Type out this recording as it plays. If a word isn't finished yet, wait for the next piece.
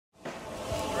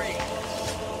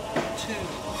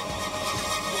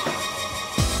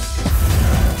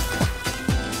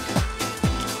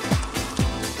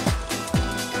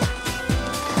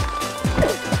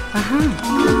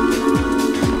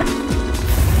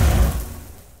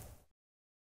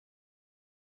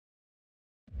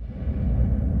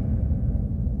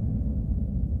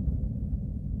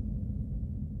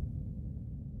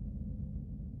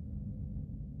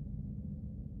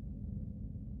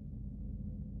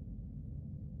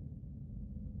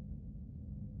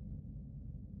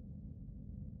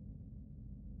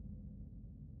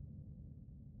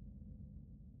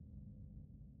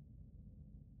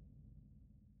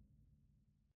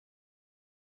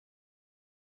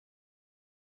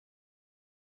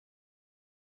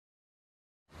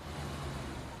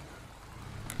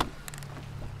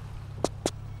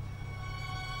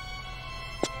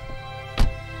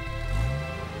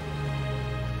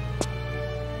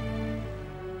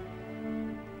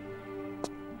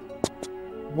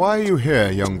Why are you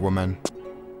here, young woman?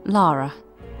 Lara.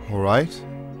 All right.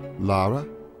 Lara?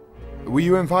 Were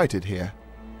you invited here?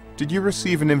 Did you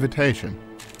receive an invitation?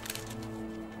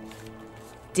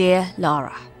 Dear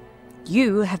Lara,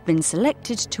 you have been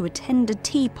selected to attend a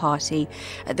tea party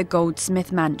at the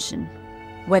Goldsmith Mansion.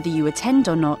 Whether you attend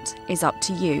or not is up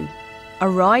to you.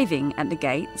 Arriving at the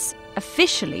gates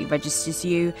officially registers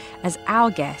you as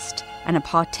our guest and a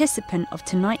participant of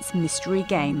tonight's mystery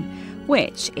game,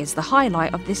 which is the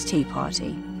highlight of this tea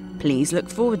party. Please look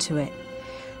forward to it.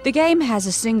 The game has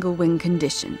a single win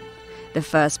condition. The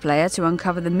first player to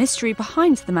uncover the mystery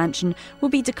behind the mansion will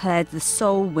be declared the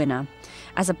sole winner.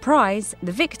 As a prize,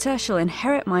 the victor shall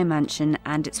inherit my mansion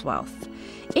and its wealth.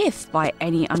 If by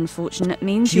any unfortunate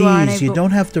means you are unable... you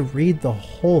don't have to read the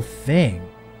whole thing.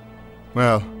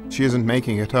 Well, she isn't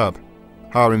making it up.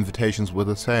 Our invitations were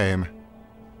the same.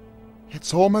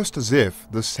 It's almost as if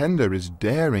the sender is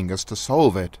daring us to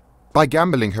solve it by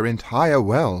gambling her entire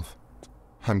wealth.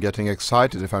 I'm getting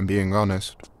excited if I'm being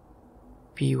honest.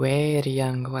 Beware,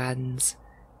 young ones.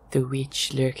 The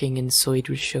witch lurking inside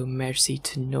will show mercy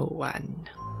to no one.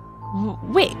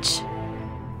 Witch?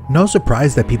 No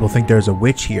surprise that people think there's a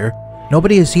witch here.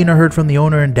 Nobody has seen or heard from the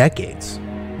owner in decades.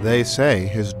 They say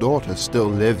his daughter still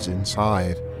lives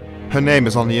inside. Her name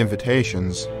is on the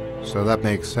invitations, so that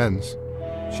makes sense.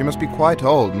 She must be quite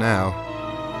old now.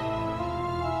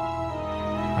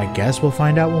 I guess we'll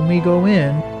find out when we go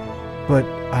in, but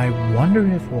I wonder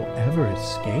if we'll ever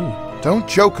escape. Don't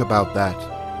joke about that.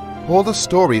 All the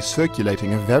stories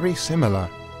circulating are very similar.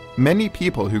 Many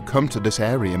people who come to this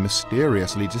area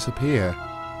mysteriously disappear.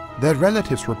 Their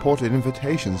relatives reported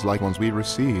invitations like ones we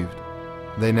received.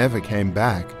 They never came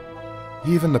back.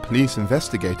 Even the police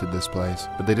investigated this place,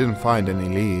 but they didn't find any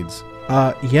leads.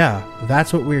 Yeah,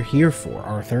 that's what we're here for,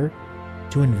 Arthur.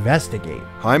 To investigate.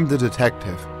 I'm the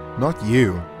detective, not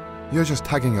you. You're just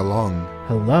tagging along.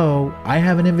 Hello, I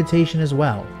have an invitation as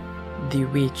well. The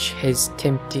witch has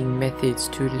tempting methods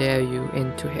to lure you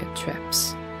into her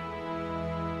traps.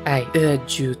 I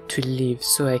urge you to leave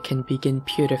so I can begin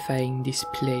purifying this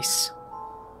place.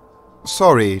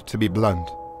 Sorry to be blunt,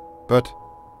 but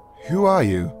who are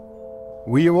you?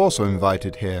 Were you also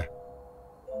invited here?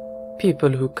 People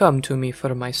who come to me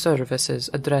for my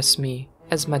services address me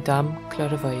as Madame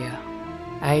Clairvoyant.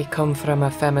 I come from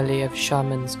a family of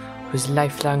shamans whose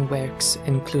lifelong works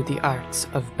include the arts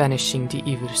of banishing the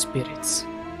evil spirits.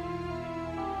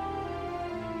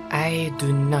 I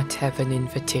do not have an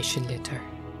invitation letter,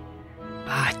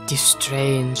 but the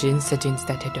strange incidents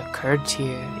that had occurred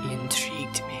here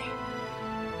intrigued me.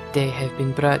 They have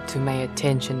been brought to my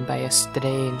attention by a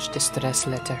strange distress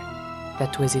letter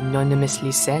that was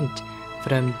anonymously sent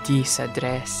from this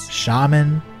address.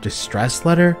 Shaman? Distress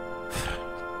letter?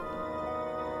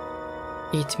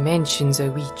 It mentions a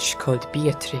witch called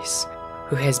Beatrice,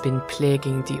 who has been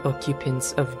plaguing the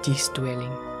occupants of this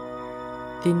dwelling.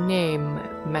 The name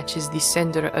matches the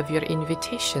sender of your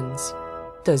invitations,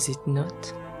 does it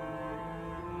not?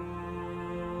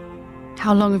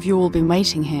 How long have you all been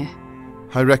waiting here?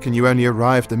 I reckon you only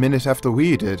arrived a minute after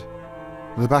we did.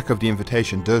 The back of the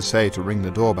invitation does say to ring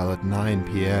the doorbell at 9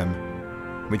 p.m.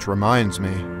 Which reminds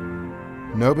me,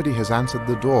 nobody has answered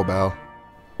the doorbell.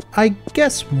 I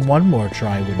guess one more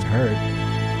try wouldn't hurt.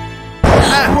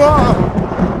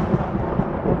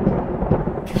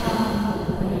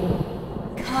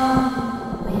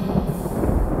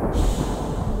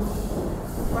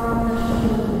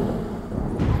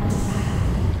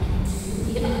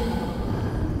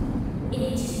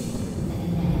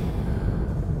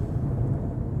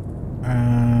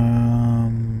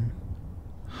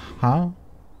 Huh?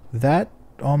 That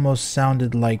almost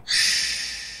sounded like...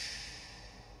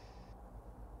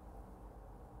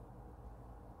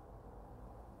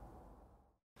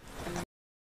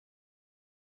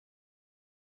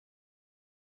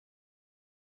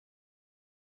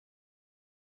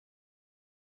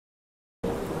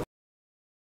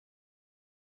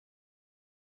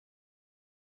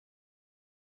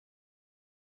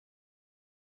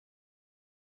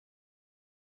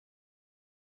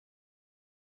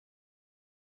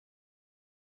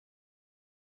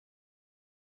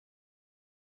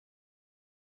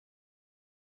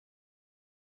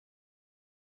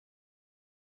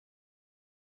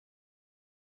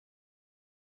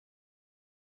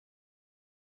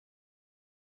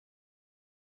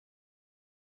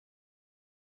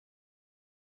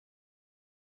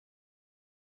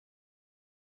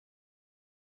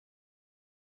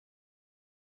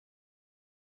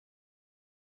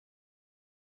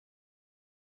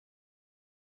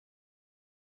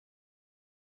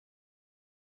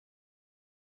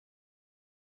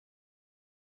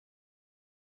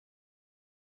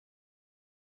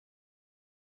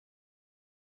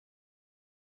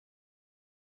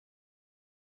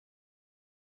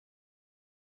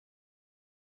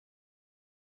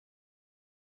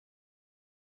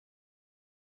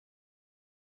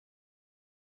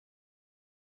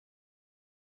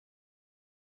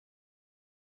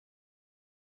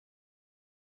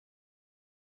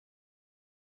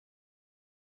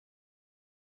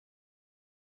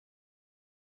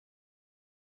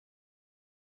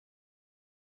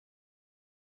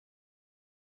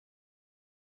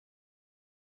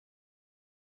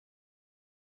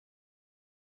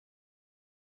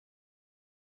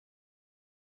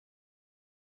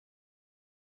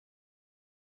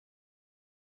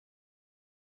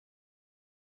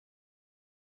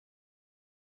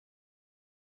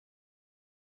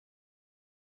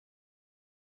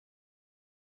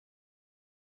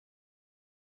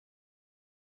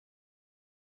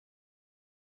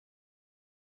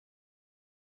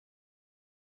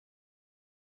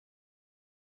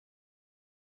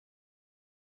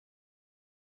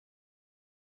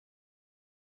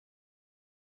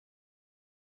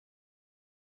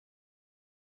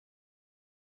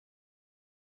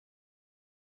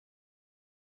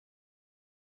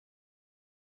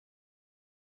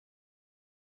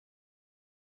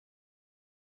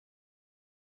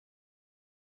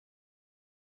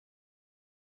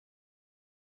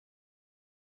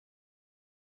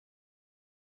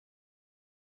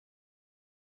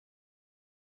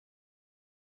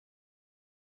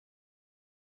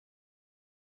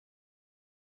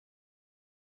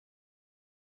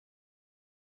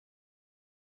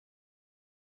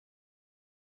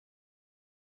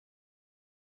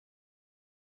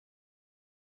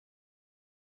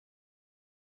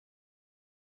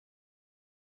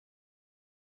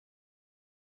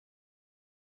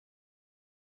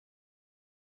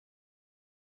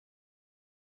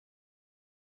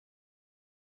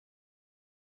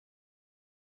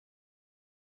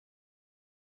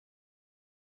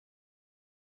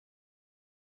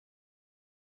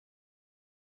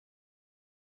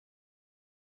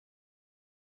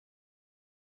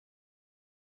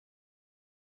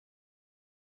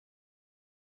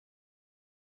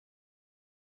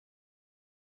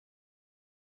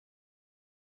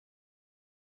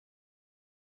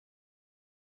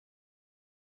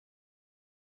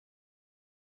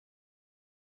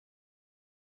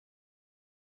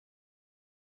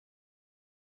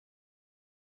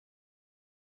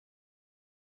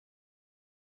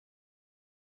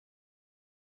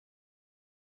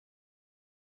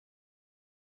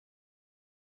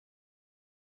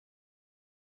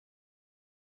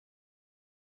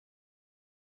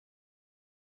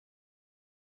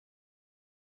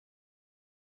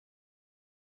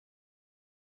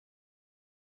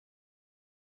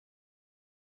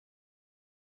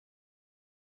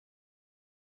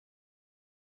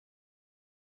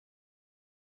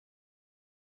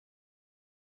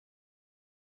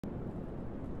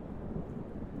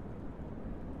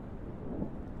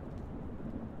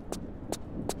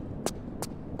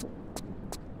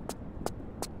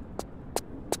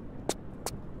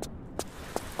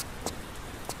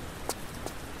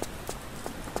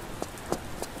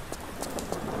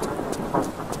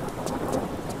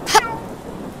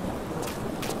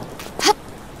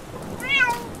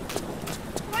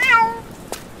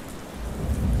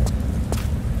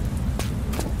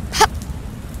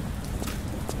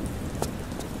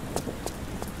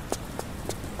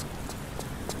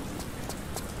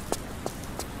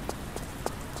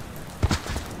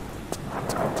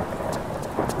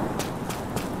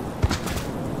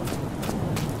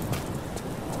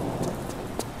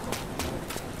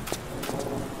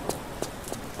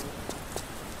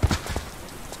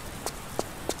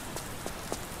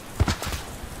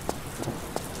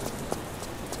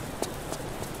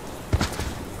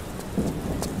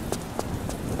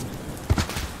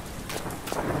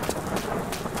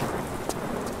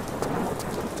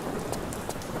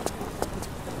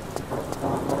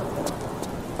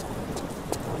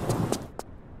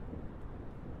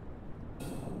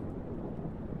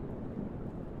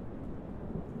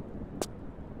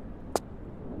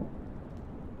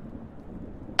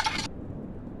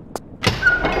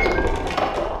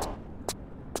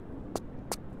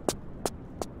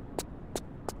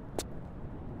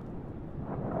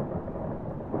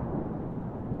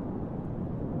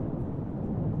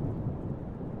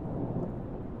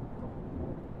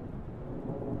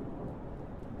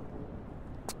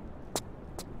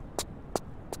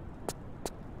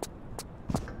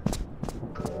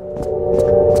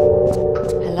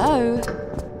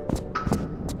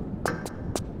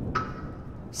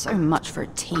 much for a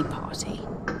tea party.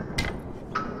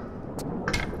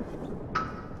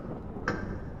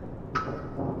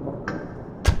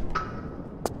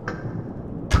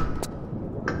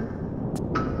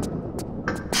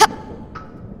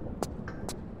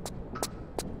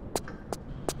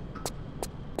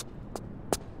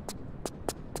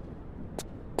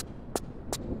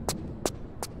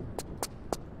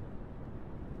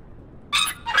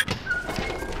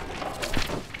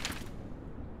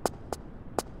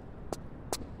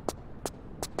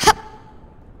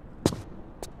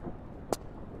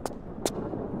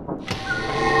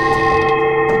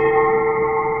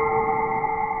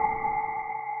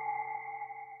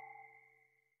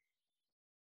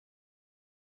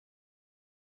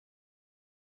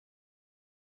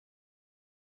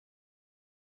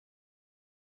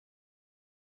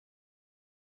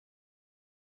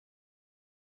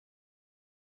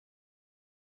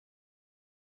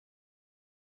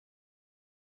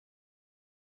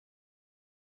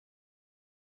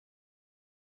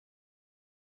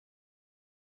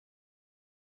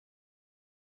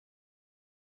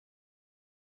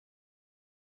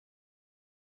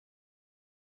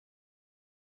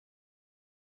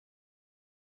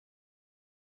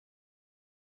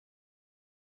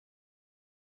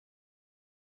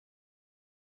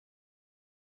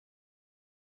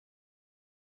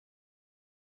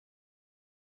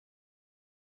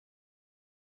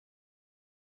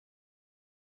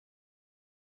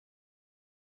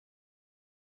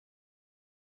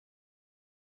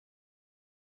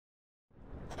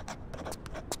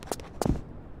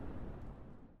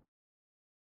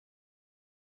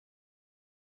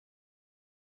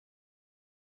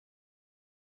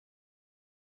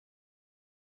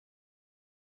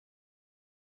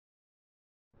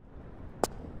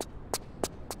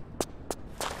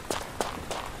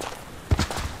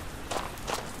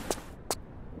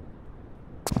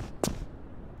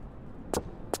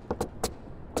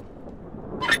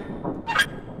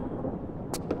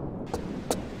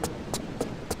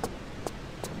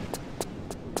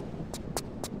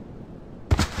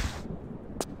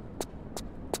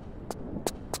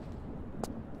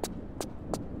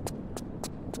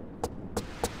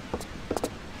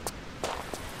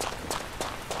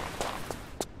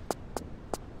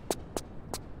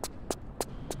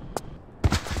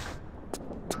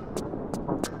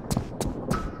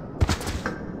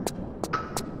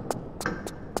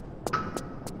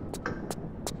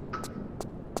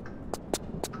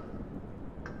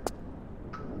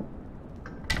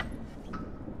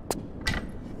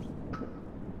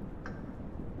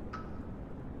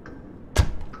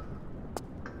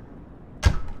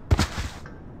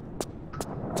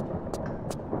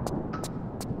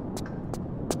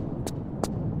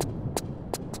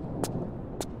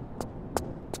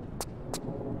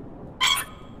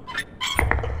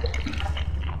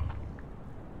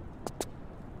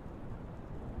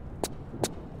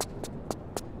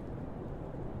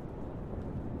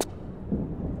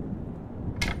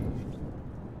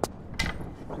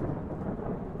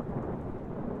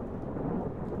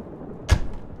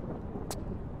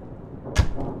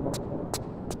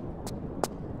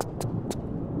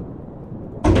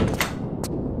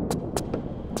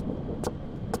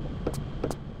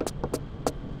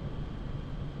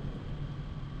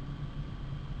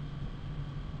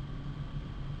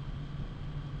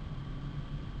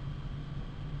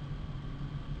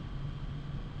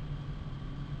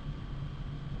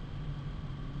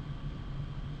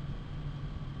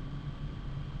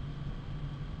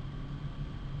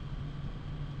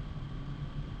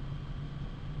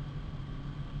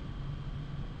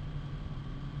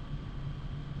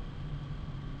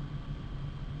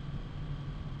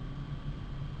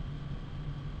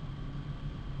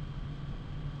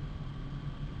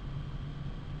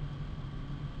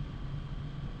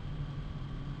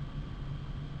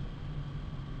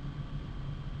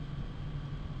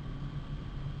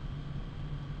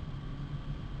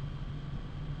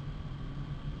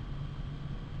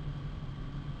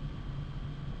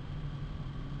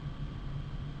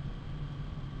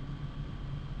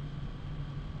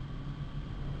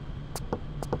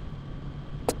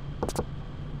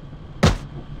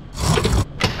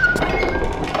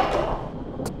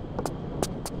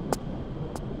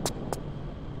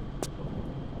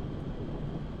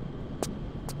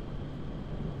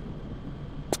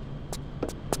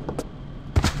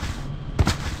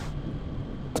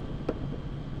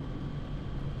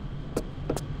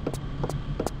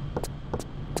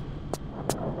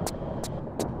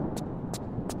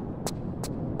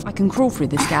 I can crawl through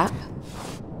this gap.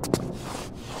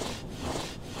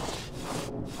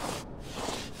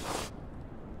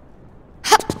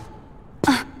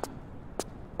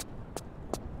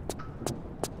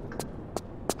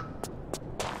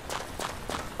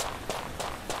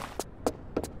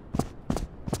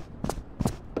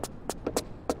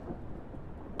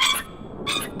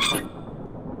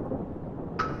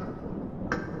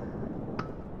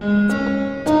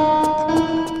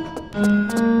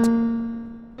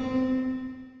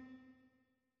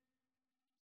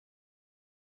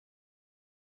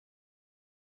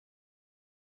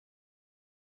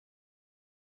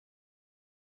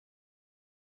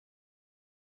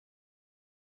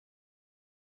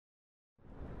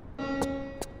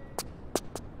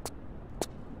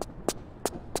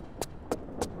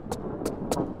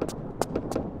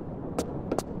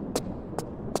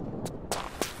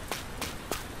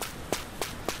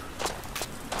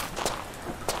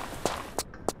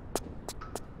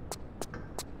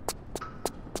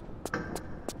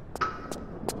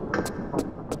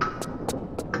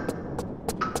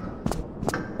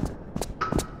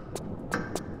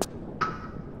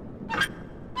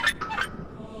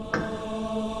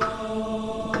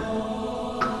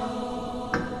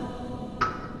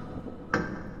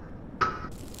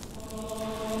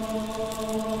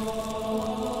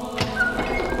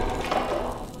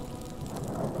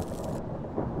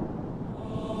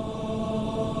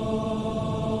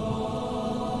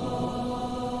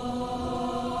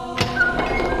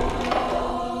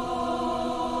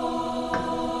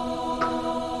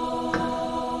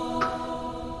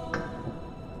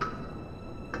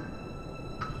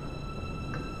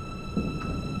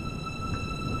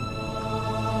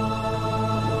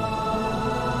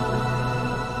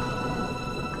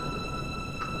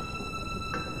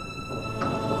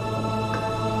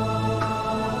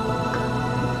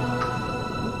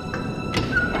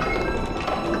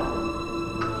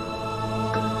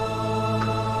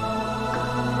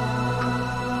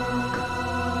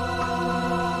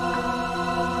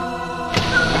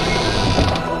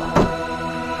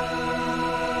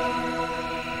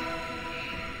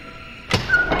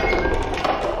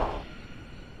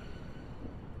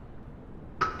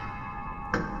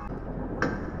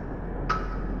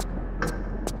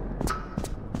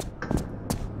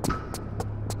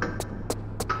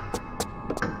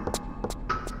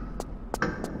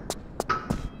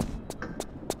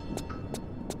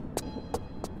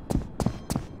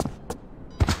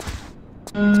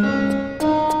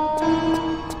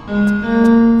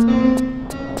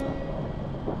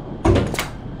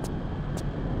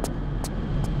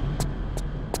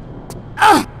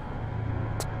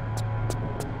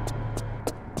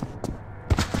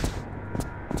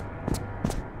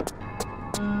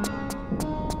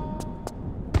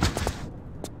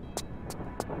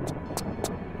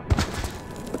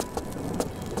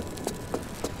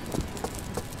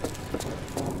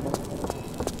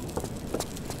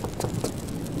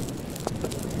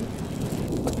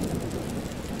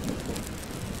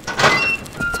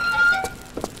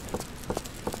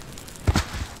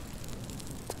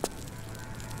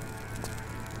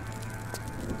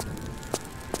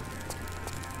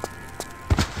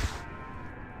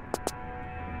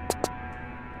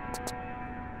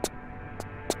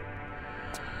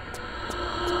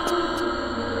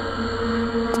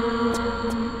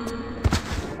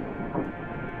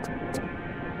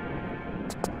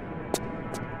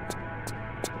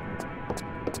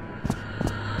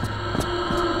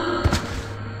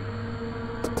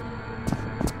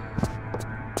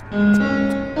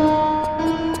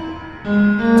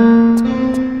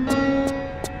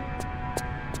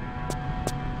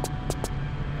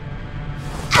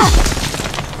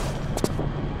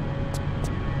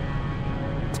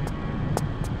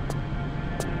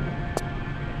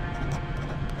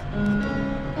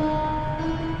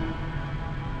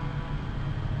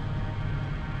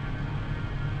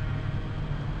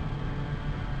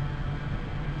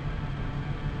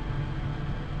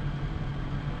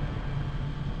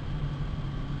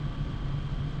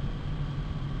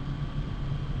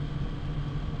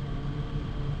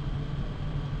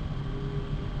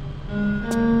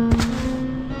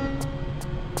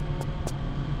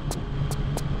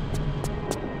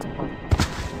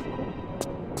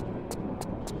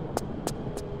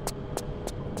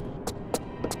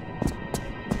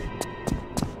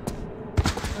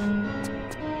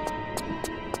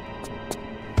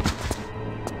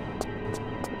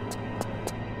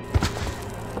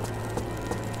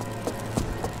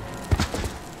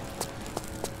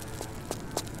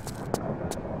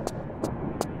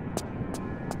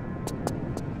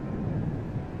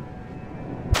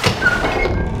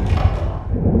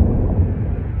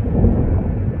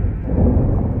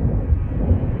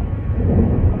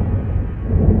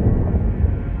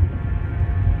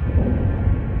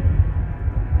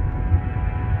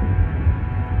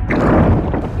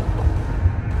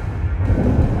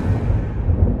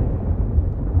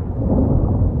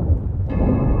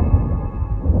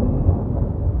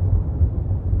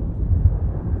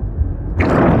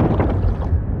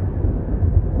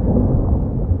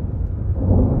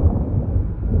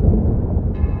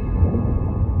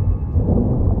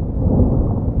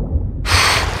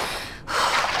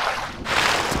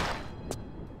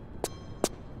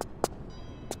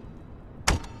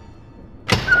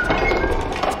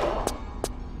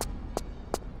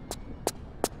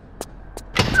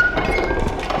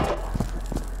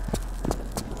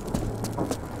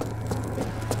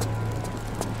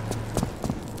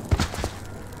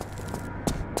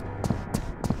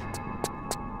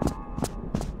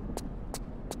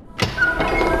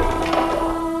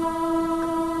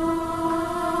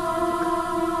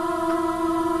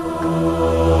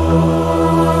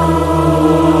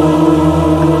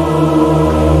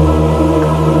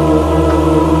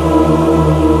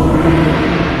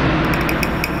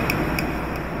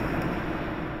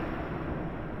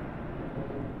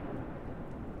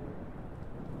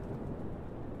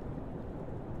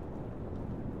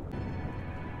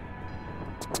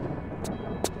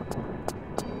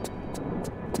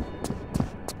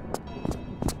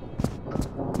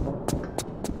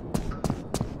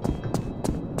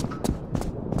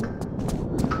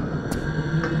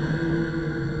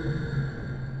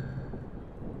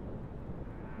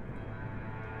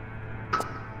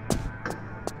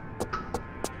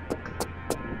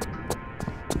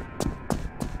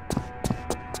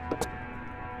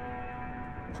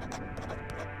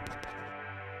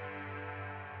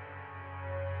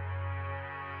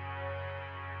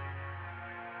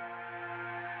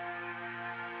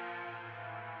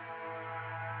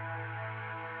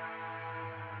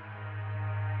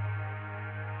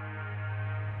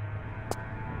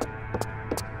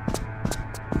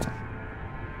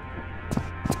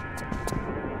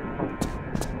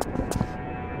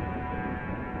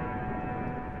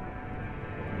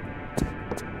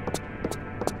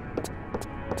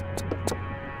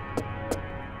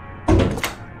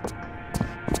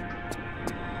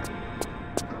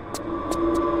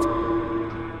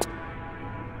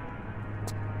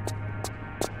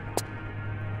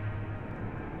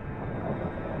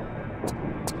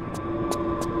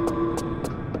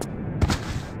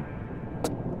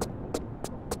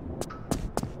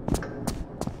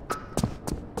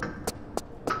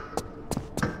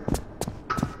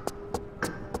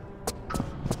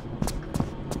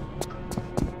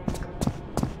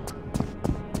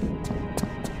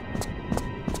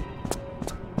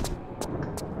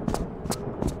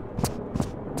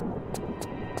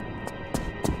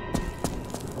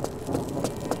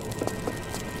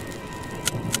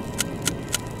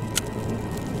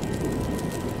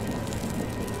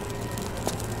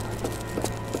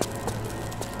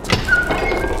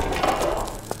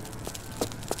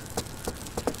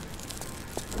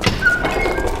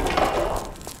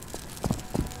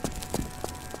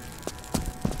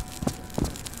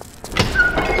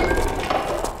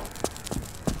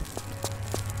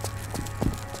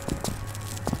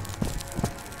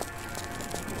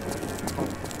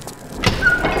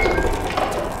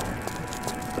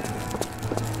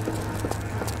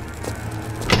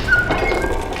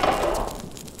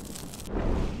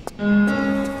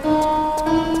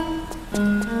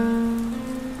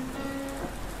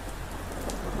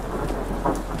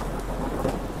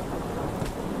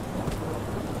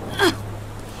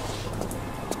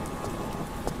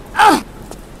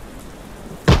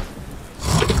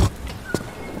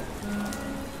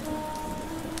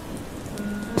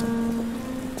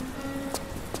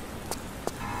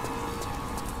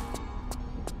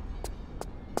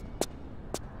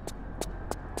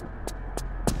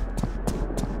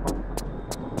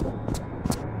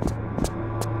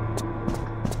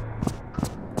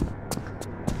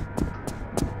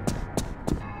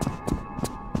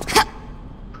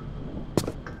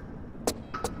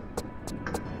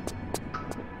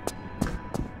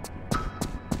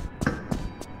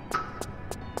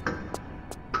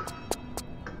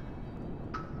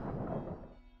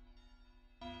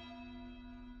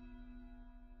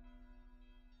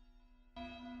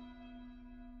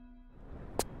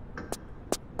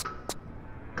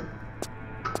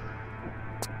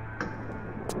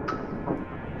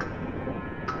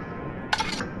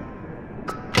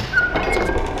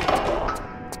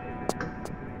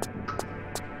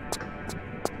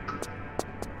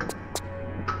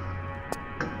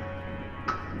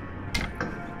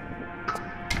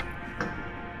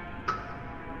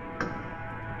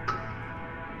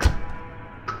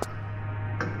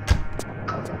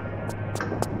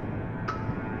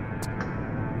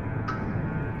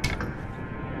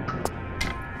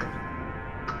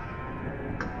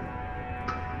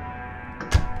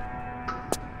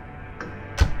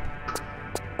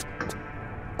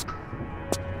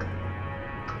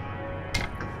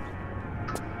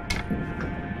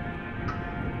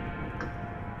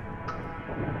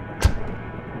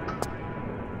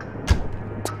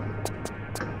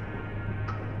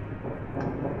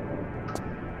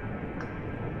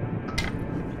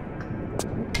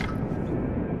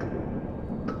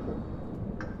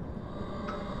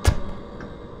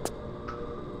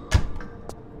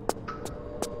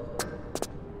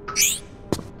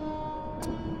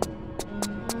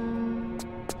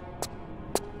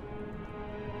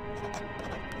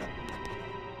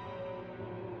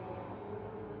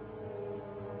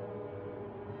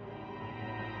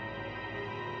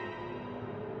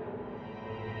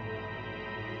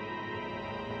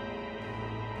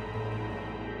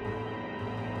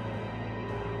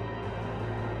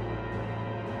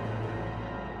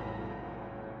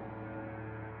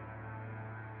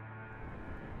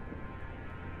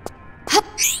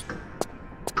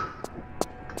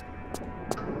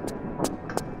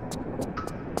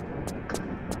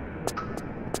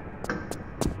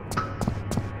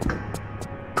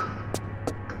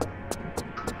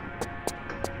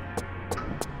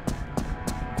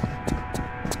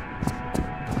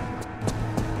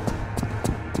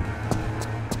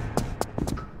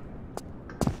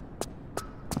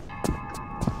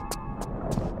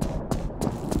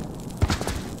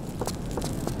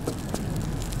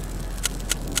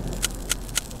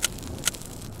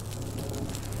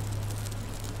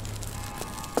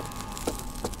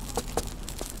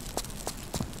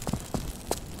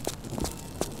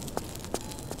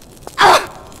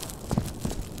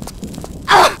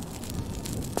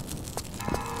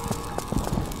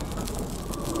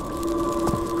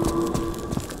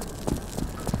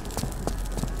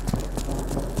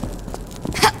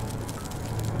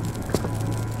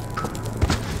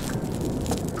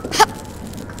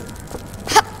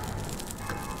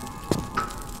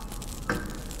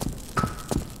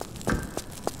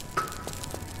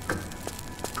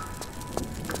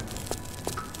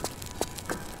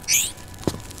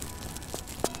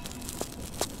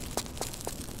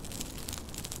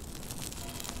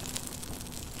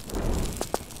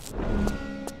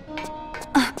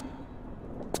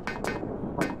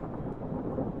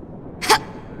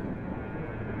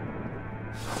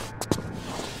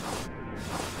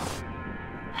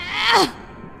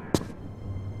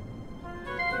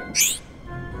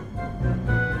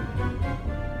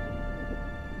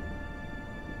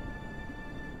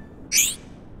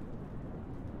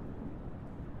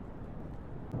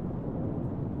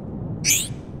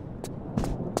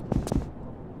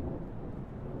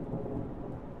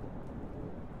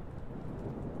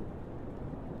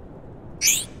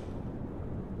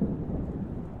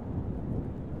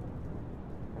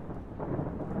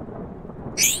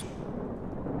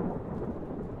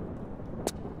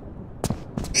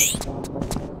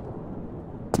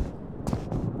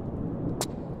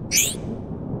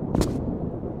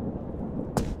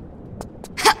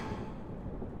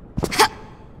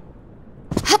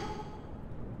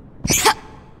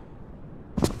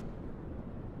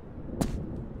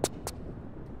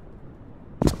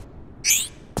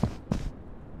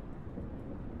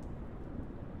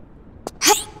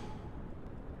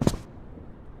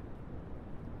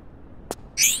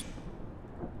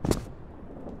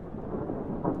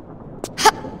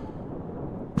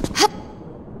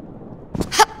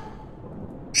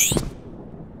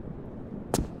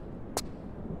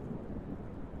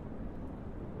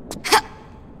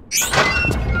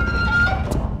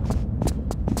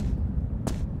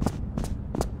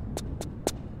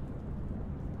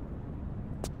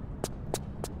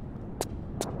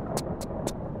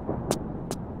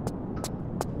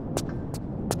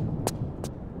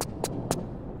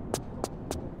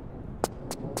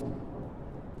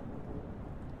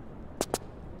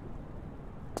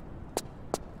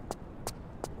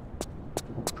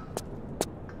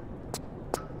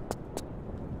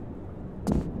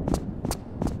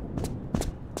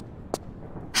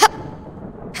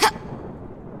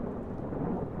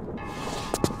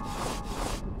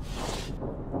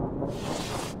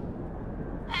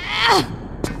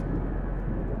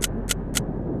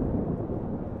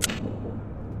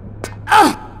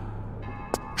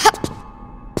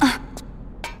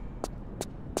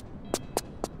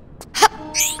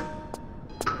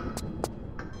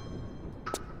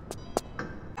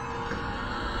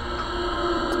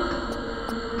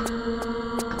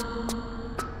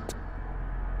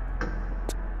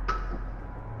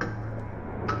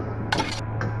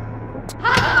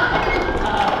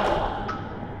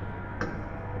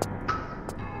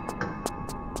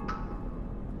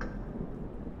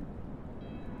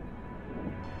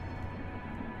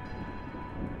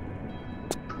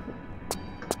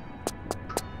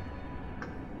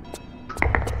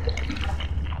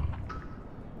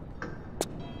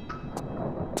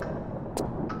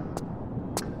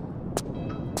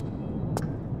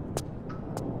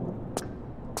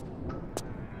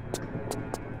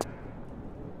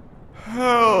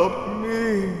 Help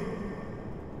me.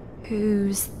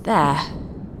 Who's there?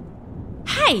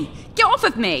 Hey! Get off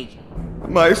of me!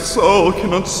 My soul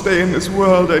cannot stay in this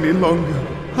world any longer.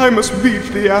 I must reach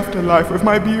the afterlife with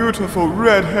my beautiful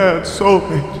red-haired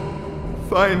soulmate.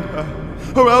 Find her,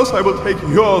 or else I will take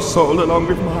your soul along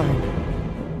with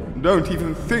mine. Don't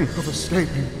even think of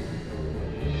escaping.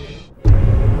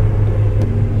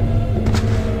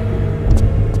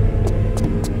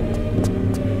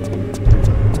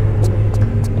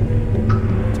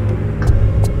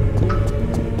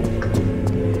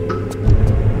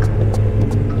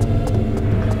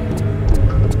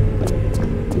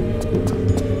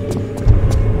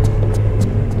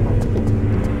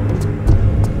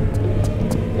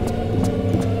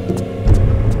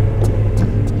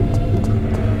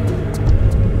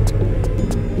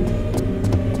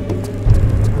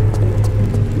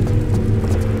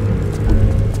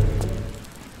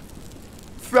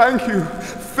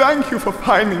 Thank you for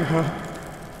finding her.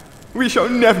 We shall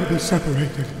never be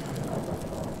separated.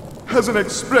 As an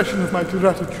expression of my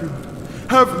gratitude,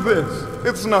 have this.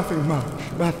 It's nothing much,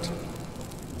 but...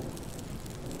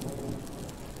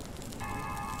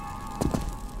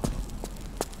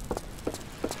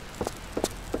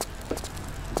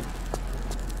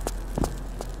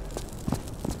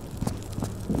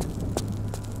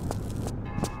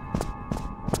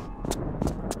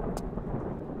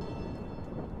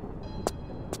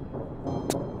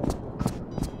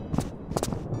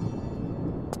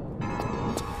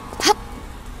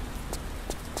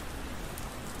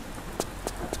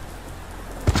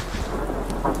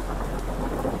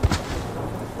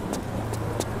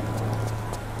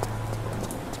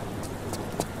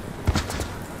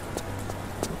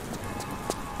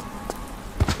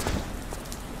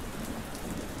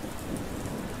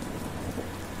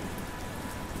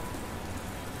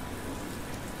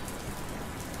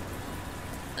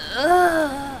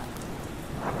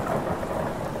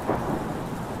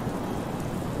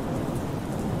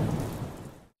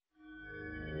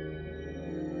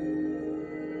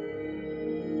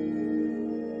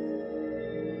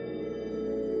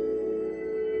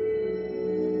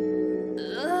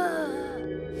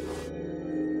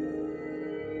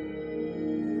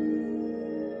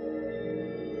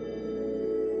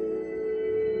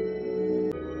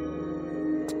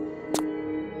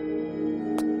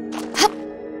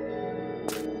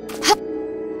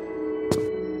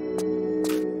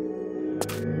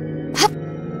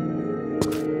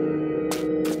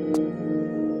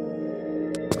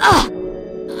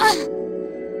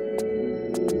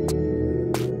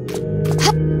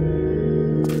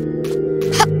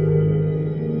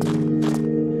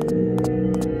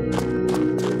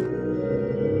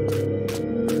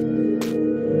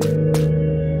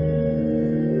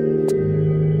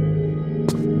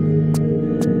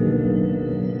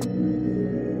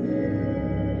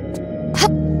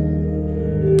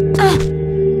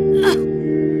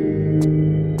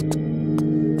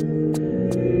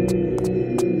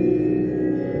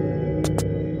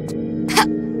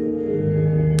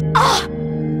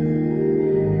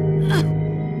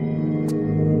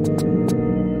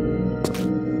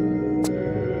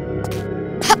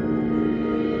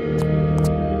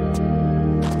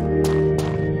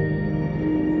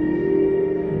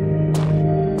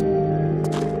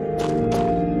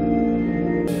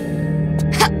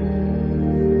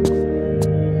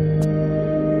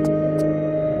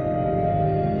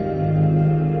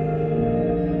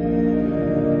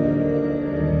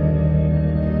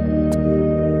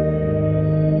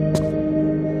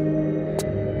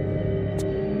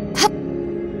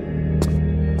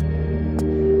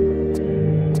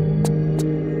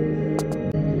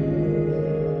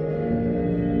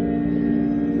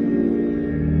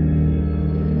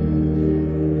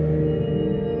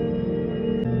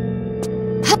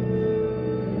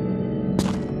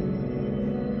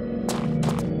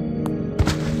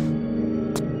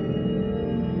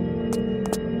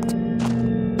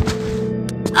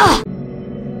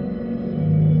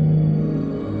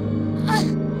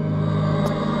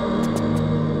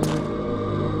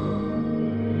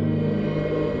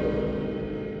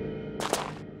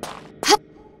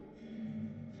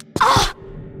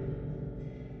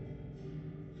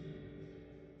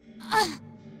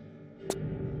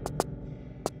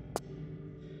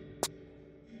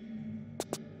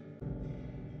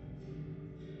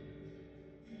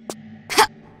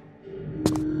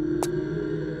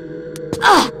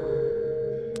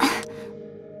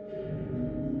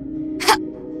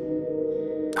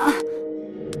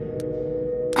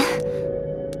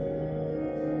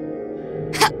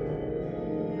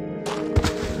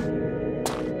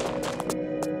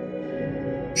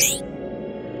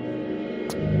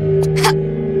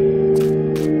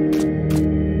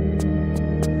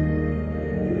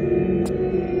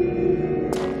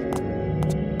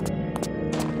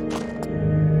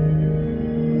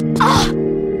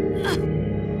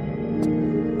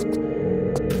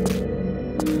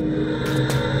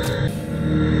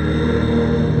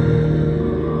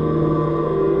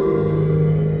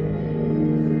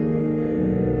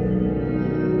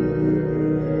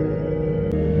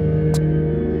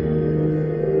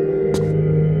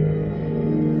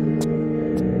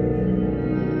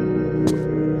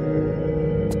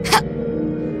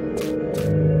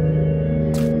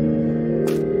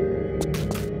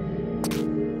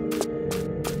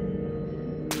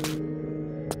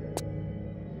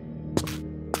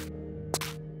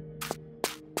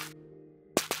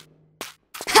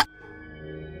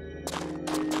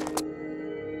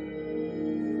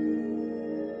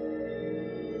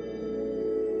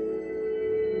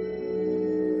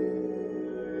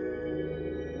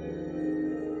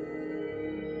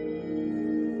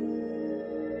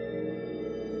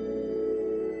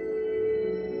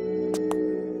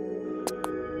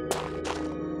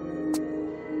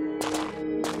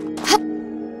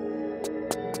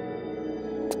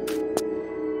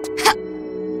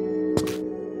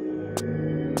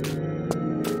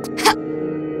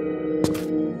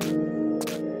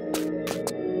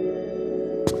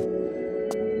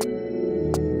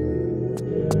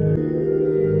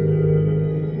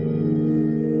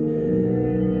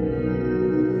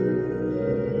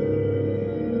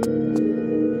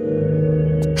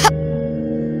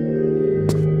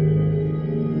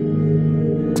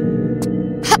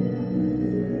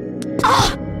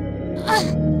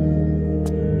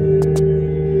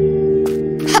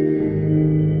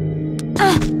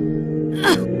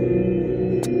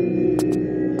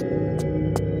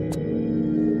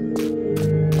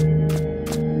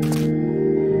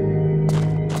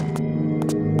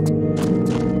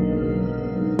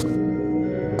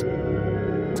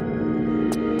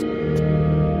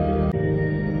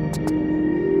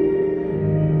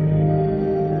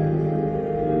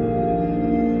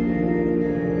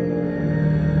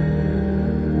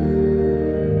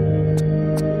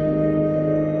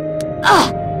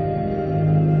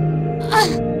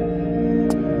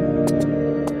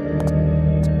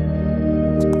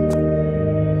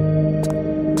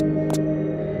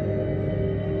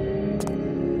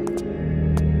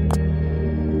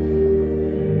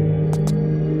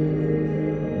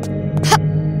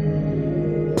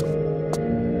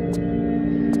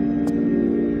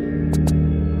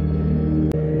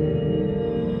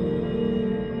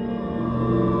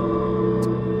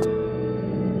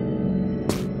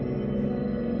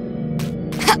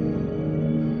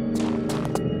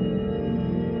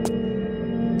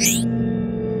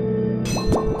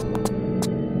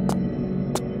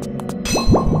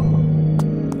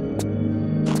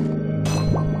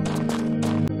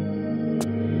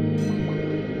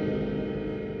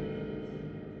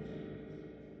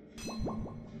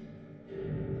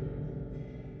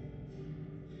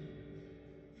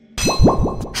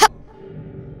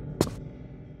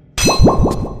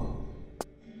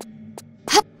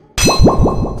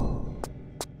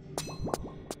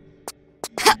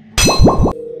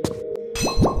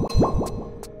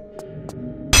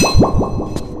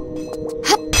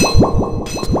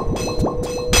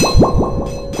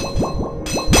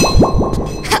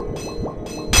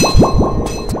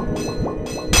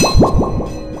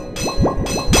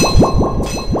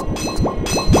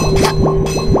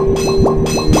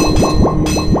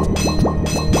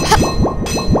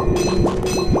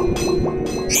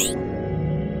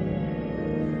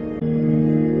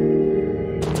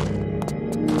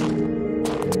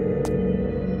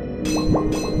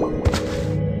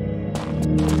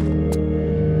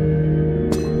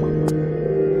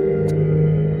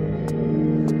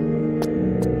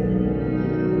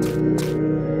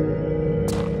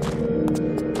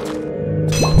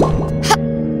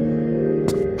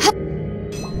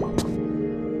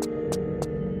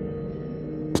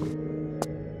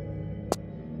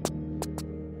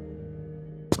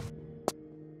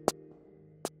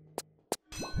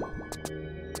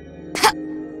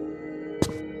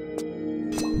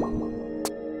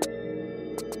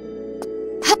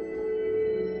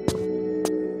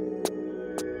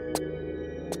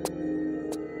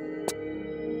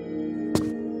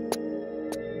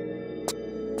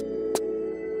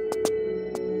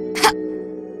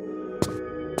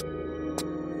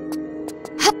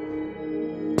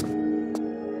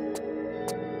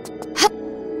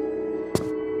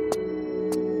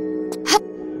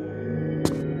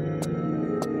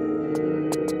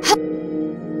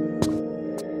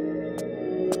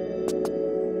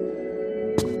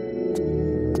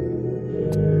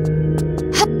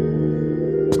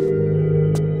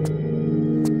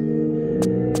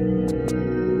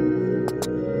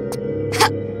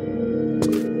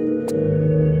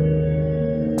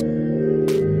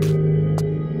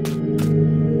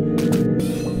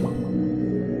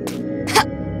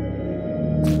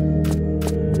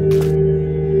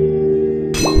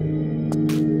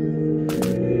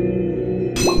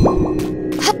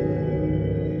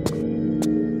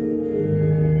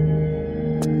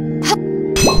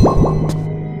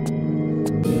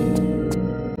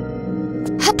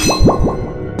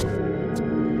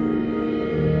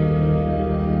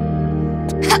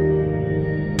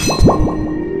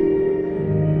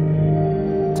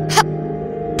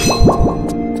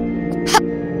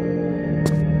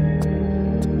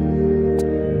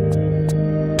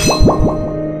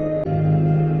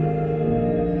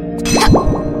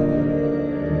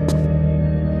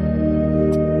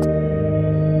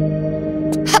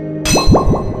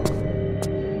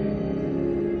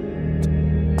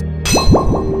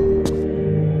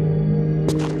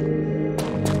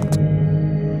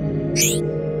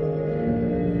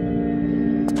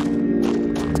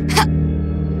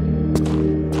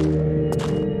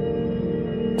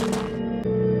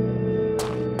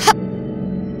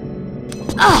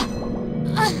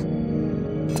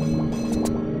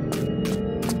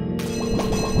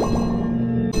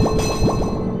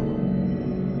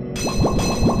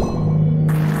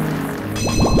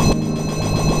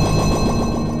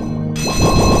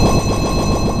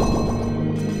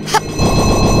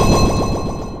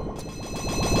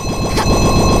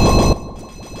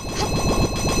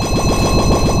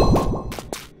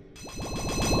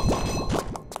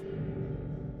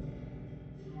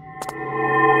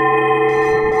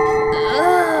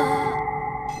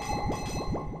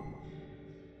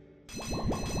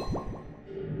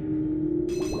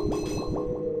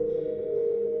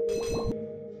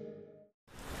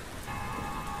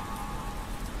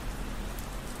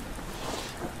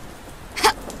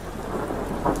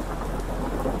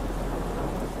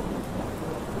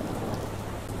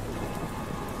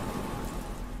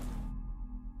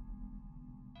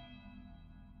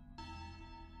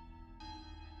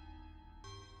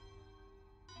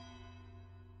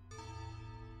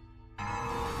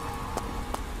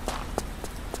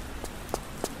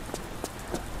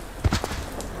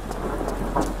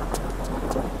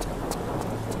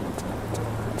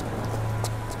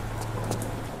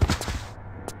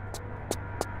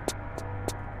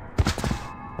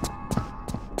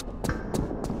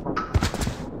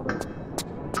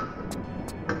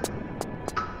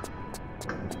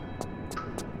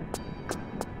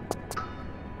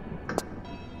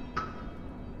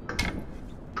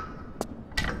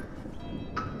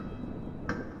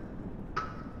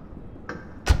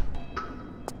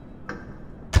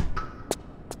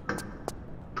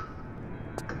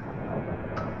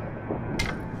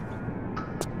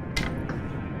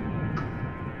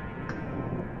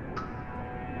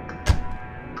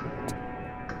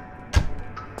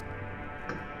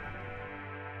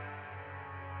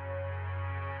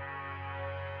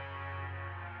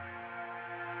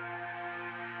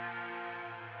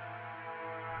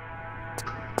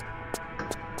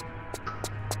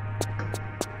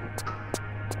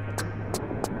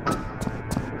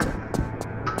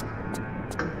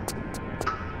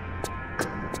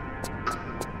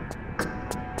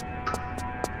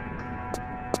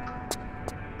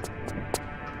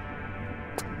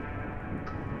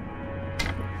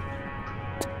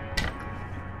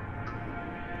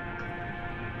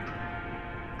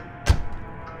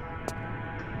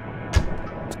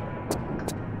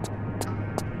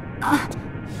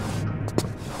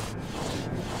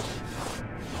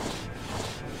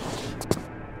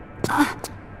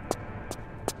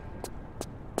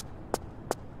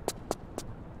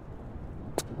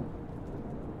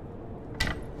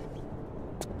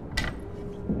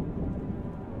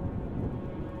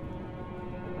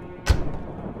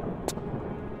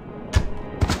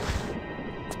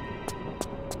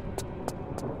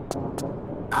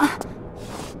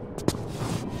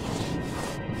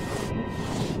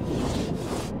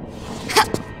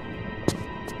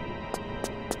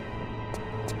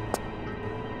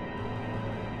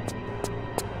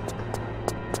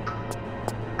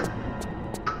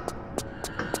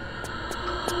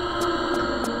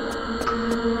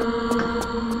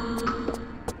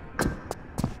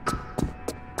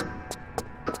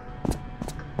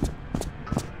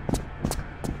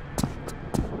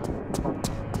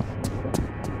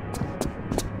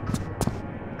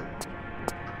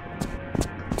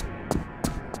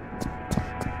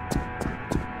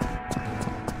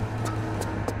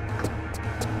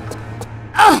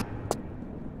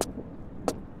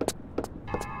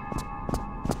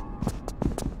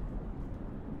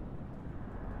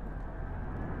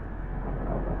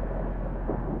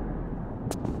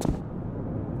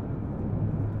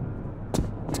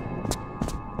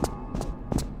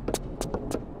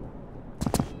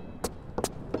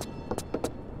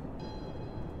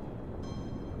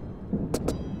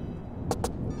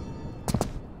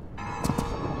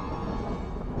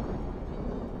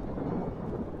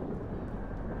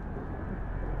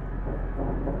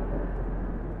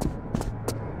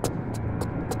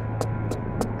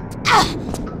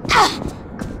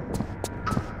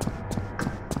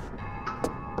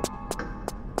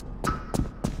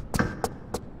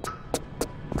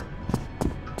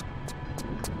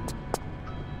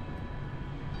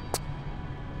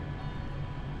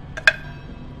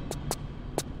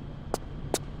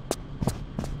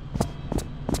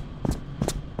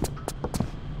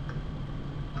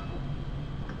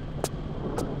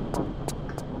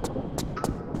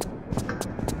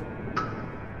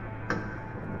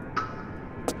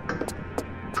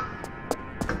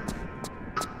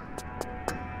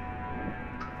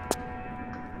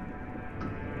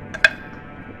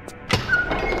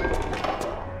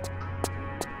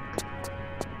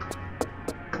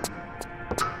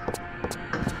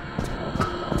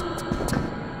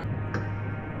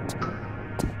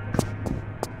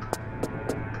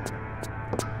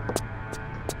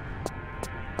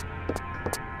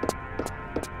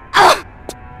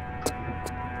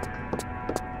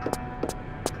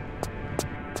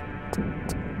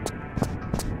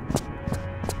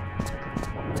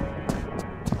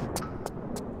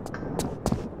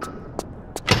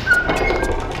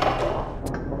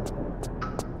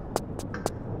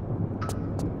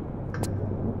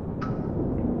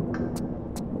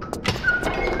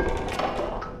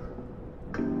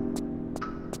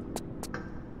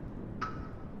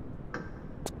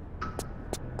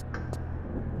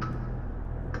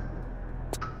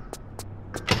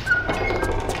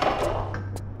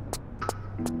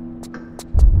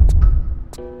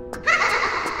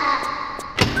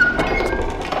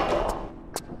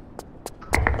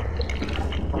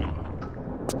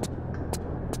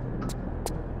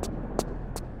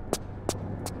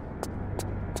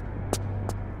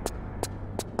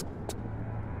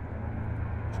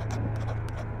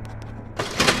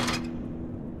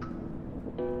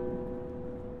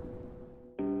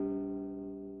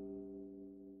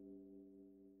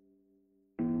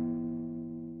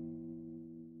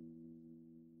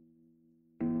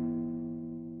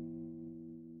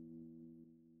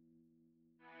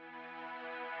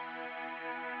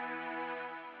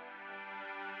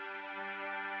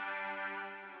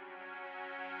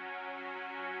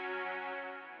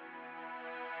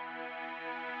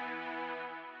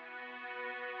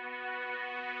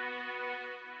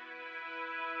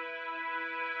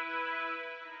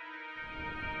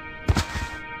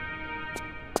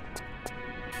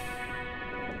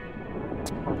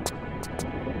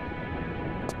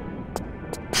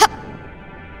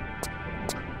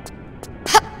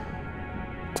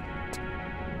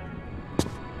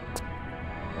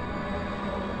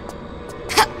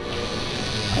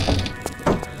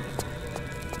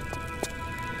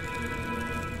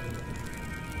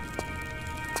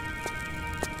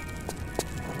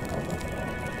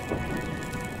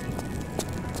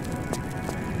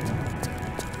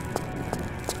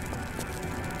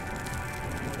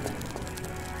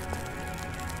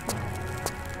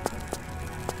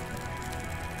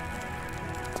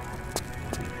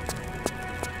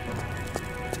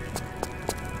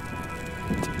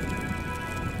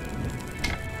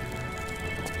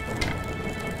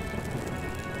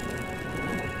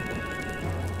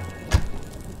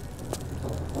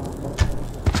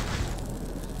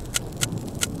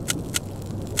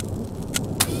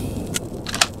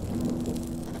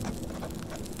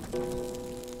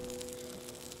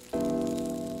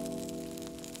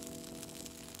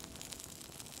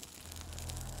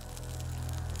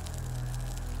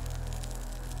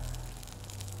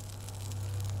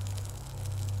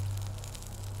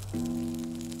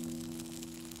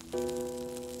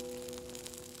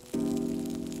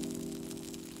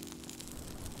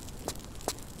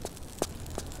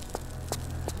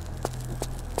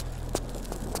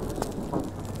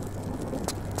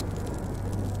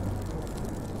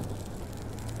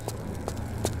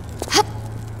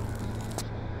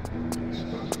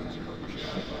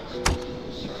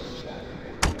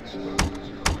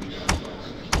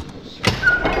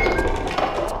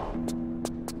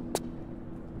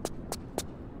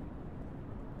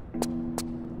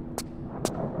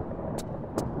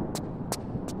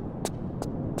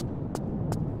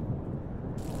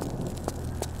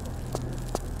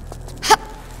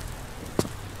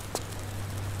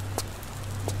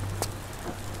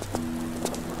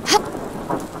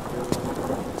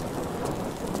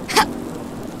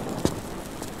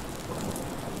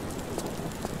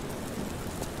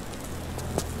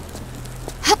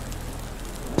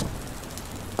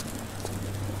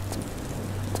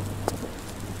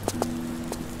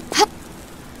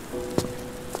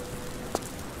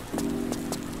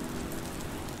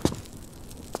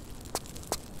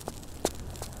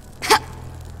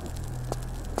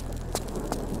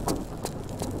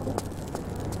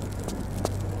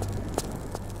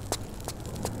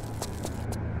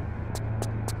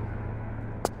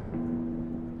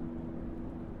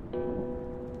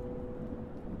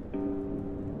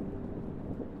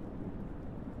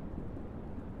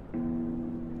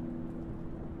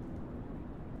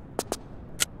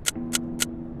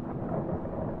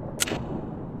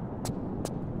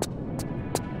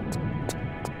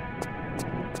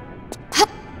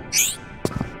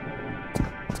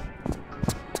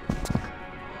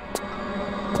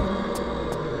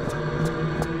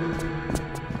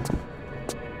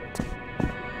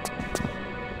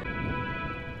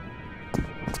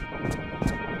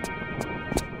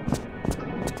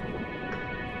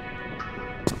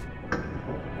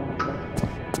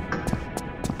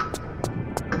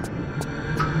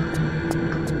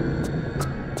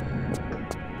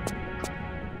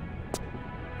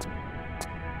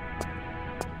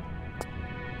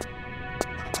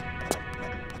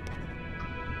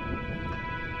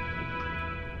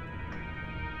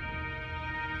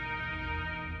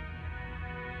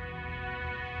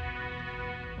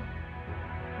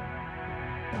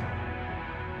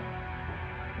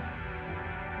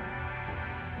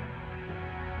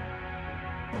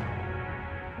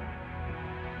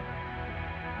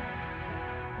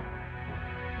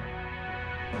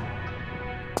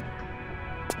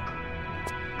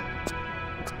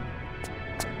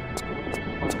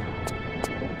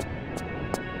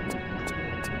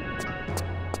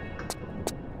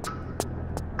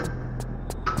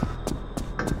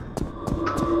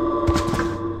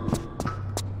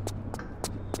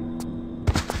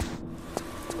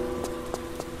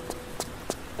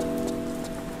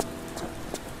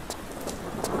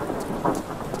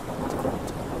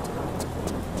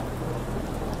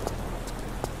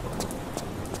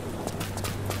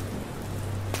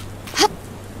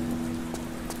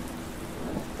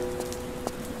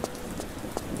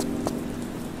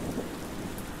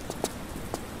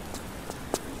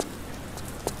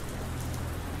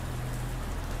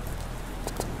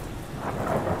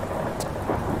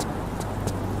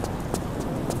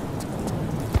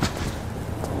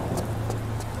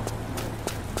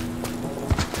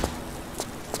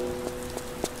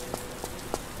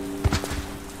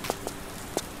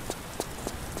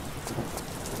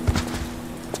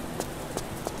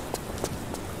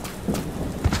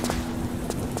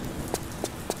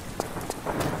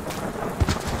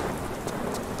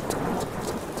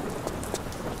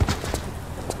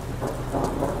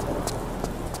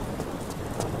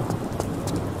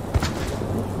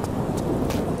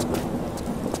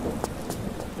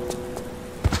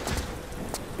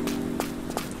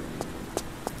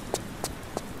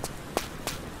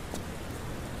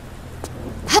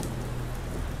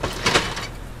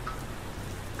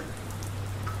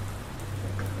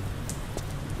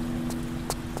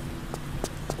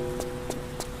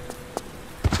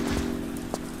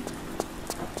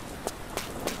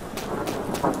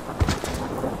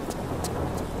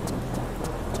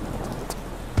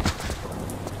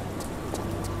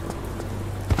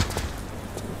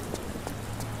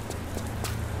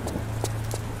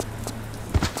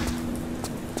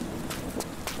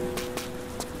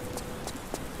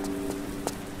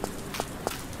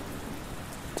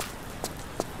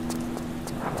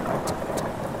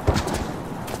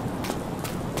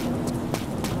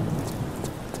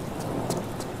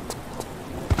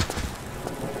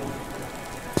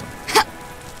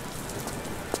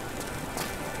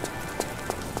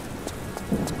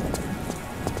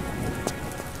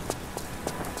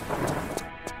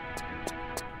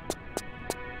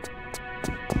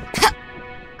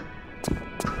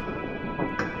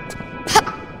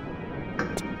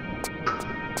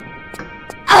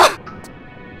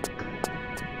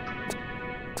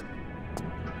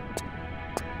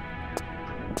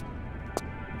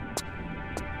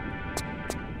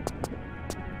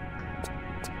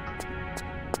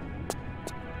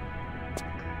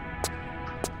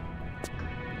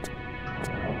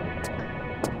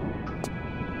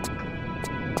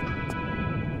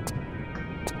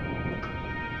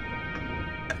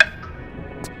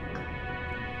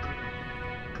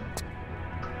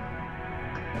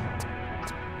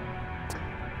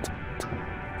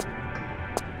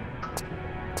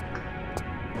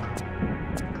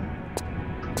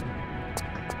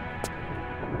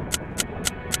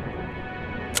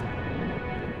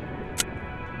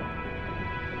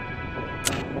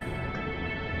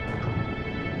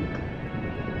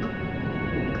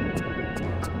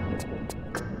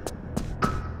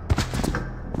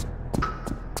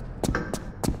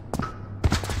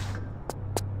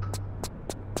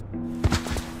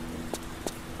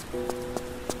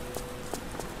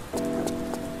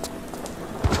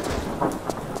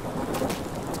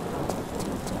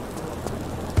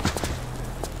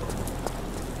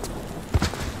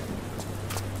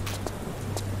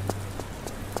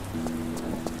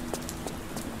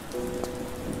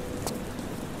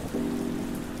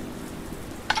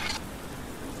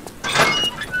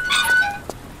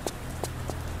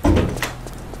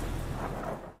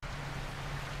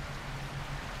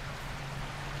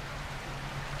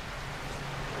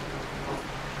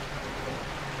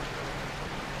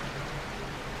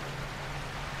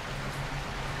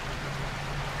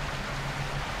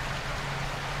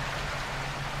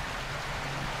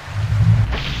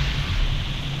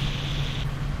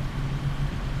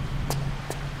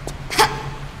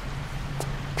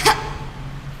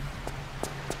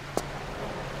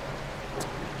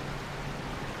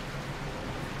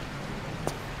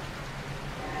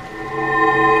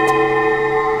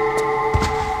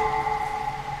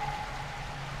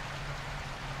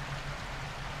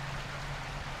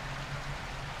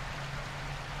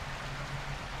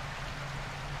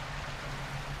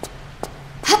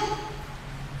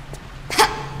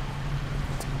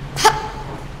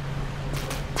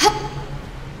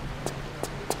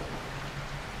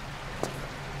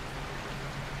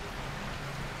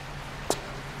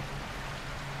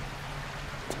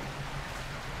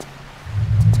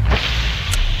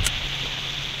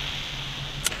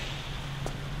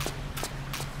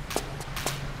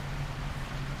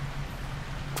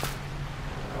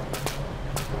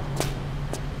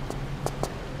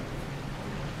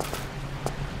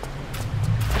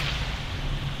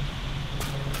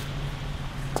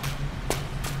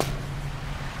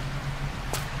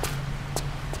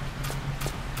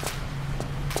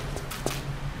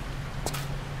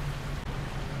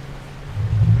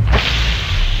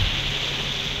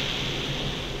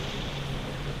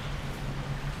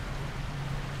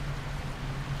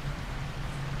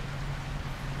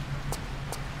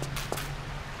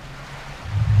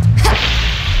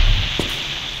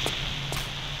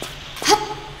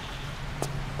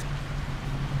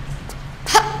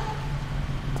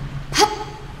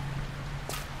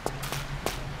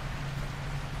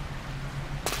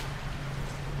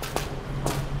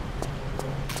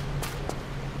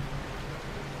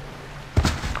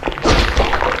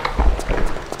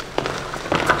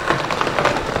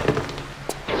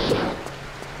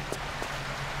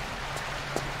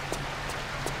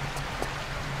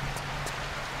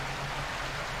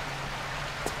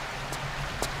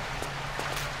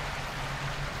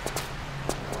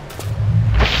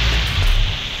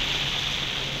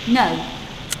 No.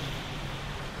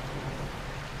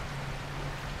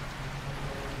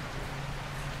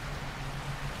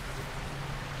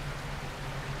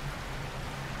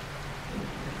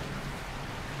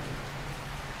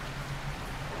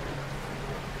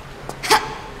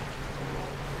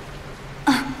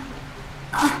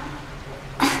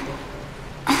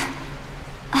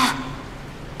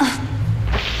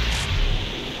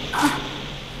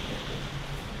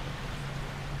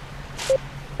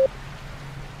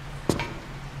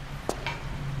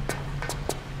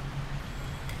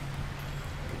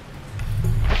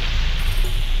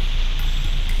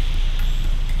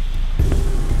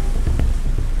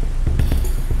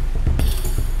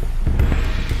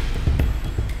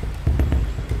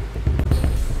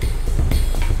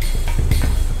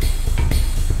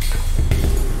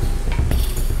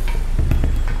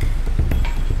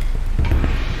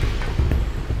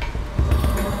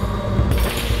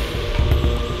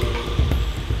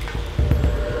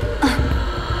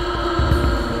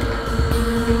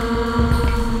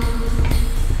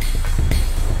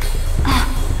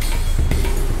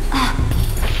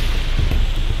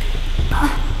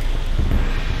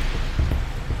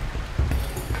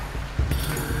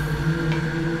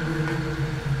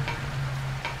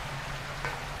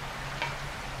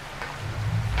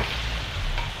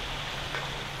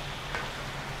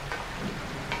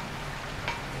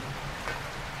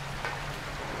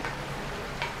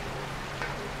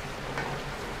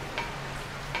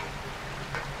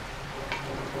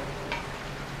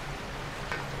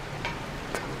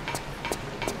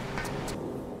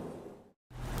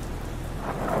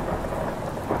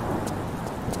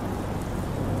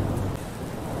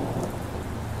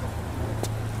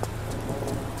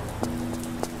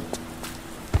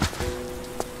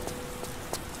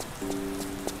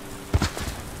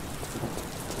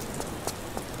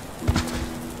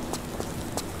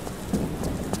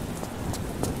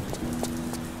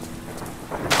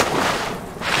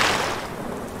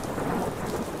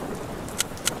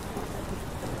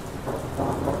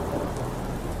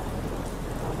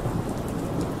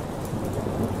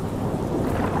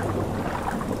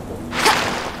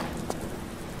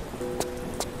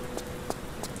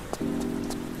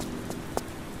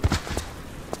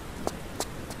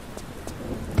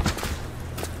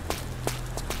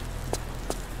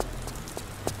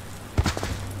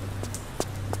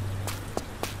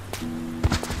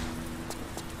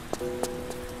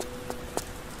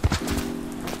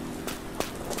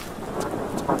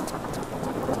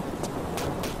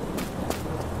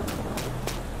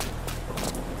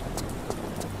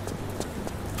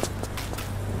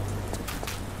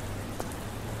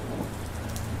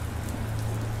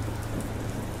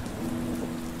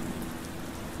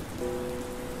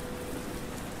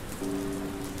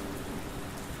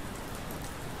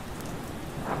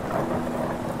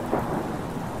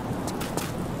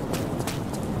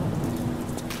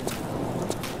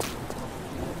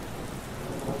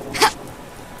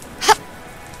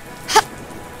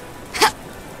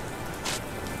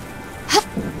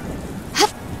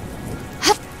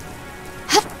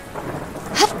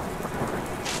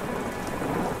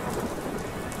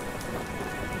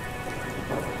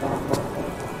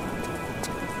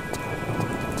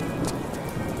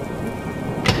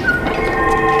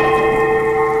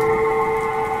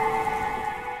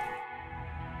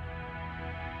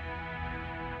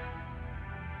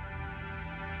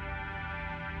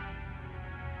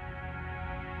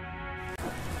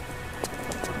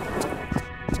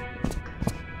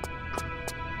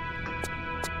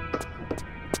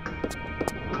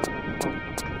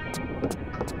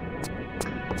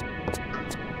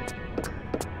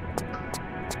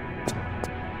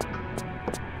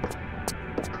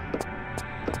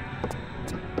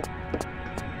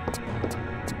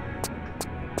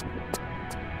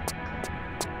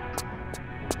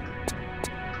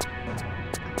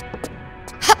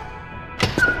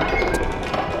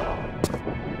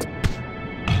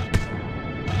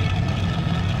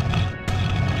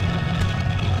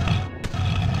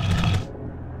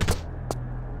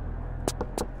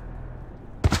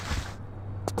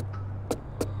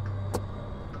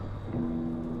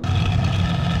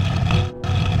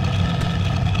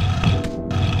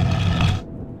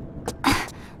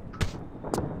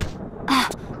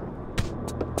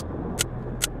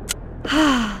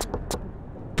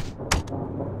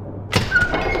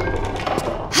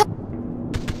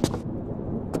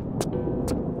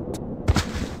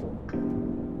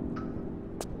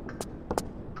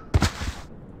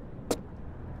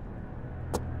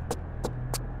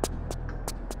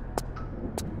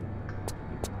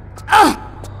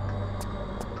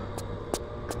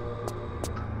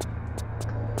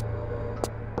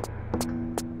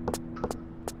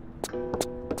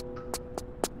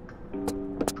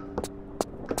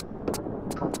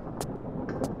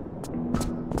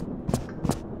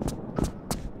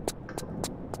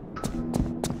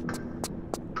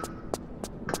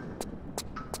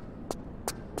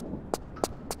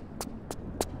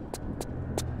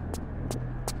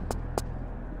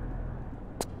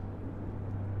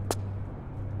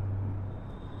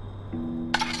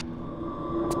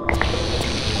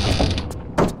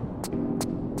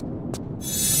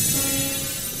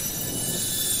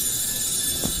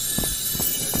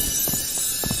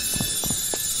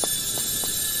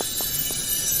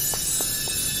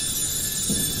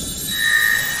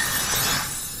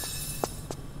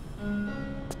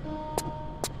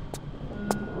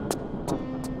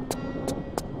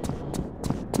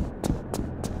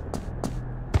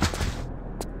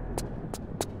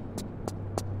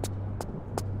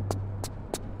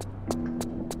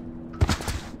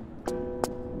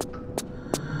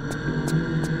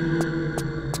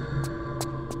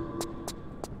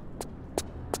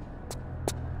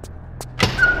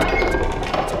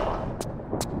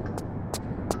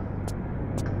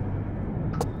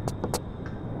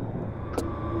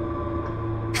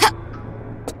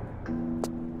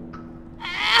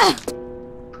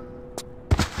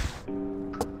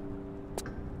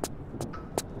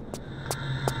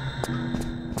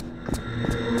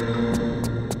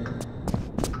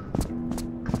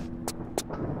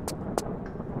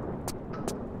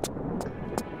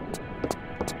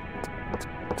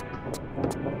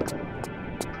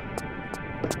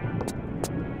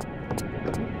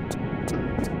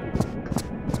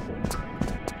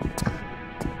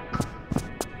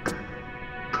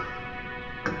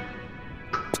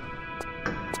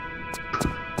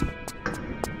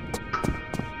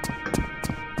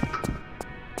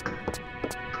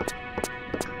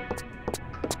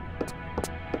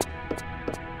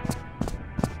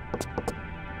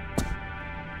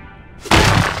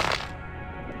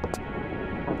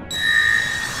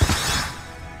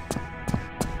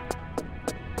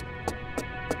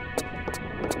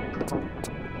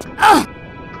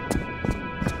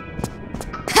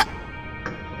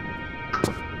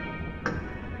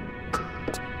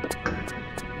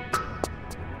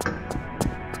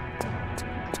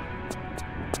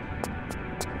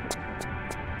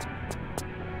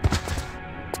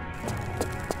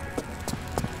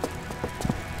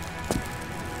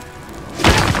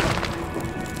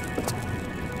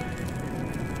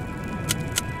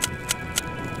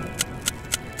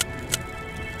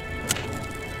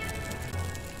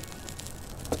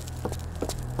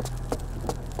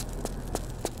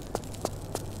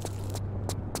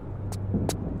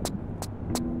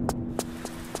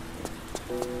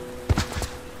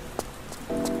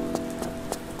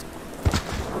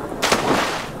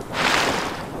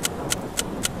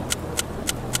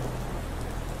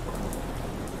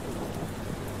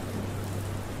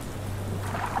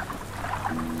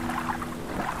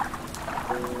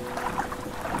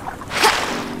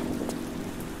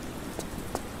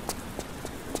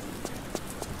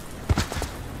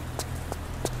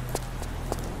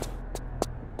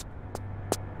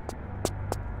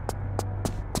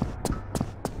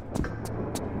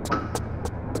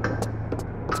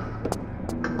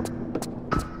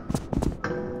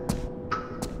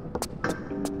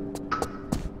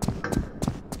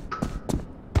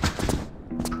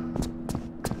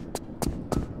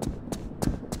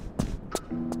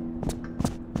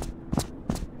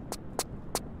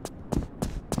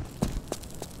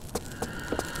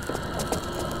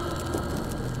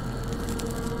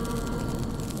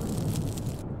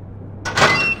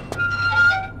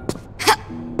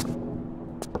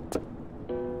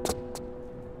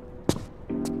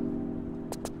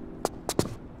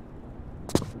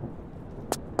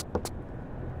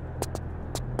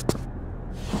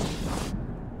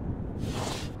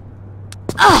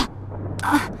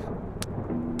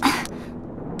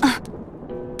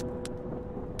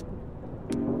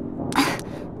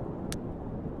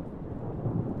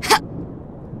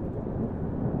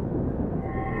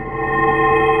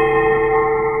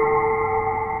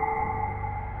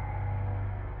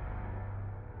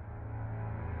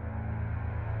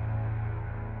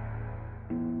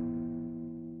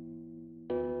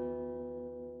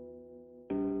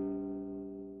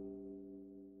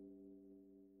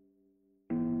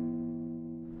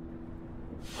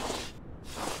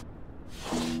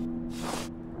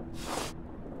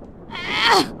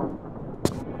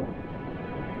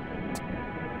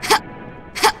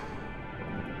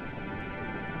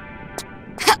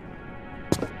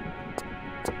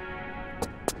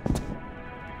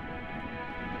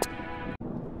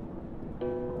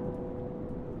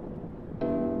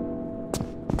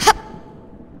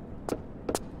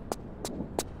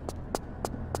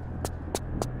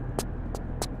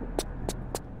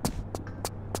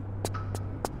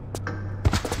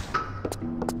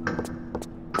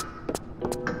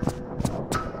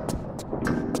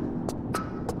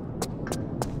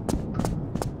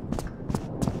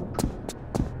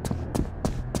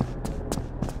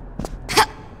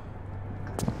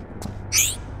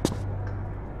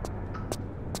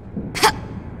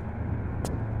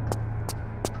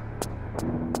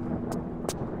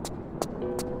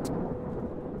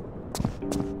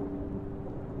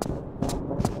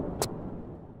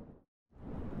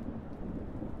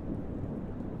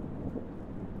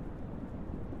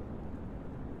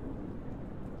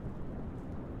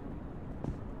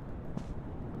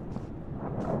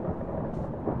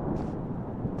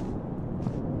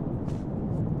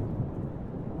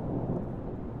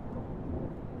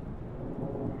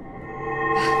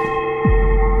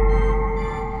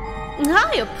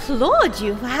 I applaud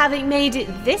you for having made it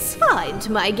this far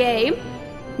into my game.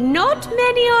 Not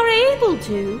many are able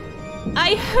to.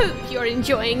 I hope you're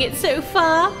enjoying it so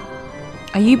far.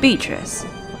 Are you Beatrice?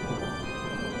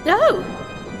 Oh,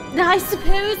 I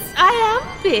suppose I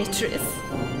am Beatrice.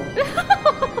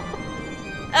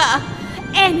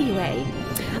 Anyway,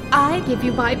 I give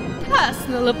you my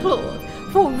personal applause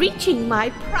for reaching my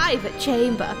private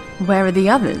chamber. Where are the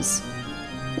others?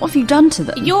 What have you done to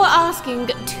them? You're asking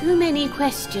too many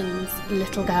questions,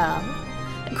 little girl.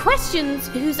 Questions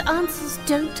whose answers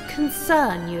don't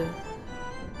concern you.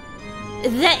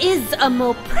 There is a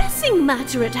more pressing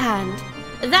matter at hand.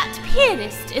 That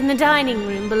pianist in the dining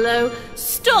room below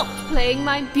stopped playing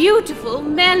my beautiful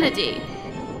melody.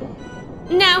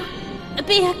 Now,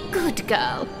 be a good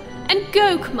girl and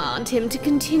go command him to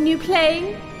continue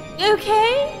playing,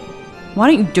 okay? Why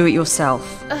don't you do it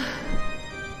yourself?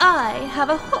 I have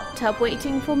a hot tub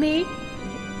waiting for me.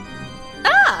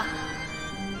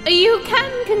 You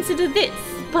can consider this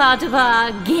part of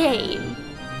our game.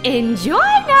 Enjoy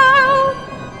now!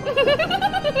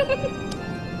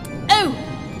 Oh,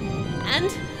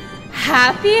 and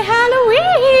happy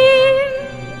Halloween!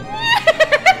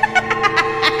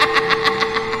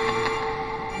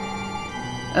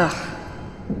 Ugh,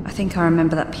 I think I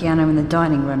remember that piano in the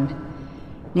dining room,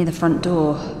 near the front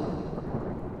door.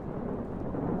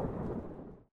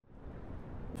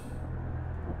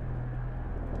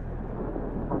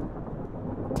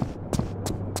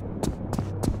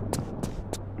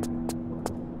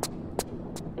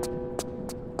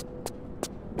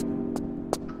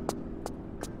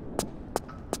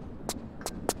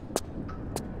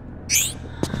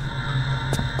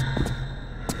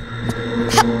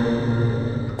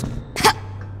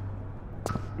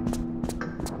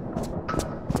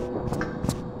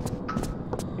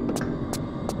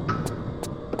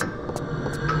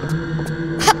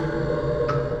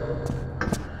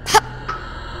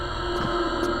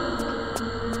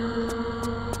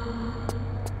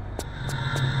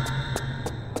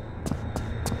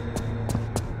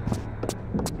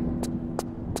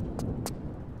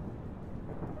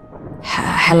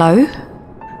 Hello?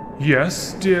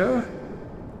 Yes, dear?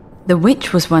 The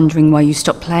witch was wondering why you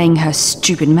stopped playing her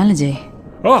stupid melody.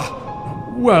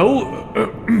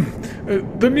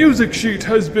 The music sheet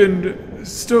has been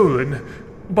stolen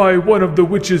by one of the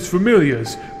witch's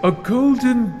familiars, a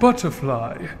golden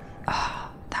butterfly.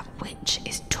 That witch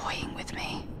is toying with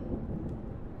me.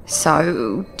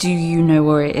 So, do you know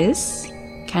where it is?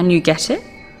 Can you get it?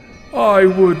 I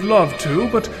would love to,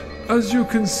 but as you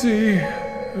can see,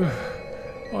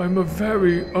 I'm a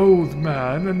very old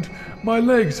man and my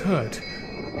legs hurt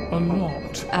a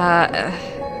lot.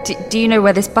 Do you know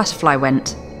where this butterfly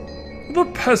went?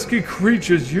 The pesky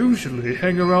creatures usually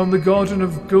hang around the Garden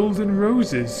of Golden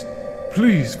Roses.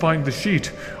 Please find the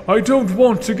sheet. I don't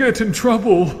want to get in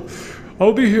trouble.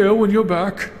 I'll be here when you're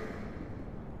back.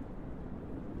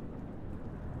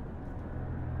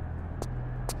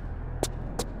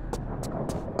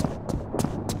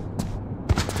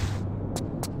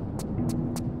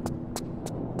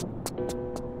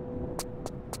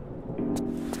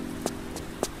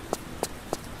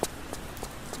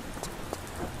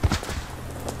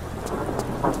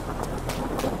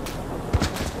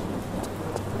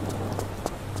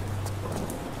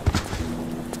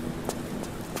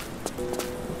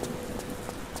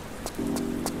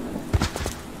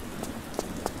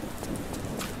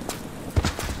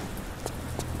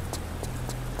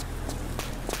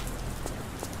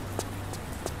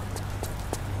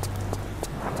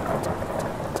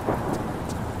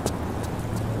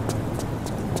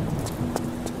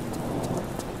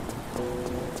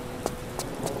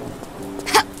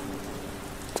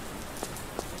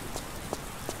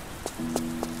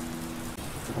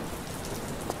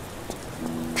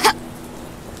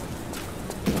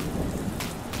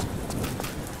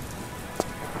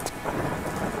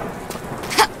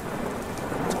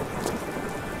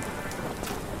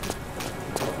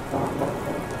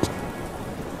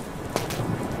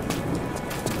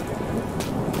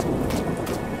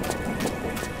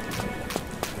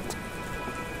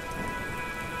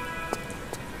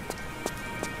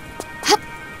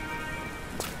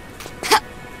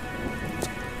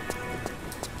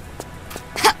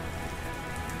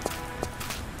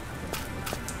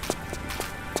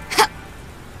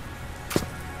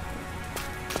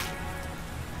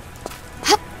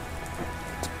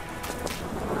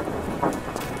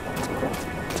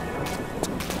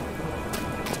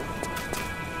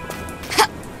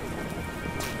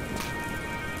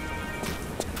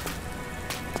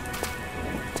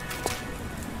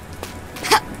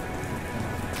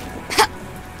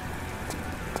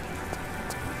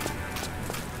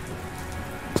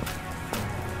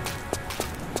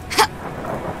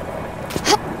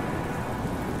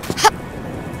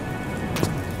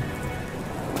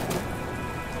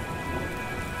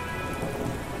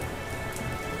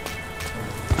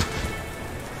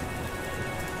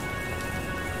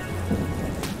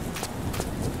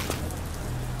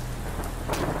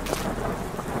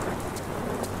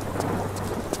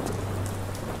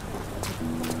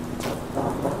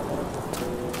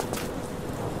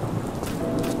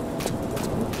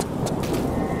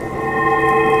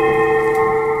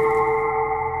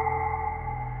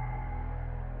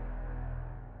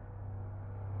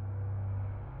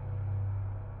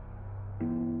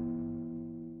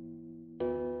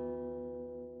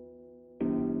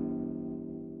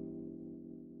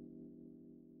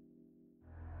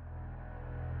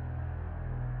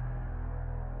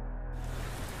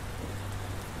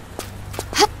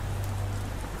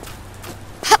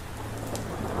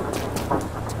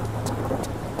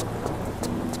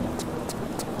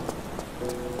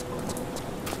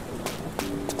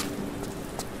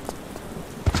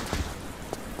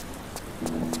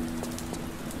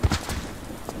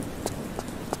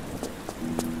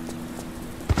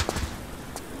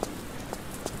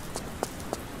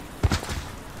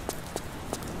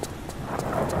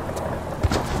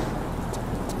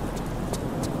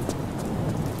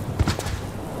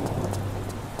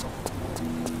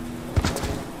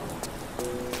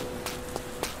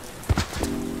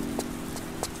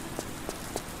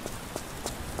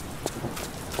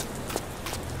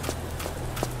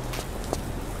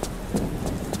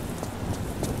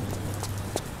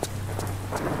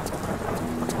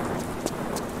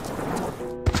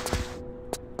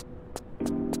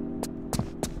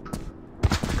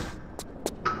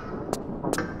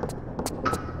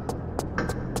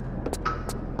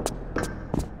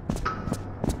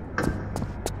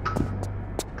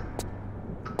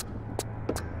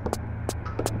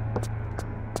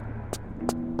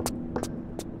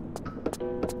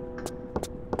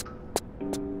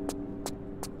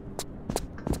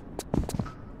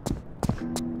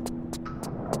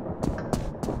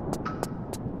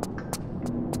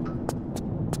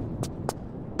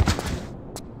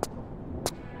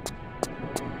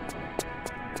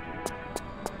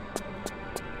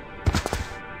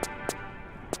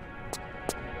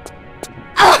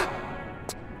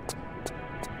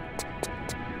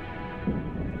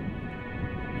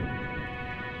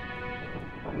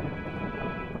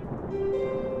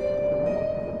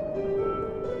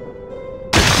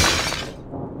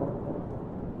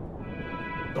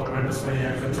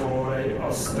 mea catore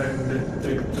ostendit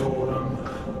dictorum.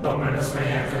 Dominus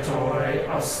mea catore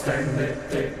ostendit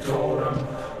dictorum.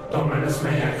 Dominus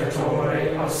mea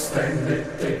catore ostendit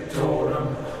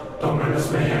dictorum.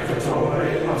 Dominus mea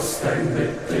catore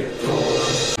ostendit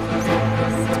dictorum.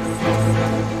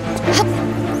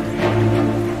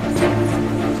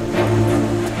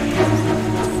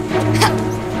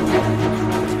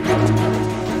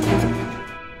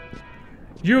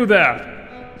 You there!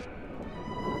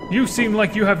 You seem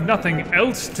like you have nothing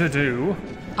else to do.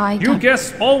 You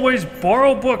guests always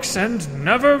borrow books and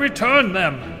never return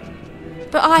them.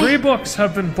 But 3 books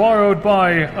have been borrowed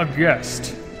by a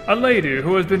guest. A lady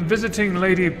who has been visiting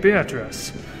Lady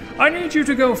Beatrice. I need you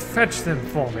to go fetch them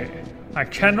for me. I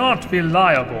cannot be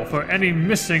liable for any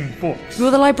missing books.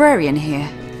 You're the librarian here.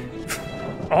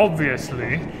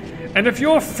 Obviously. And if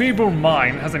your feeble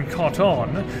mind hasn't caught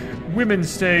on, women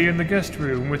stay in the guest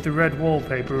room with the red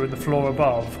wallpaper and the floor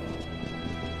above.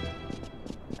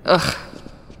 Ugh.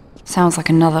 Sounds like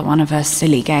another one of her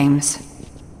silly games.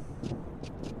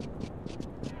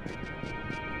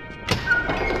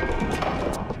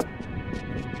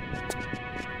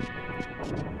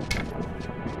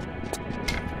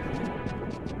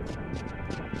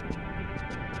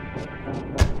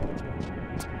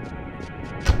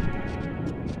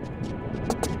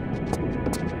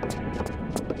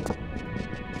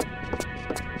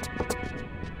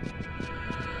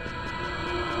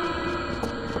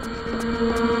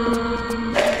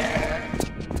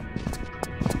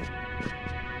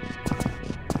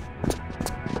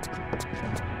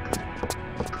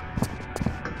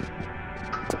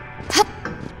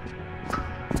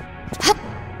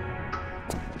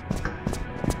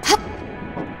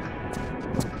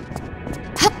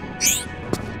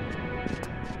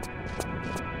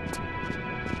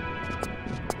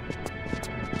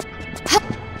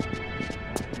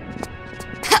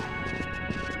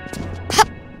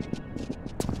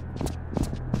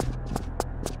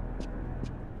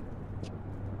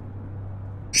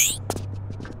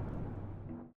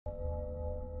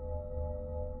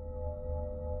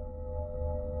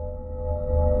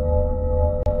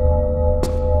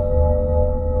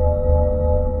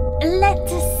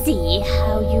 See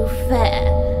how you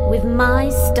fare with my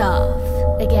staff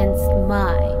against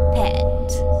my pet.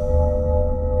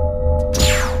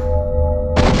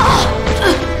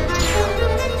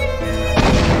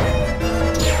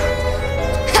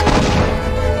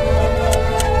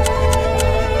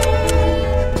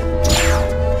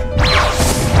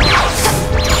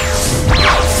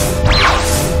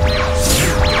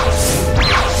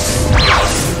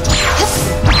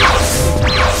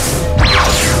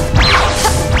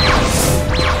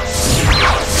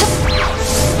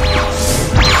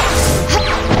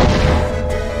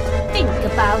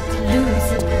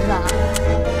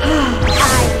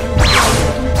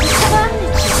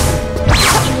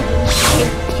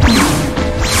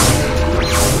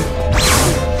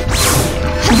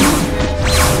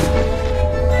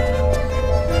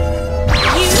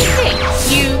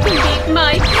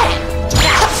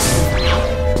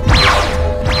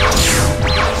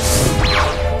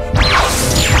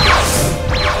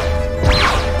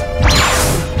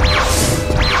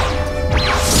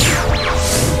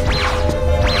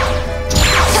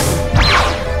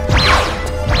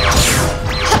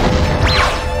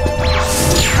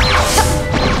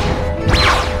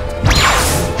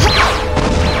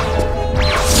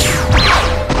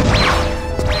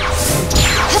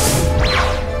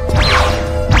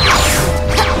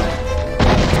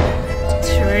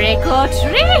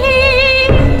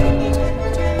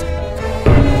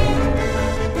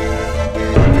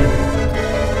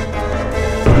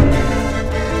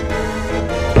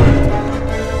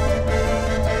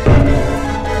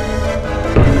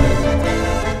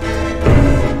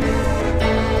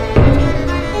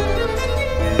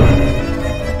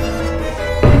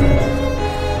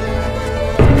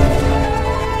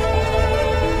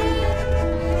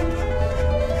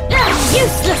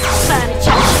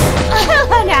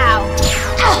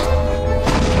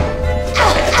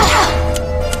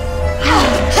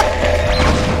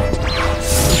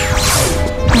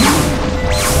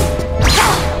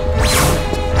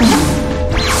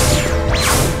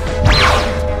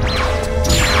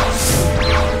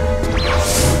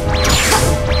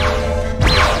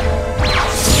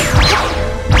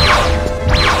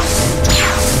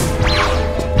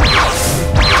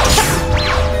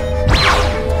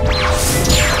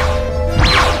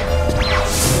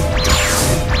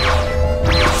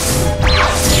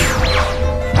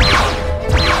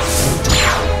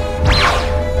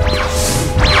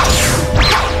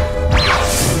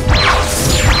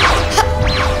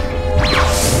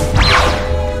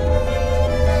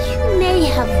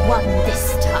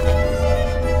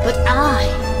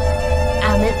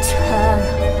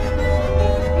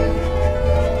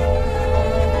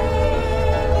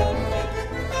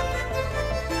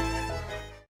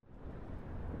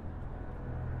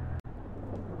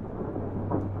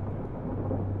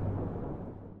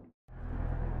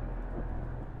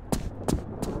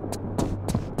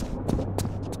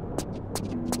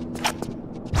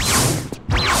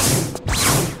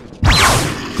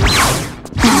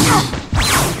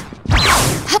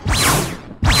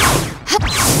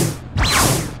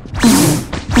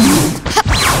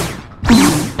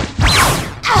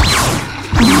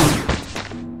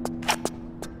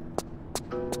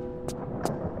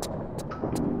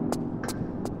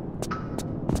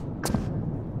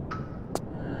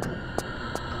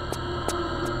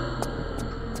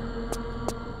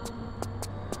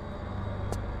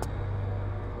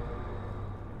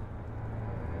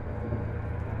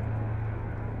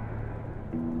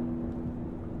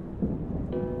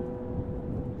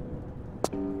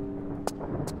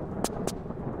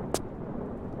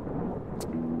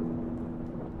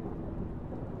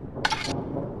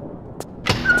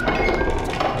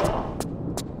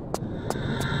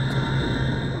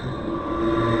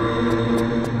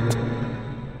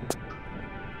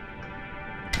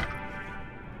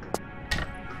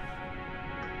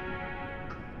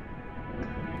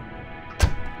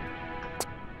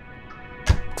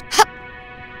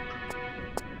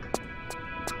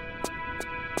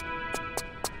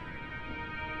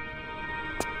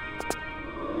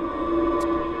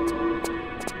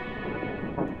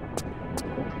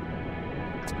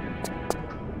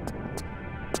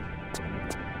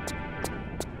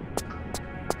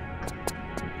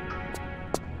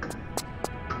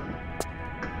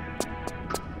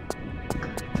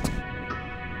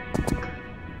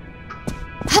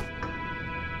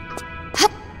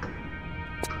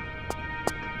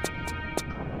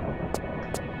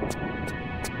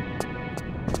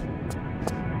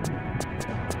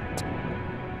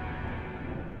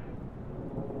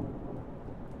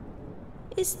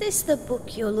 Is this the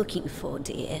book you're looking for,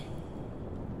 dear?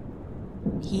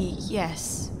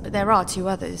 Yes, but there are 2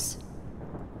 others.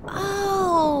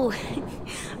 Oh,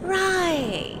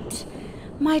 right.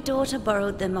 My daughter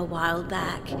borrowed them a while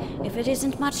back. If it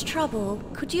isn't much trouble,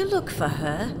 could you look for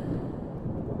her?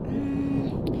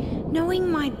 Knowing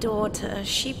my daughter,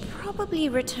 she probably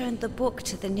returned the book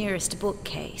to the nearest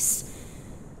bookcase.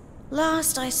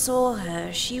 Last I saw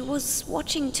her, she was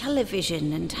watching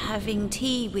television and having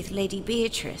tea with Lady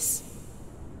Beatrice.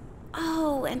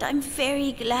 Oh, and I'm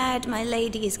very glad my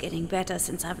lady is getting better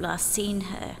since I've last seen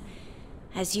her.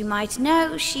 As you might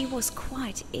know, she was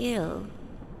quite ill.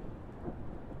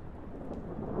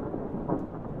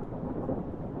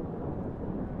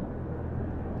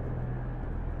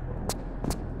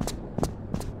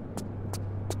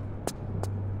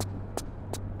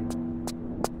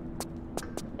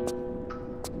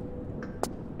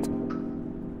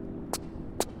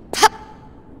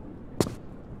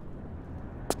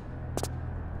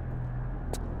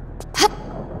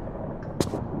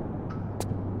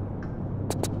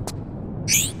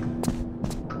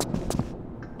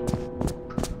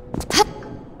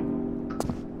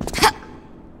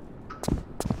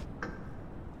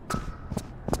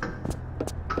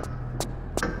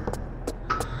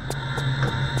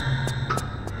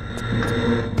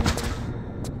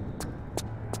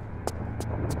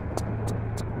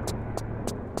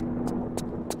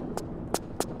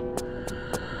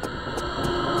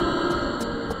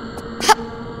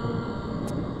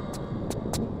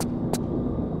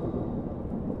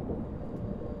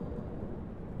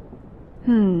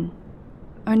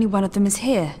 Only one of them is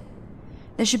here.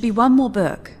 There should be one more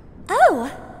book. Oh!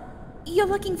 You're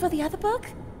looking for the other book?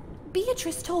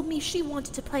 Beatrice told me she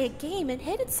wanted to play a game and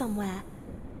hid it somewhere,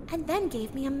 and then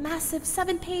gave me a massive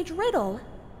 7-page riddle.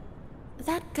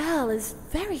 That girl is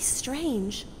very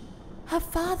strange. Her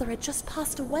father had just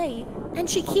passed away, and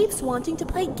she keeps wanting to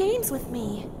play games with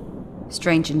me.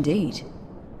 Strange indeed.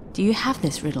 Do you have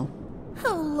this riddle?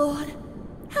 Oh, Lord.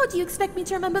 How do you expect me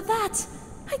to remember that?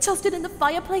 I tossed it in the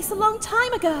fireplace a long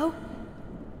time ago.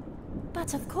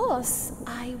 But of course,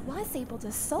 I was able to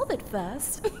solve it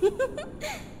first.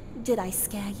 Did I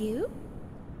scare you?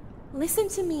 Listen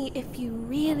to me if you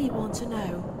really want to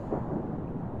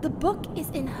know. The book is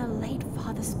in her late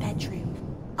father's bedroom.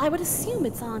 I would assume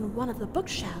it's on one of the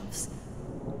bookshelves.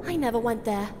 I never went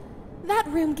there. That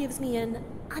room gives me an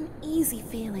uneasy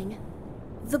feeling.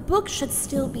 The book should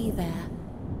still be there.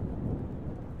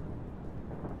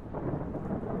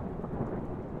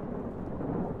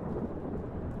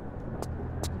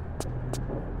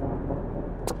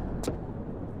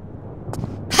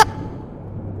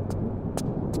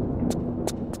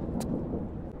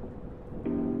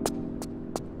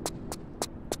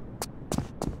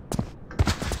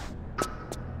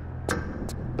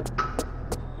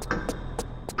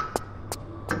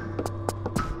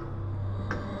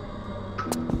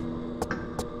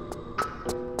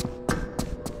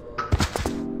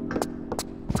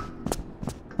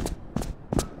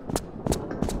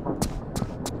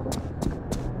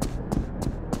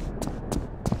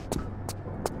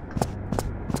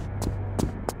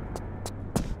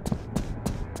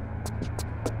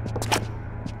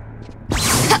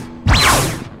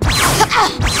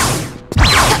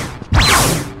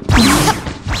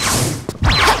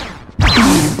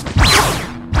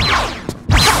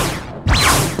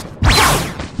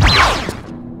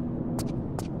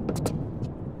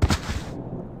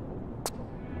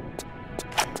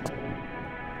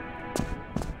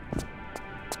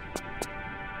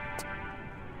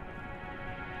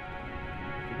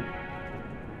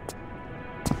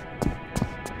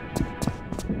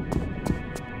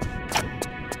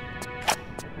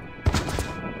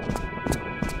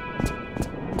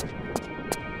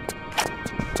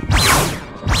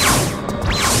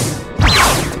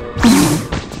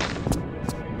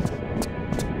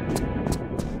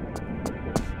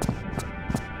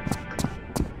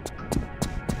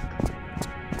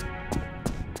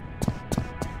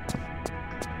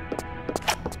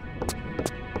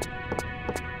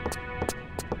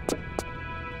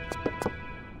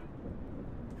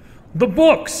 The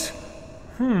books!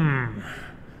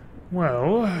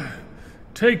 Well,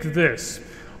 take this.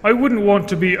 I wouldn't want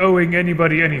to be owing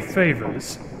anybody any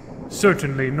favors.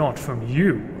 Certainly not from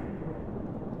you.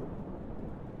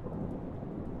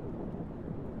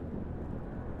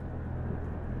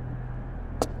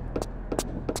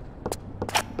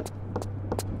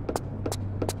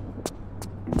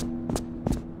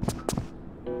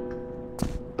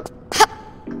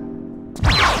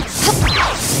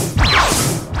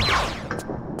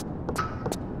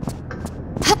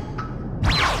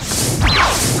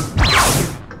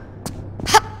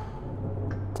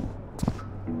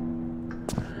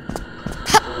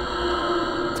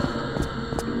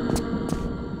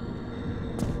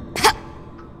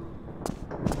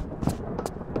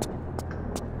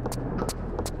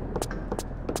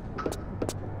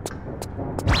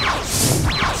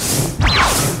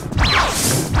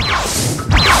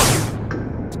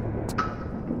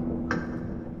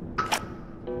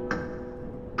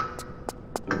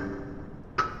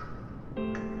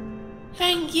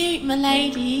 Thank you, my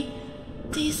lady.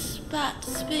 These bad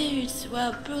spirits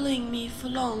were bullying me for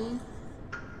long.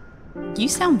 You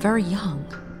sound very young.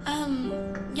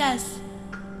 Yes.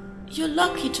 You're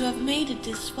lucky to have made it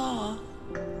this far.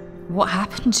 What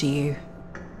happened to you?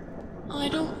 I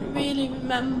don't really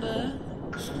remember.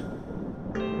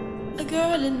 A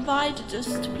girl invited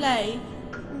us to play,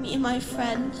 me and my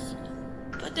friends,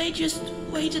 but they just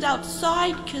waited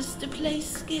outside because the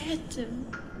place scared them.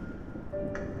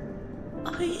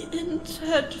 I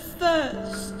entered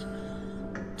first,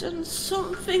 then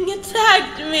something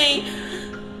attacked me.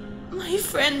 My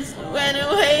friends went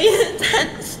away,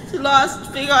 that's the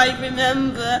last thing I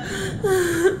remember.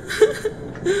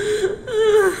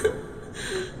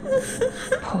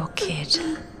 Poor kid.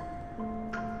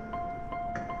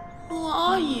 Who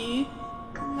are you,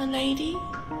 my lady?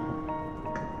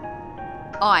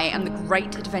 I am the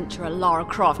great adventurer Lara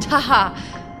Croft. Haha.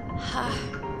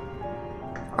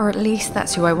 Or at least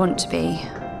that's who I want to be,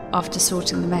 after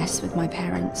sorting the mess with my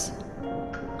parents.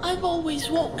 I've always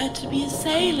wanted to be a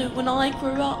sailor when I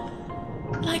grew up,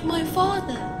 like my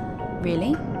father.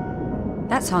 Really?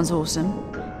 That sounds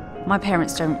awesome. My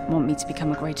parents don't want me to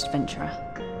become a great adventurer.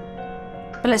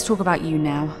 But let's talk about you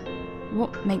now.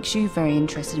 What makes you very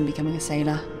interested in becoming a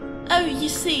sailor? Oh, you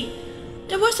see,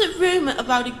 there was a rumor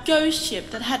about a ghost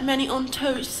ship that had many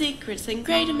untold secrets and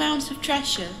great amounts of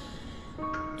treasure,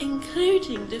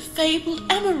 including the fabled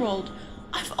emerald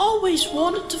I've always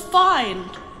wanted to find.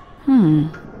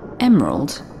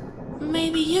 Emerald?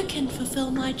 Maybe you can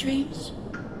fulfill my dreams,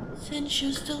 since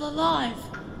you're still alive.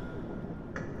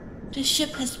 The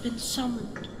ship has been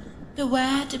summoned.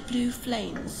 Beware the blue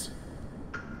flames.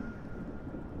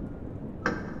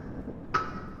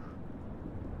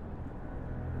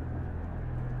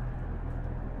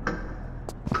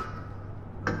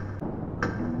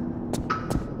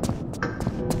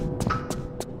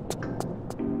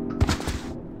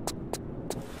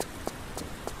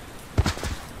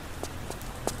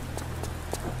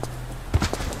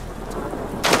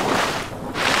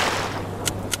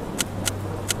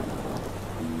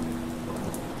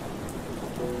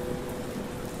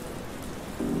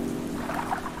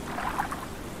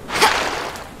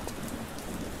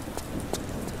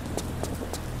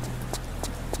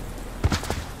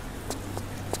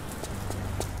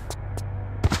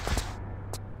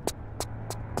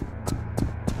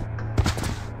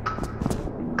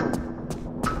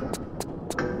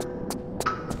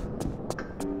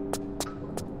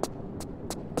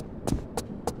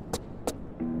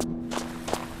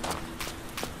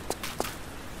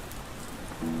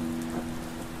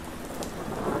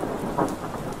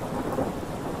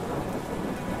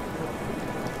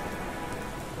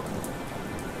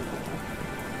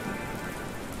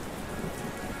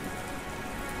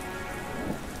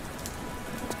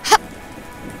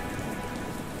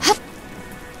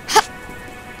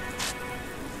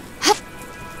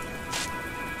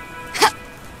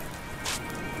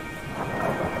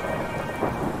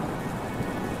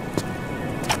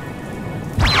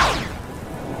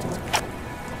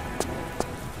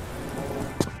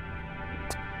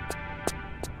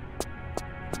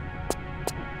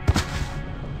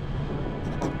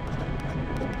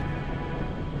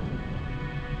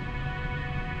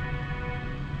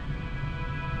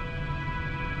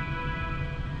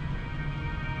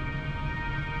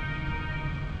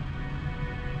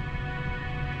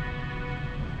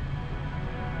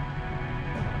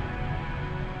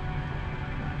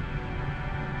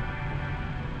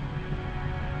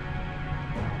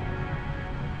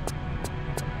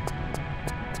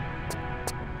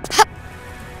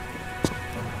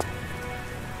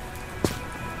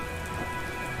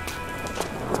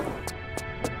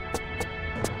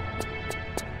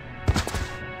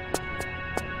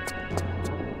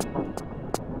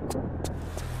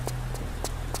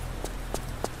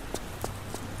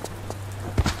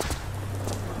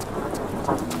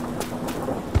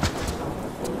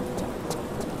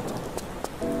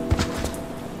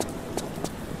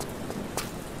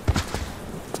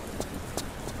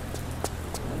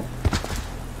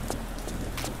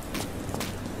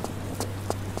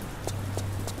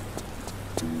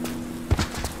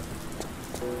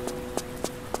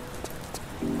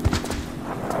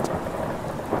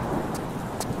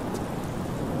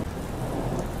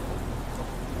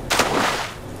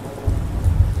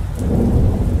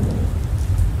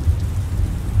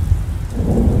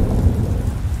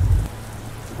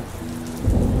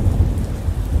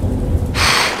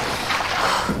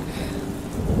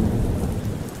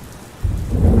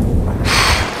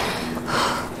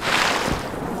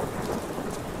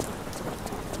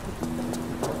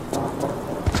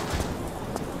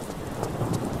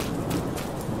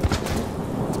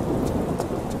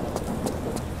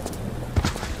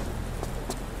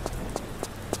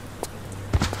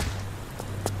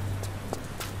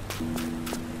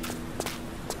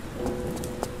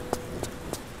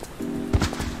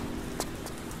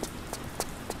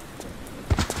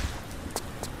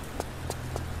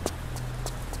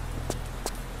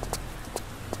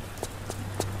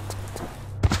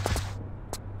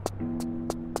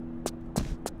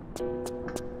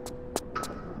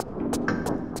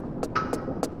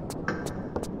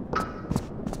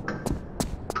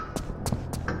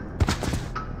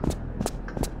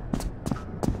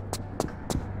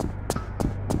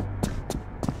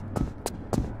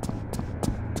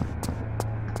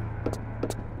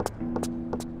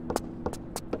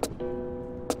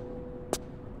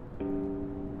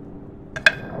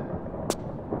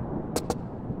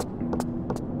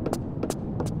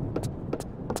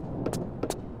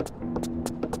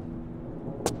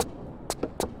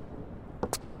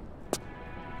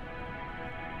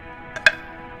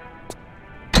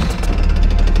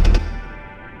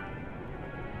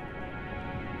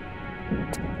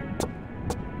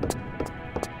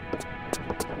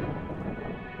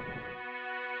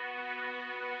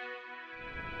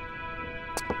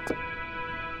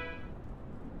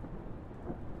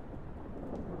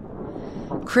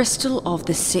 Crystal of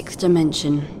the 6th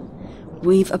dimension,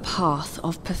 weave a path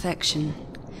of perfection.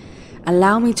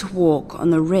 Allow me to walk on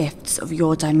the rifts of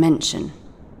your dimension.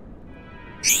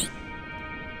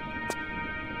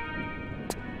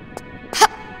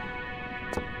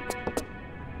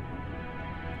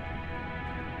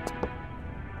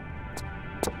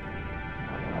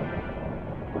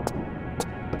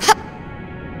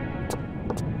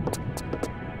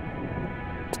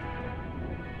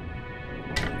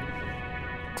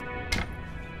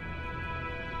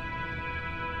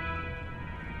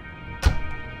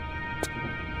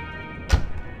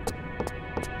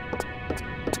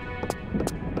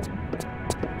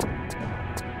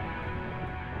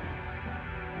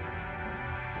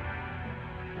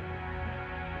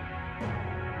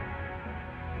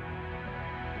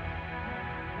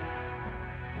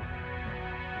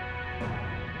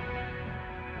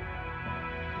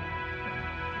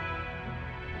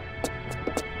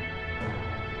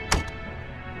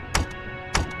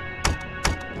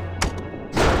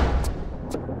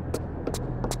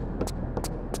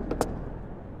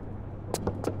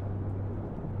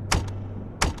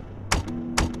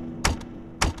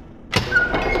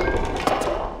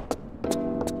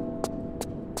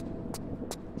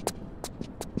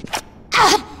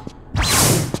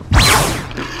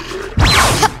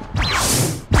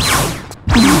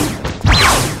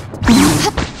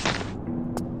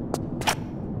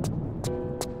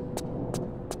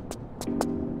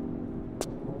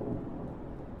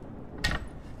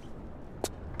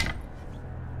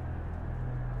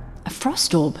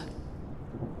 Frost orb.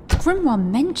 Grimoire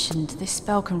mentioned this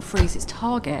spell can freeze its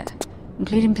target,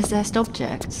 including possessed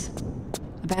objects.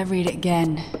 I better read it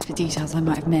again for details I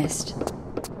might have missed.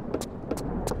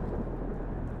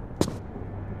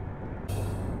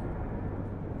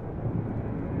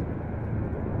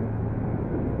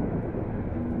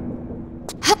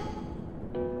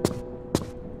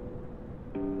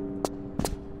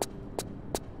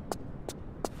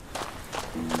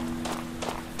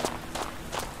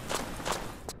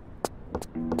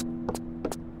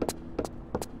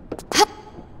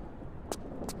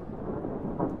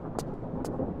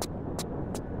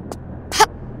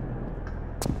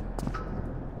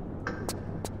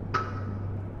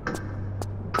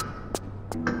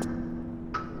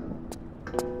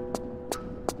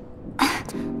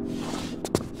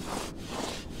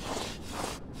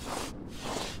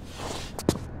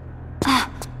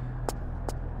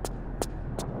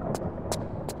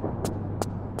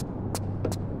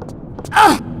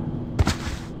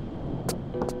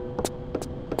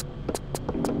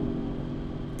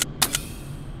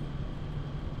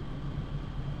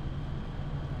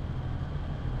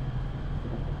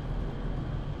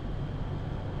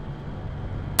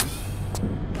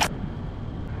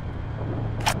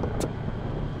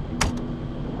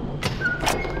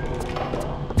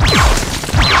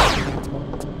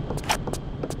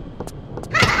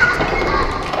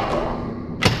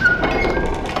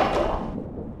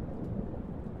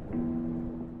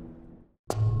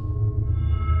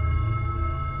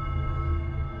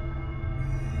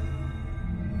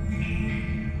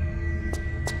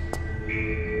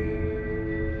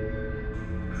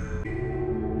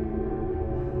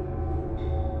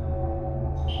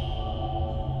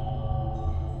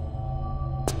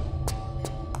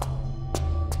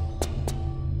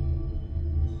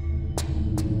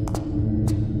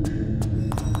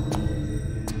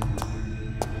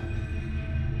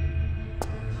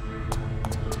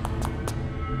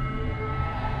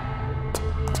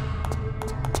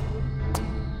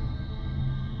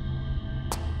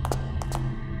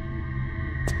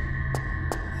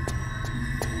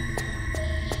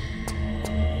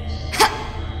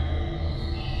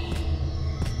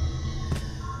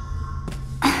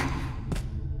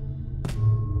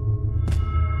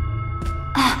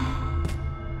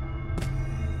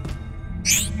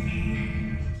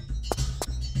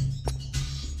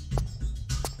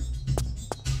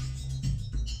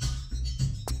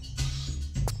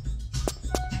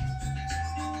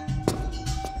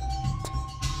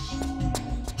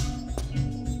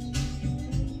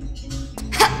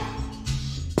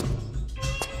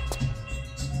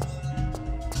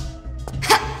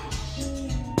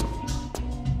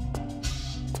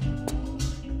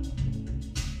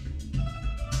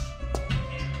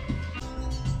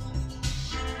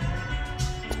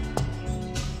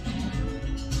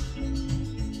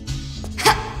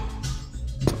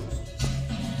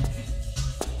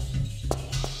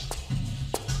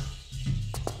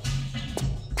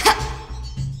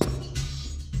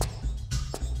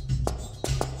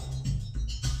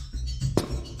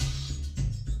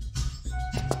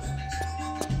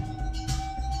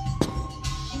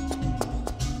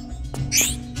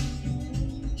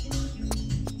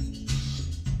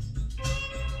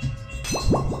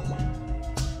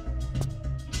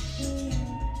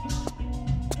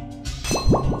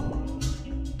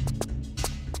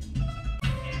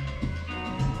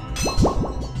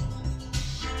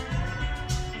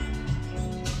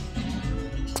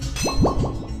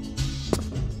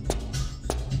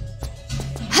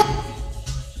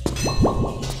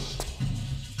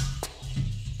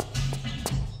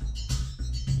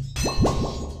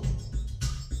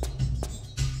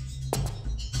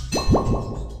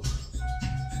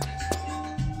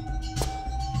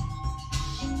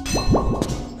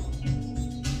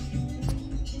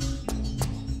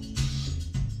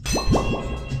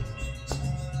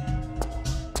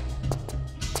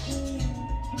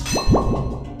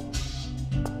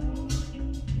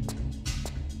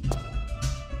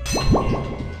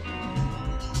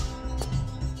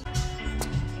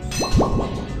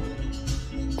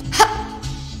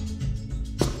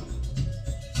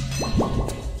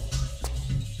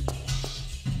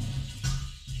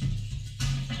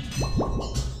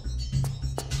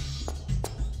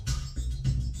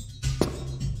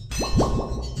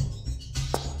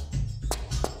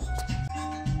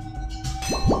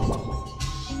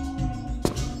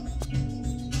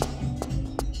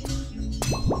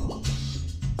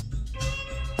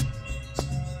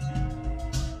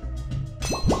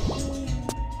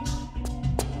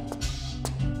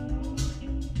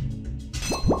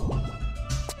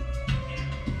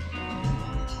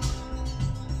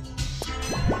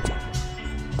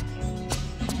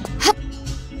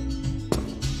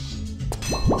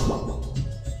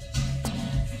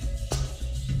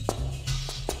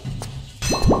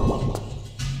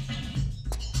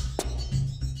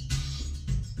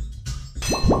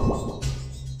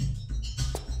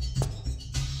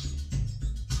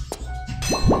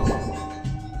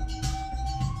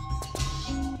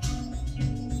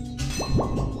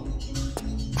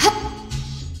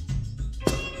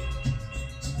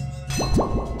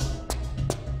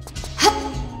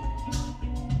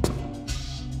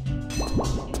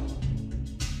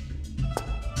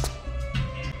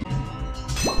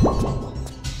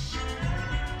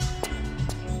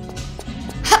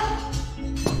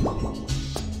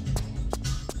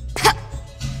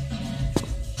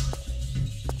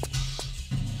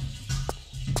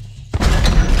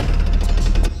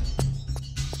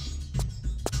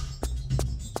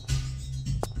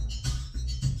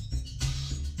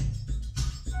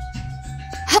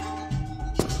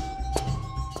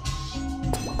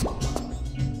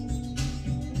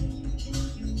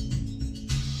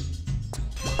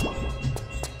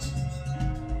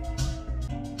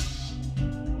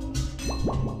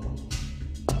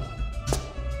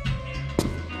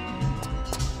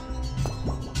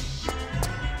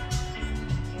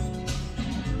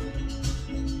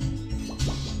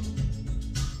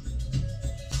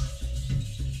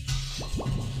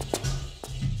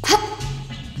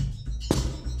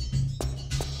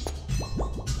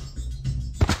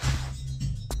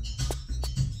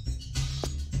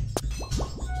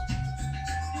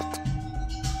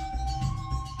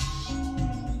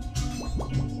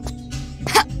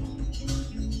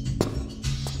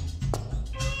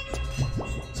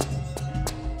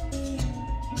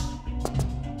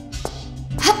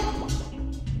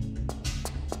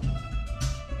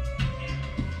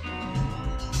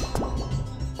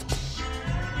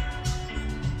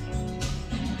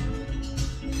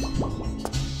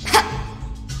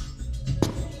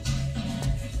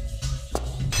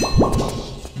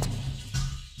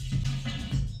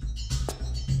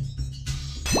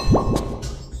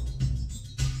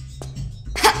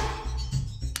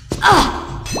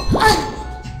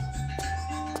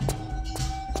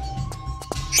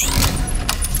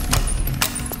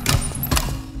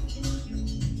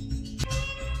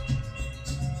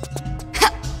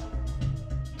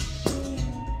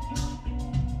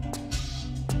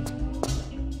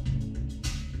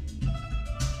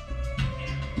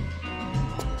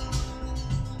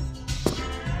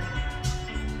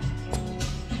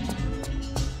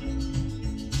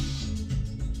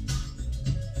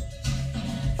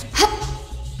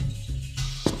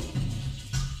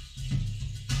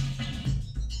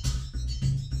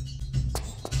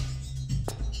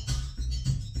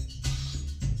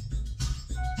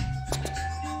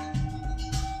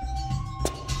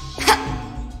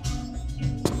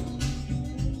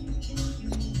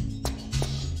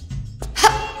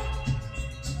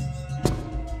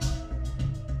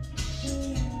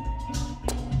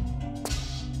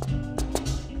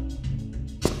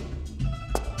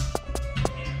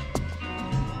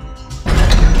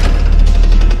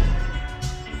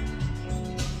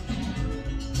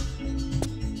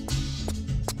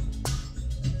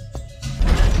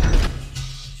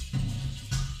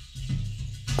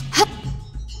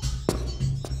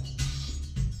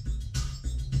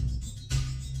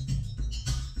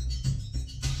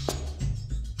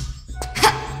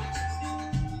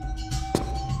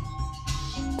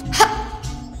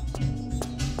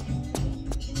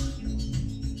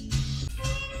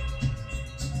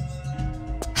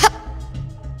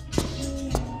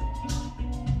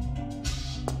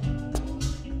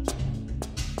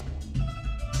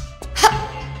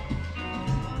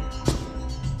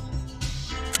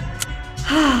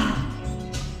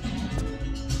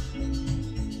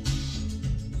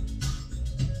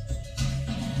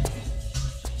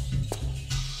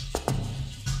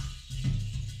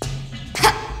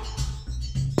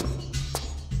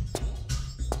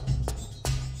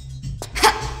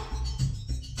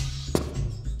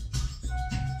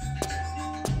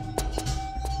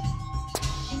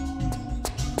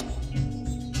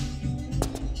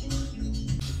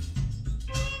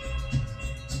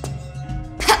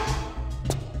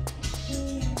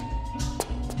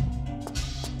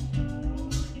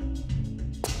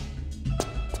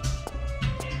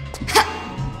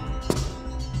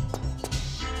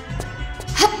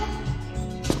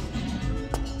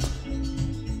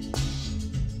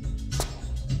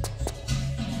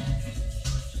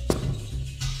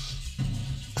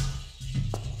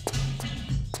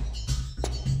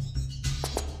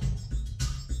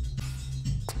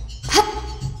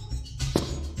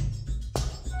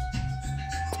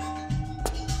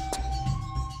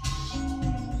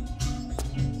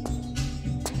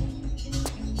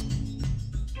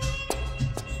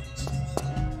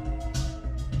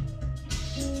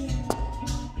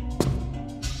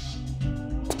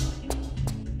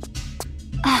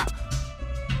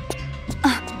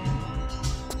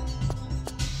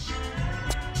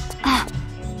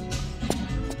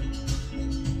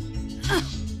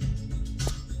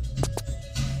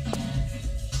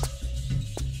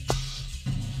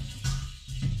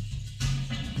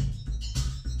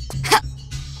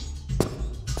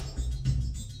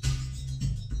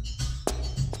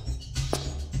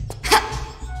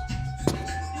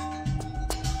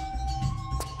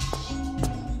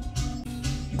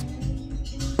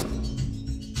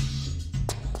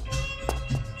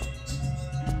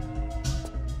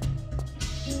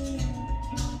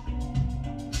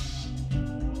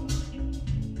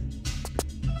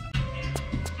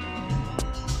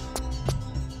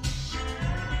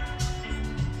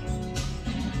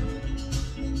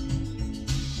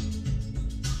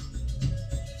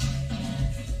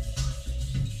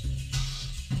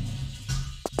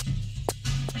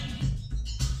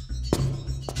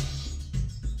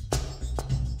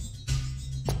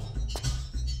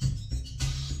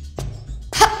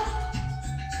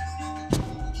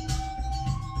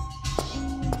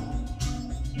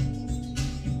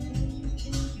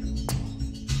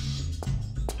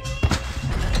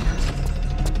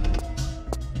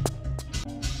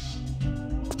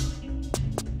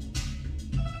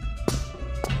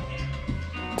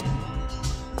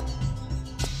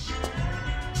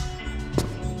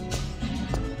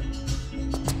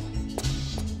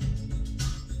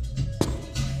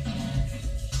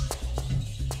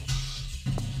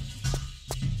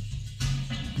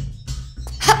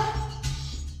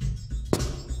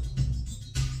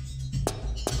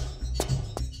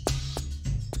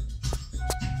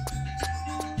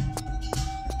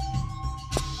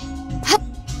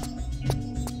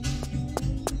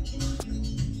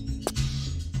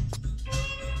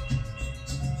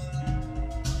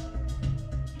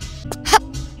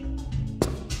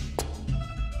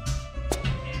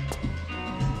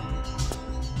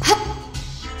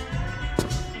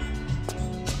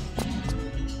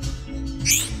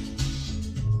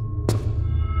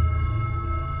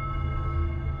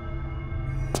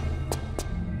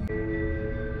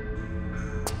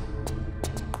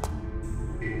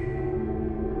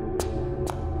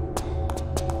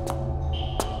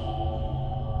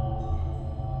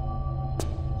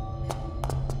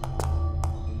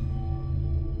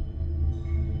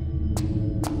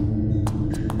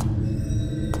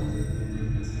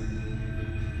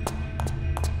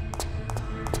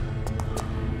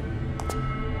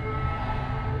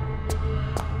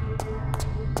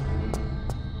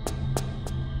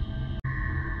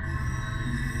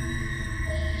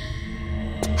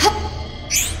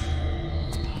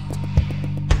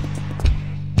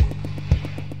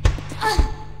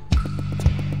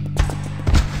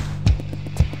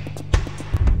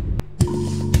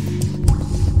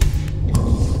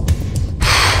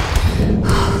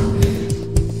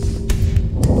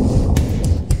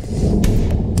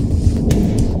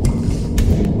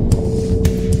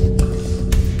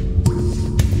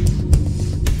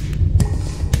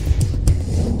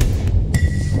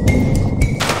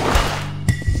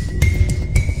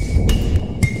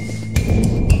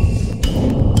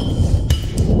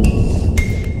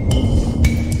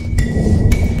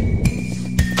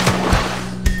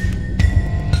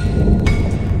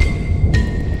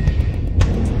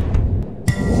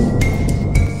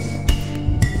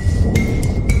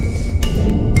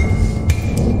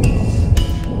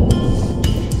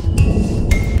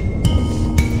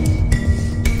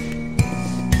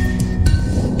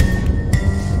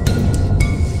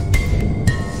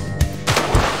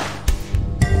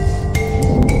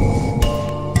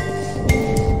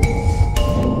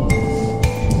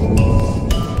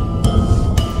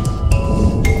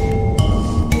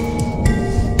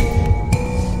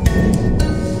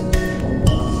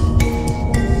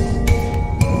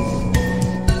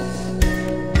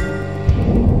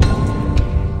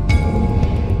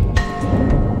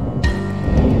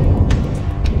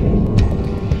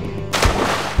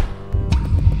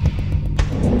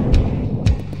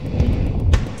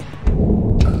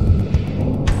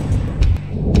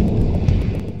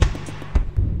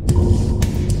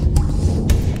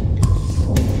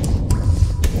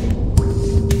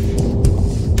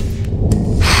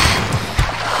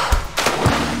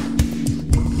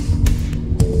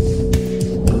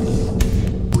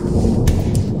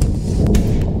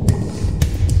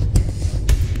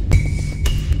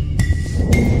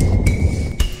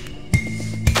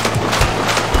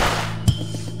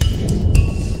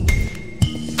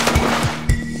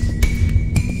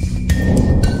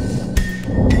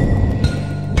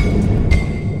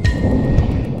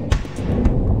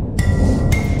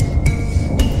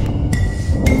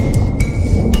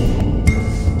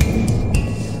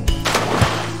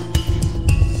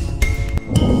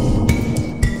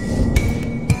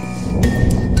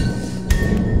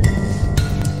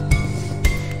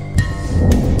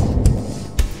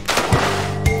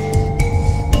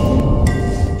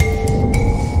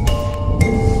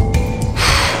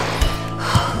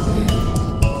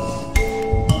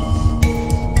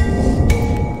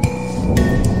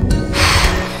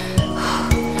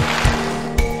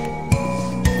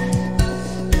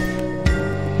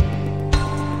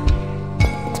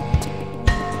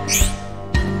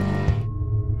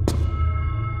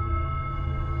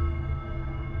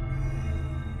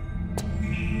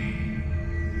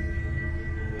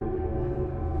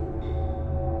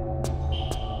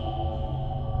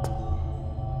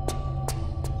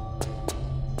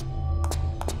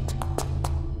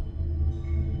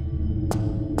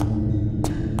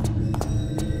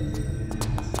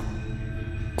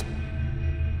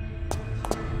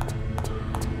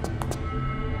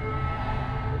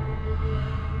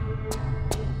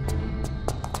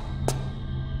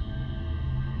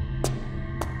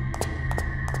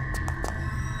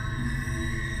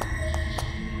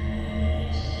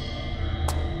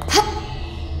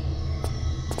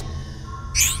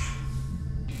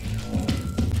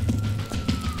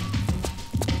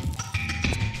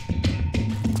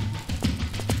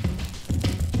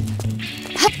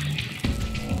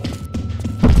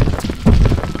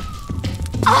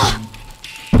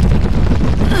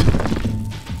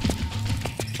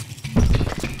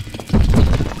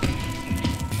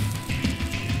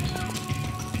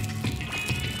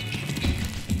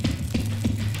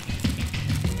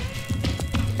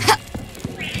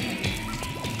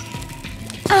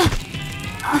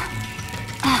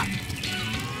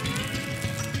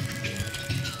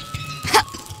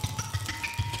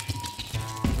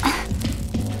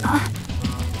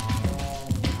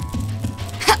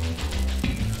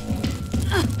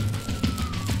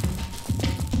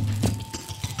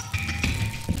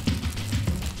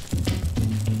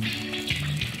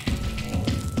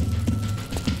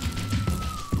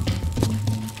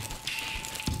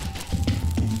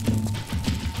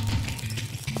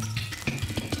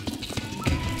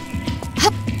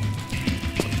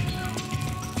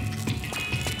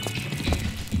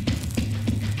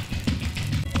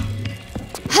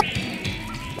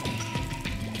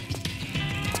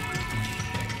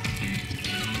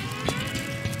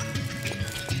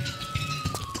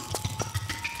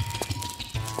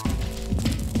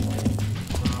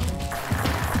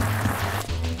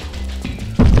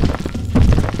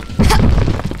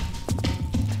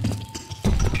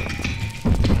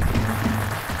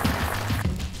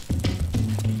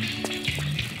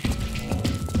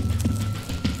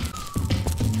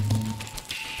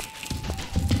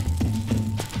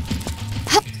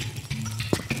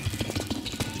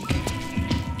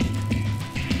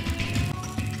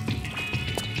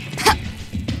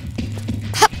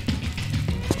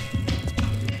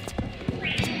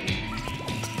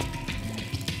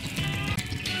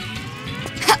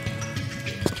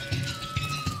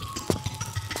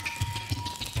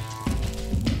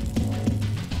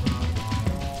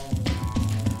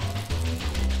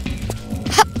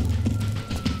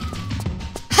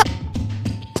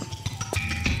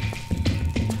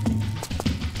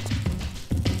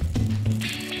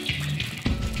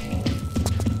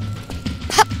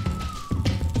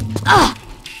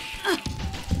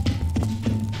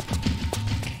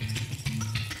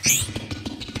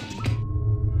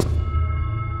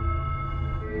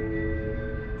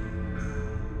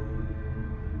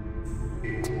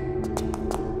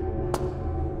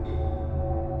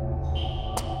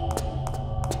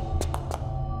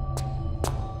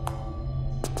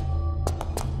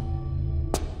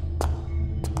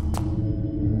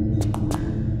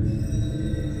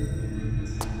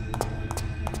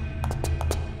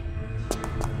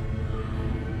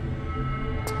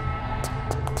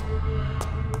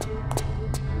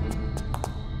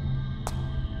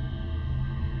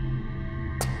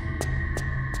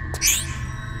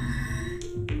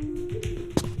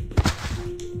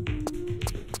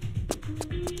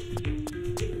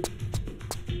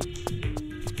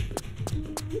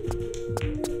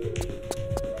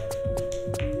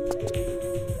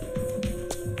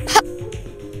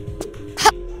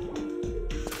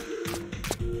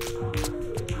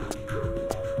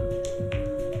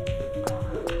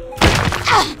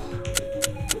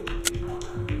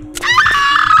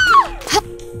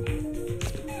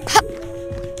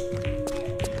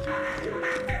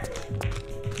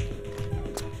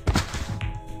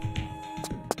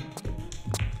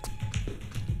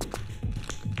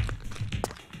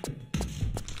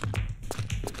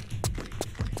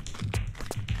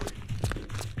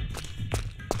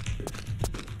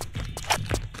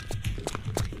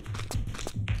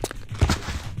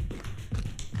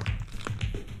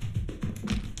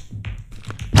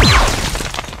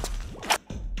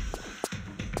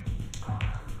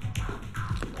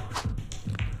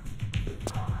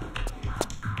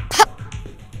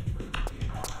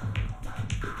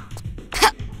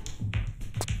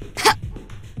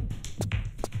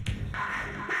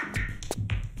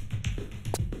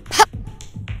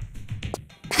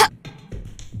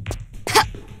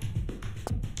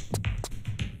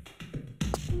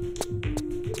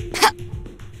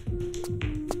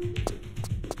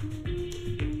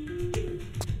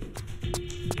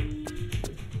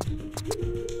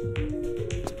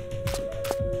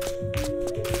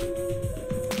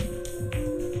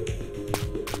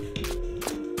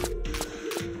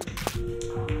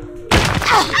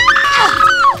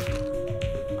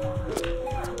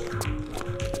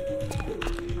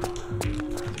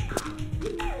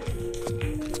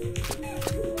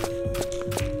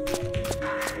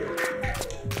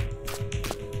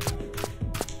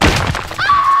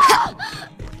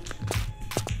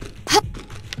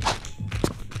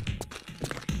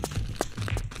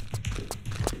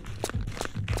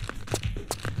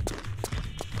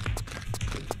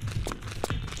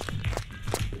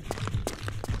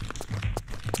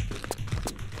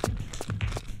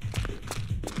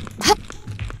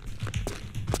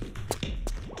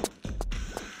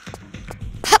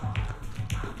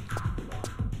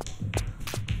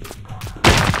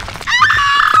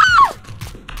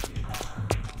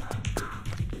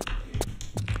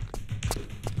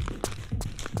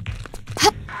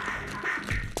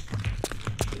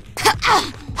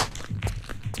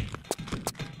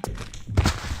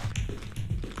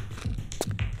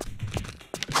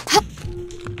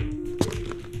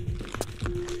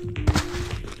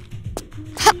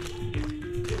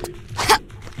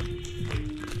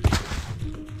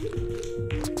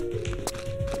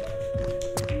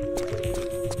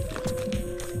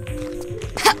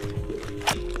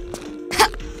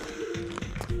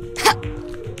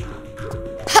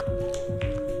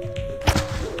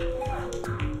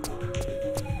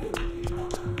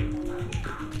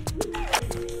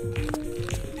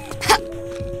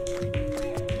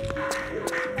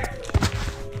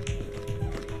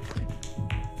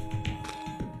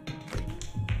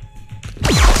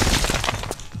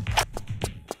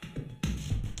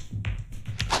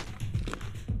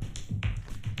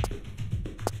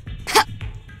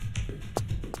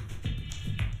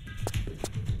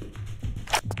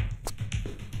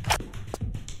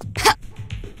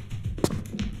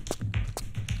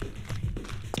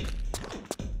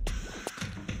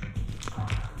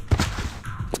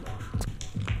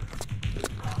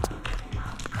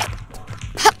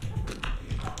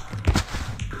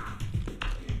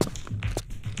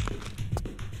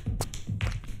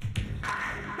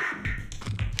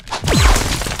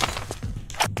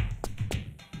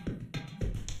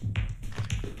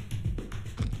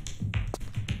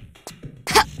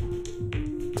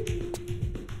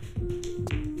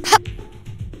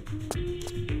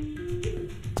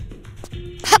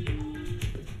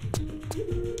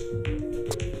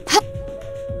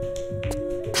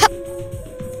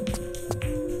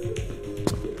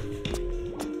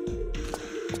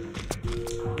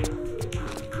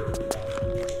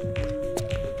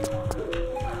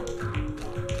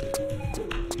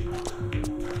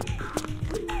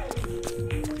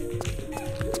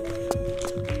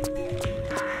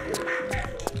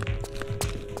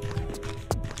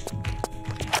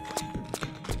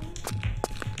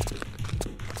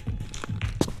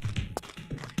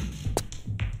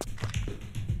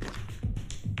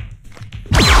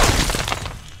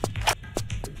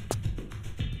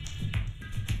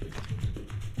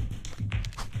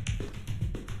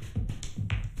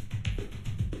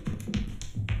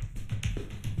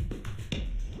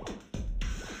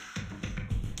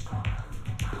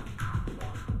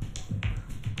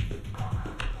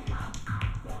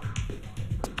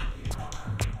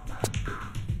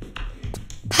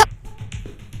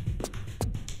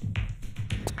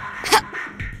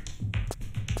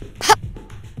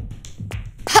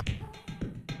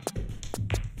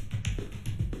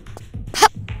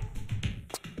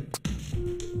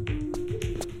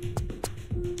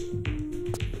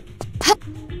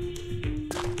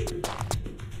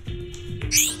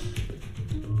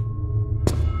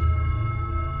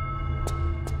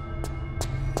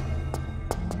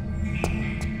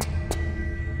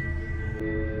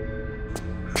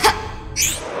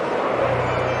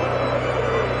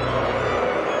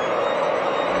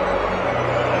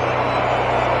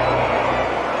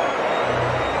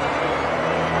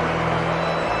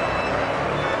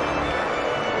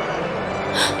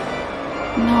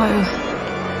 No.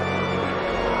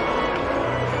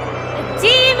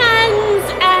 Demons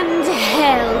and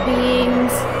hell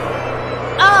beings.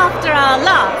 After our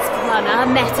last runner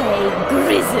met a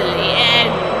grisly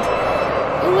end,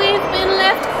 we've been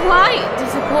left quite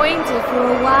disappointed for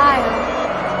a while.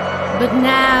 But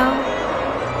now,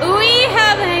 we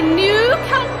have a new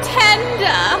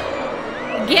contender.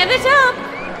 Give it up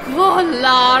for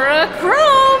Lara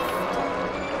Croft.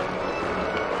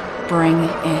 Bring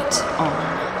it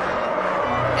on.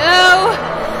 Oh,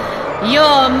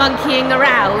 your monkeying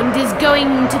around is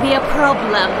going to be a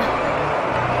problem.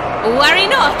 Worry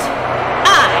not,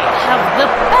 I have the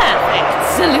perfect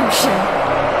solution.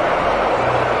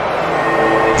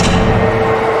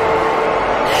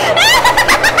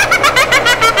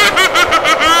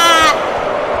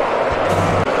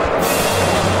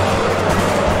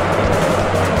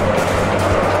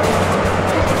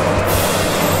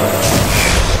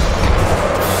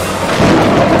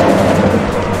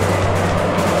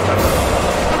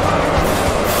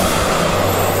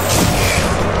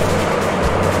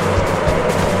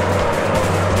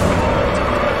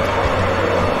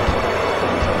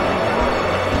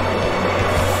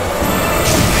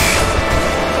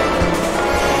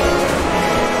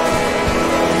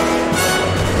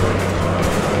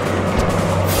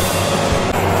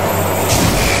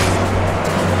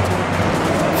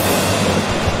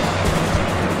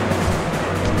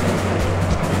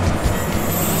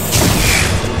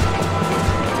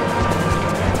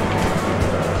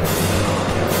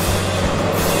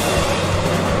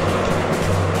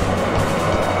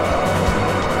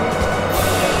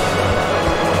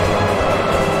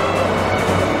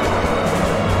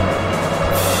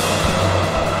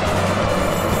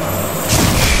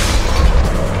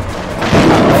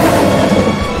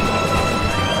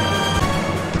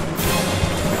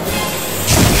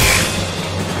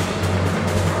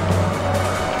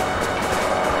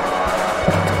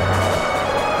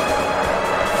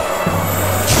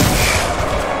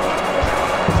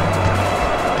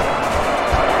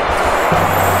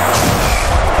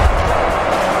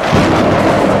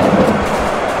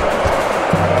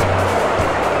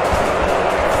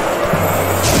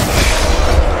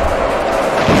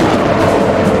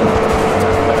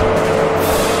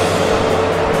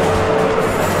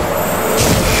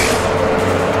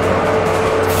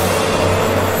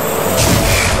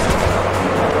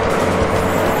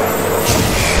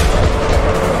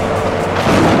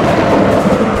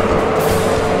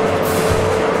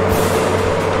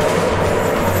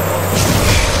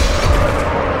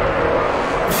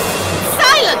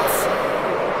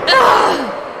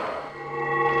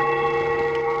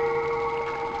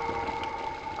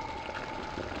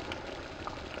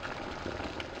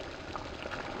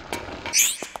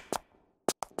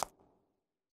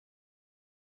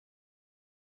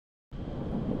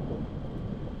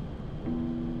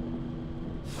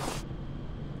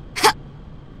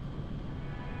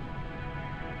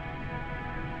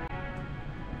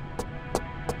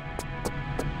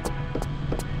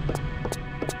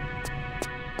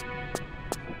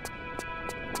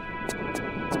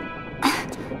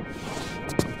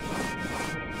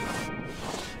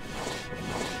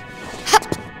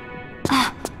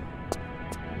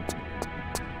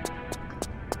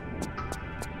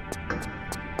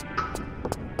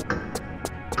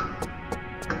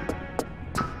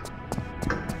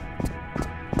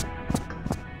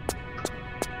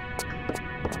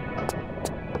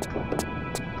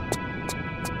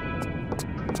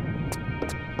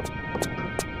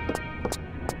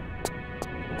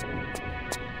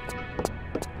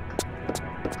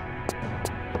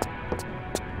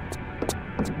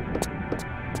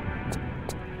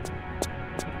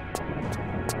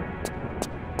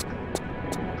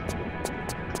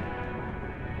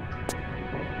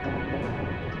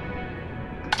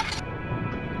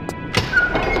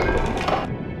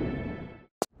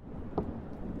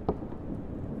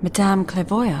 Madame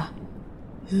Clairvoyant.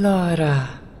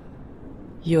 Lara,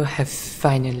 you have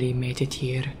finally made it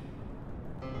here.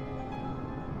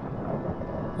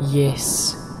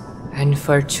 Yes,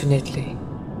 unfortunately,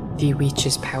 the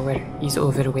witch's power is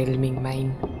overwhelming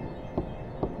mine.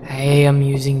 I am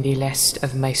using the last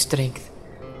of my strength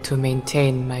to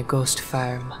maintain my ghost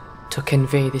farm, to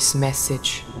convey this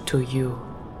message to you.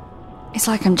 It's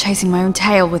like I'm chasing my own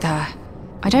tail with her.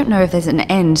 I don't know if there's an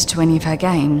end to any of her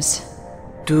games.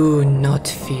 Do not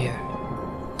fear.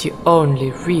 The only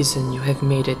reason you have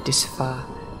made it this far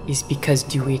is because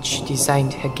the witch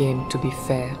designed her game to be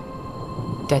fair.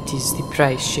 That is the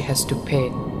price she has to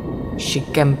pay. She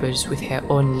gambles with her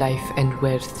own life and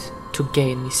worth to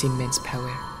gain this immense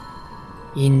power.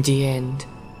 In the end,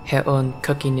 her own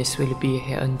cockiness will be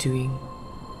her undoing.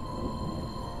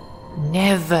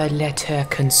 Never let her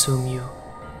consume you,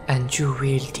 and you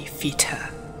will defeat her.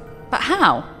 But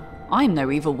how? I'm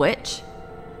no evil witch.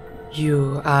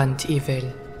 You aren't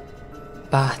evil,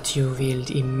 but you wield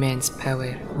immense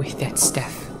power with that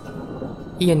staff.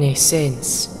 In a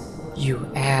sense,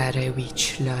 you are a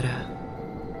witch, Laura.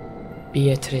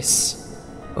 Beatrice,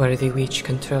 or the witch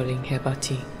controlling her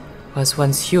body, was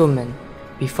once human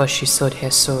before she sold her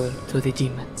soul to the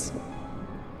demons.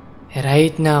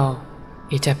 Right now,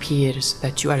 it appears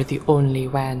that you are the only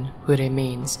one who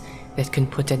remains that can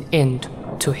put an end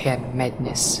to her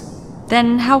madness.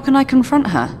 Then how can I confront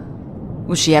her?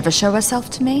 Will she ever show herself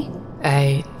to me?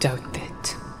 I doubt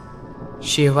that.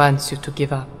 She wants you to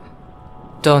give up.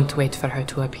 Don't wait for her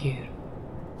to appear.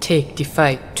 Take the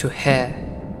fight to her.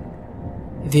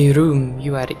 The room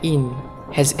you are in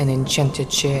has an enchanted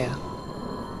chair.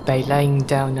 By lying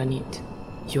down on it,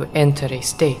 you enter a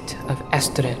state of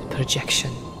astral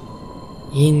projection.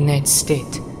 In that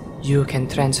state, you can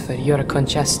transfer your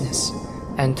consciousness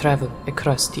and travel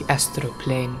across the astral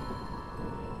plane.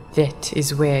 That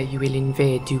is where you will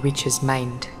invade the witch's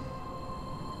mind.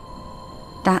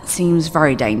 That seems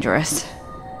very dangerous.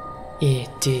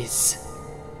 It is,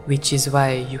 which is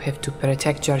why you have to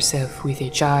protect yourself with a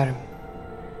charm.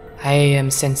 I am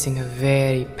sensing a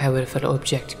very powerful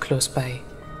object close by,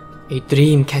 a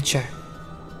dream catcher.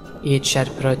 It shall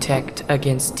protect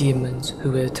against demons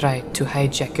who will try to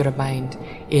hijack your mind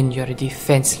in your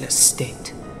defenseless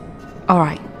state.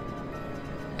 Alright.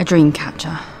 A dream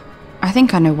catcher. I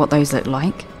think I know what those look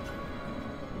like.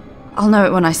 I'll know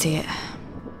it when I see it.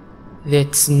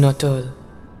 That's not all.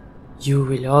 You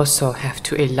will also have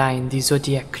to align the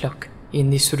zodiac clock in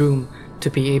this room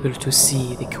to be able to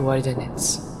see the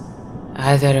coordinates.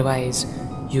 Otherwise,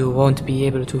 you won't be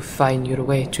able to find your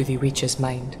way to the witch's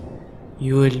mind.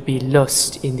 You will be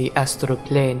lost in the astral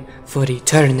plane for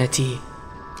eternity.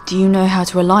 Do you know how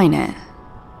to align it?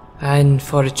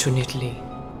 Unfortunately,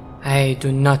 I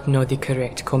do not know the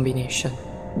correct combination.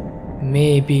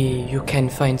 Maybe you can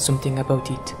find something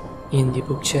about it in the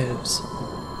bookshelves.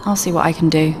 I'll see what I can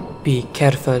do. Be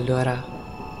careful, Laura.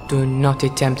 Do not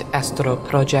attempt astral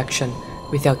projection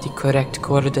without the correct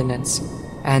coordinates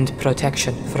and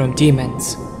protection from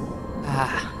demons.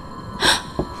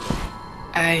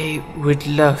 I would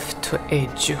love to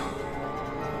aid you,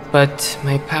 but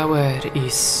my power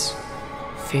is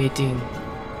fading.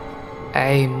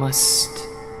 I must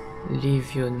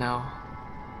leave you now.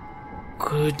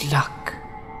 Good luck,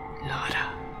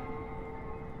 Laura.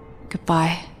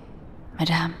 Goodbye,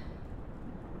 Madame.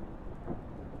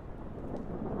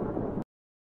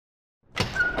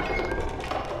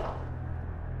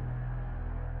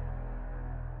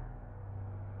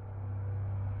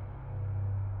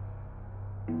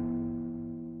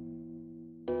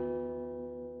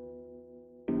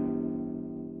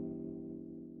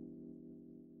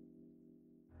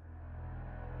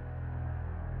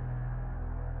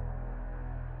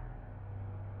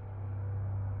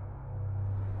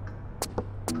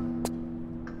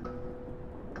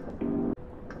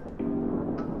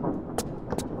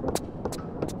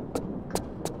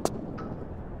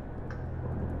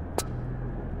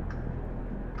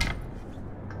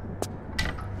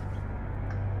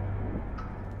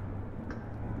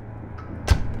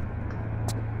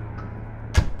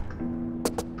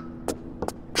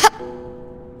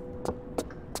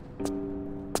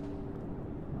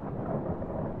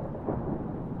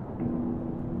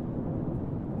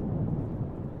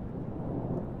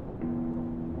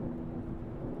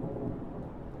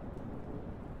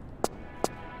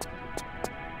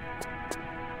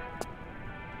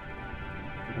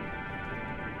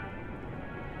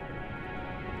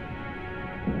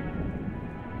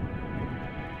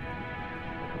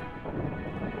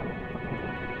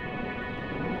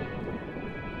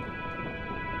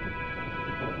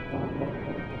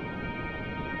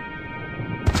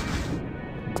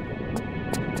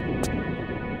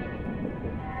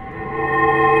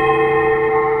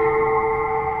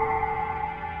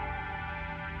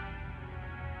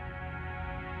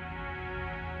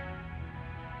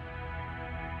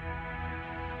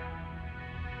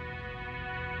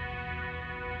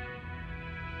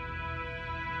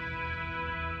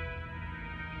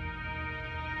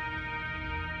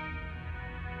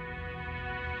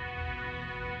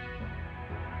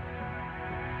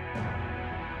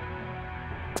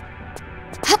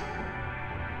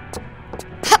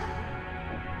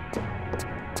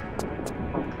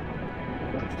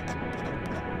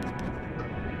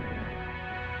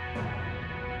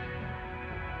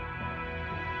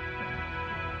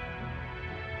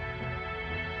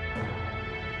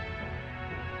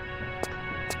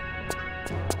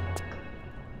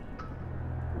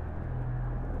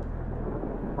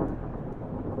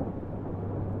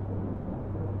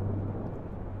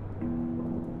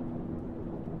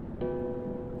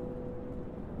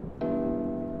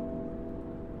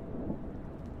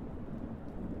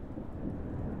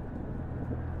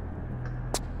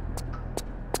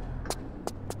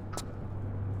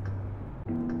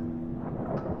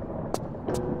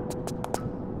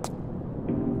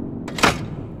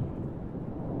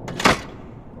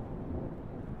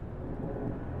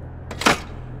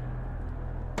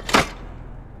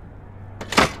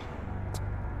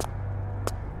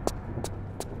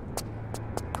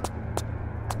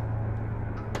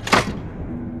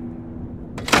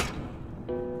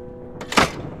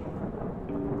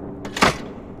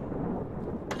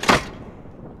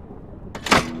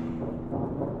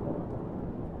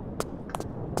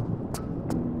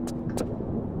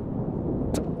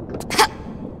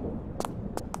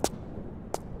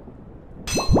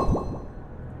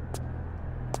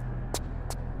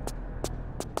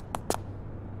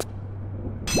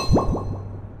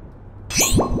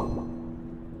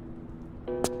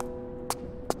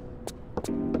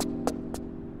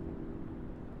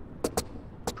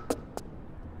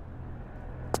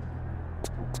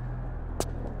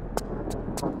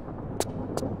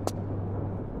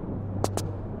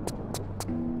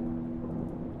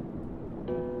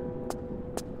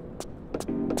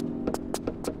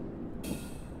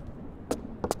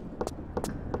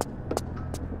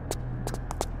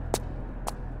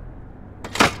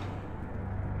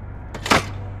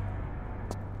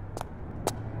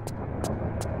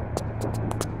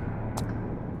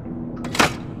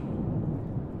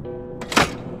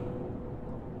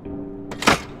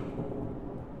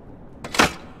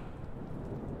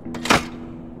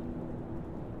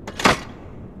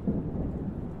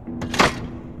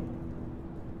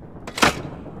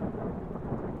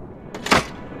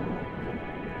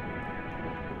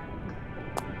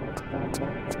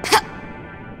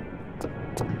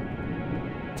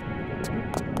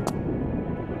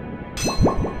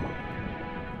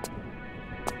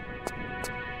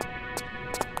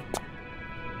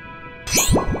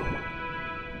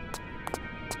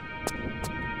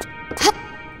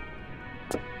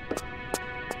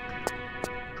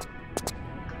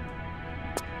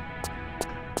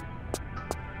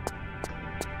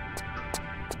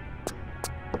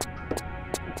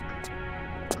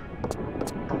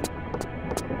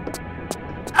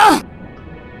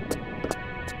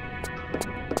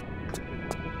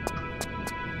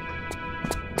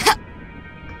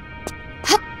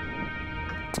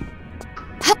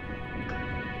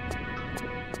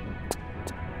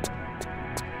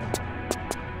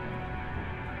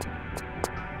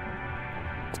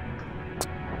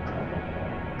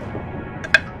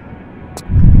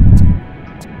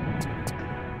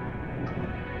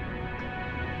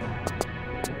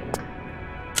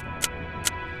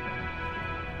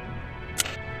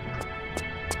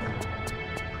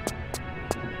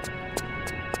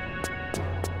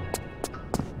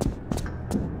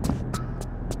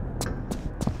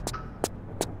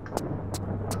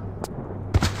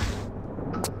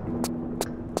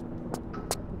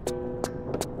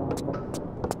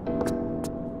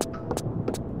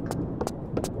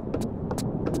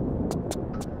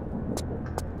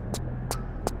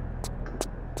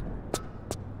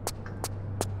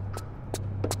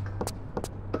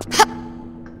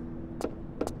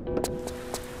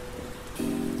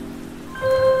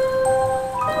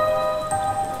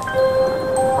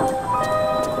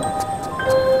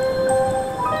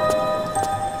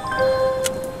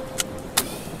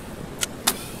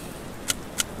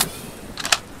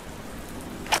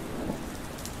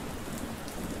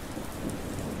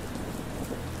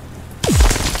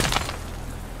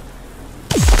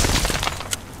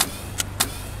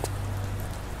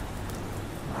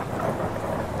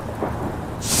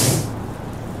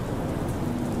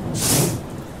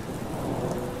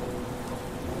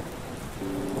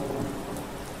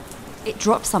 It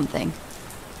dropped something.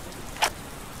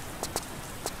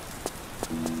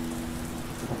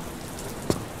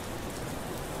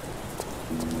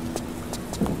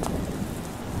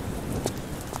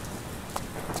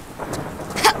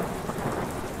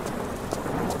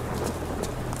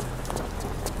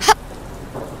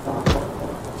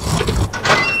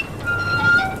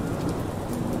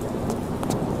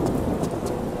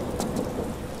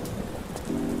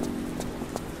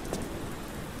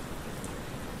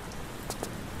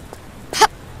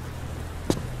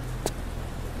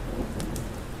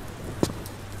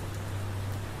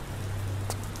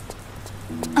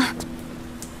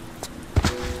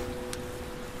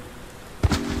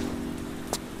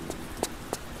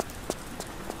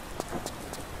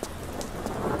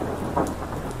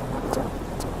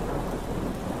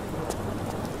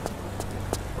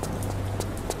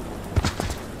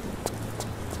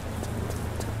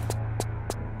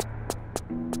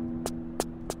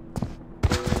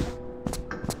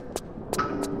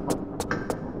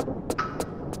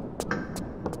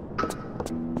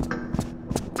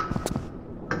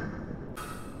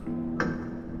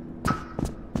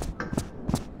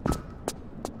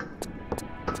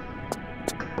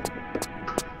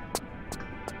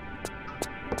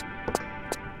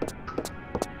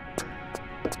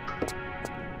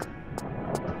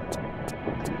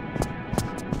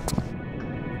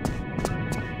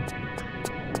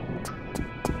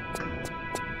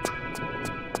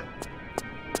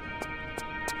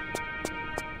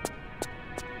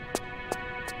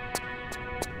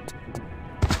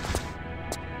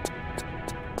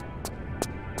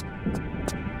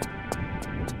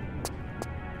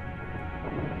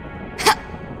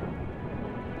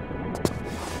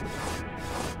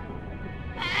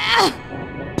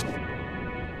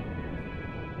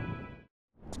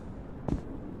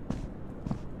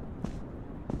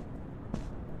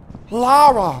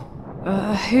 Lara!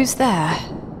 Who's there?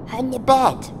 On the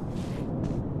bed.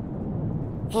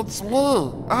 It's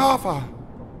me, Arthur.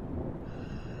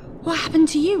 What happened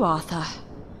to you, Arthur?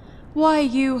 Why are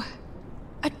you...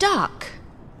 a duck?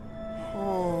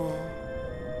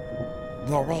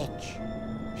 The witch.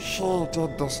 She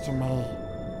did this to me.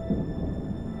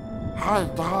 I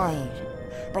died,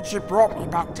 but she brought me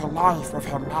back to life with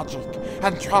her magic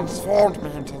and transformed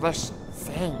me into this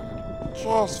thing,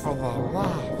 just for the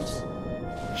laughs.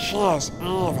 She is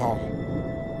evil.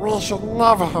 We should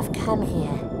never have come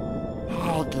here.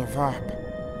 I give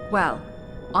up. Well,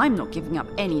 I'm not giving up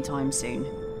anytime soon.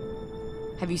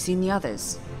 Have you seen the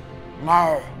others?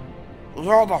 No,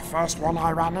 you're the first one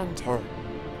I ran into.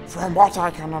 From what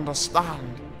I can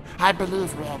understand, I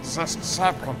believe we exist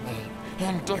separately,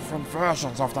 in different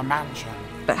versions of the mansion.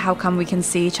 But how come we can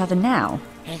see each other now?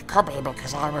 It could be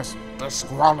because I was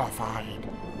disqualified,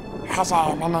 as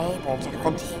I am unable to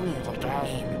continue the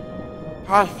game.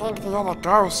 I think the other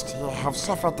ghosts here have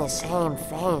suffered the same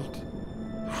fate.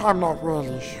 I'm not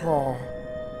really sure.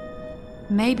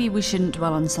 Maybe we shouldn't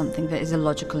dwell on something that is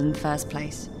illogical in the first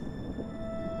place.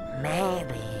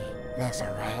 Maybe there's a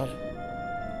way.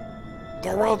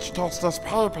 The witch tossed this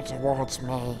paper towards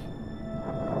me.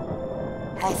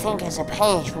 I think it's a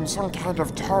page from some kind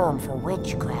of tome for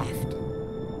witchcraft.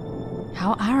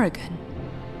 How arrogant.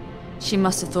 She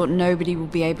must have thought nobody will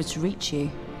be able to reach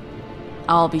you.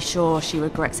 I'll be sure she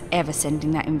regrets ever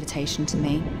sending that invitation to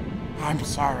me. I'm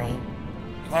sorry.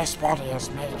 This body is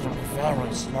making me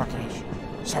very sluggish,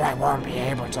 so I won't be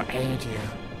able to aid you.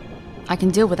 I can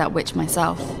deal with that witch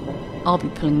myself. I'll be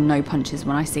pulling no punches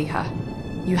when I see her.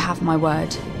 You have my word.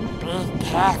 Be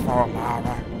careful,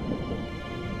 Lara.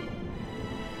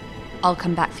 I'll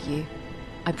come back for you.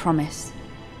 I promise.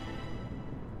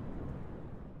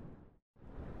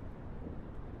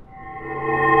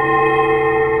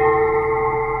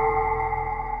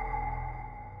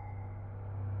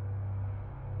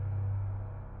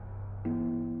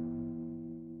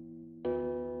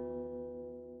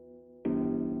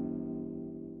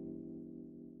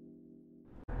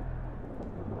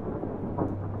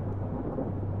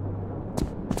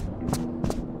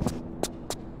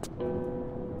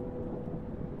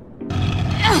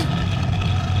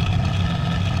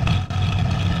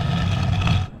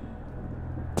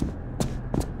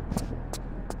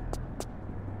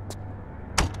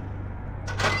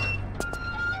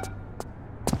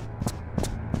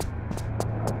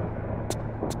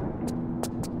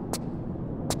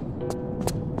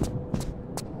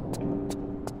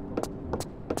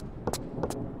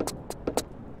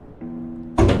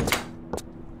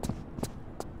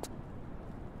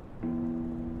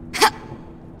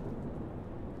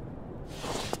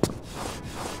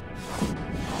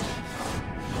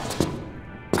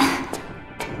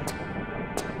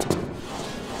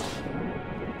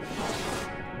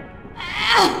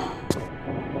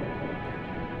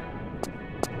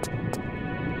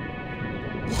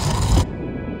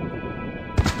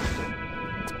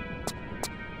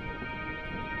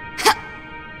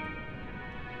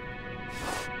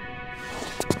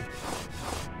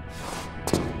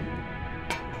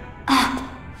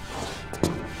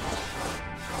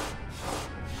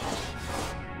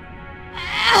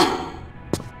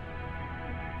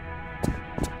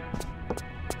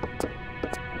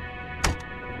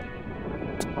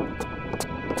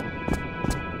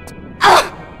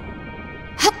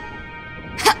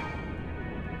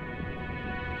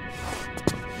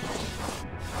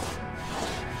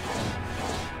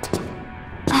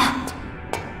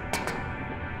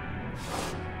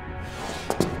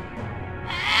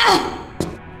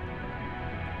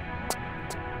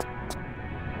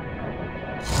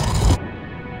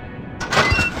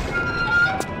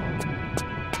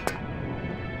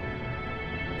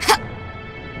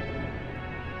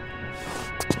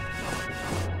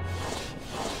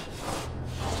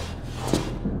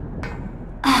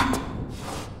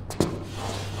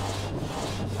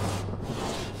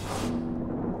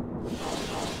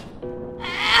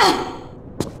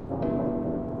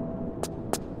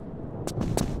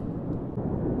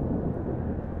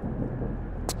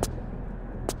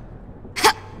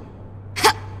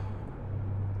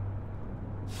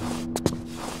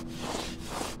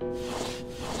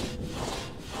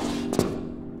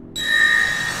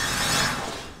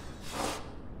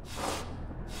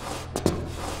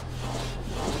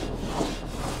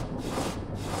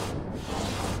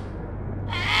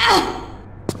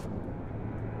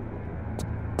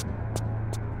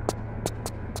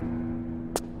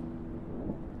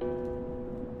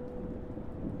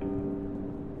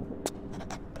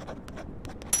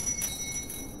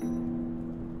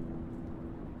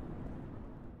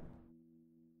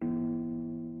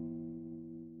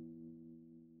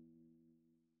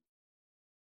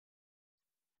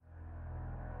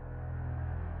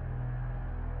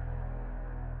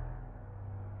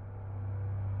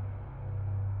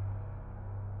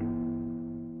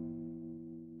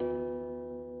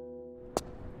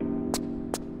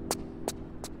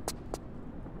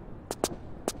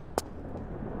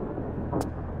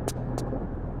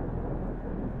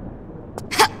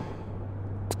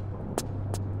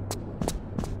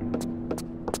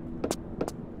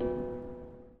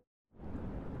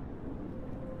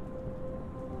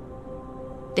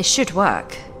 This should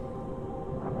work.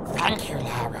 Thank you,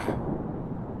 Lara.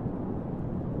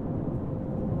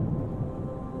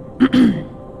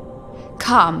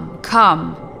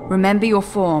 Come. Remember your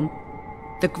form.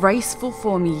 The graceful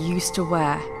form you used to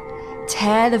wear.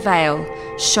 Tear the veil.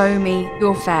 Show me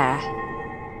your fair.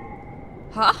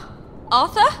 Huh?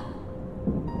 Arthur?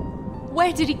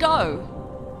 Where did he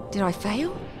go? Did I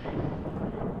fail?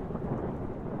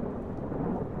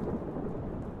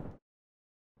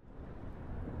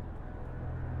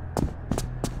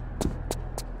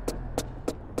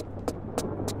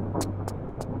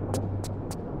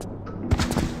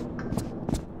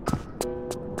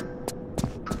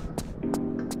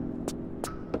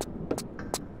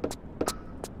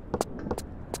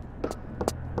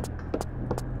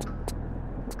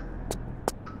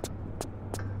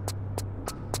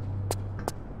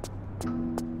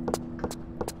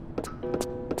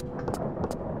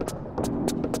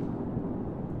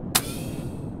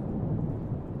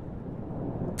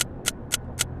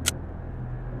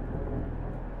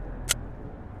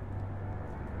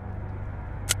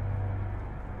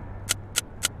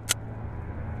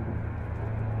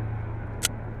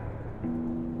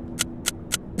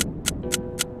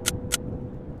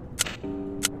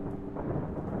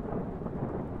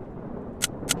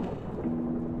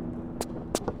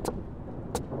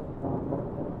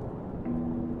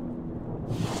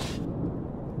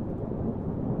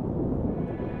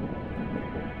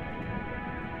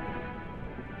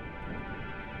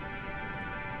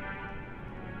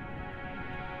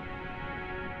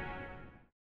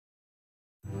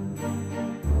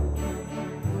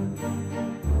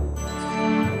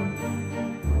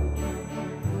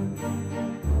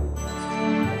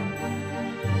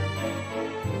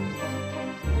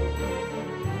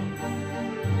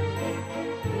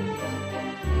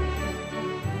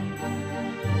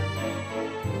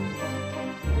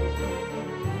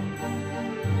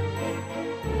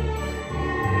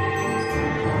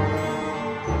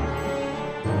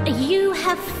 You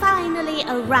have finally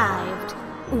arrived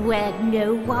where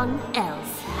no one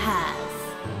else has.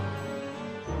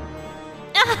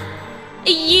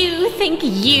 You think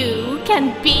you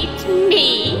can beat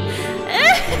me?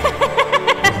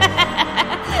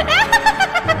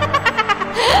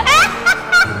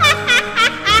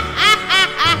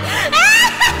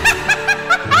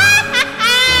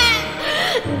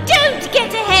 Don't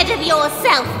get ahead of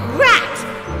yourself, rat!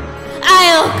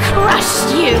 I'll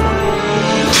crush you!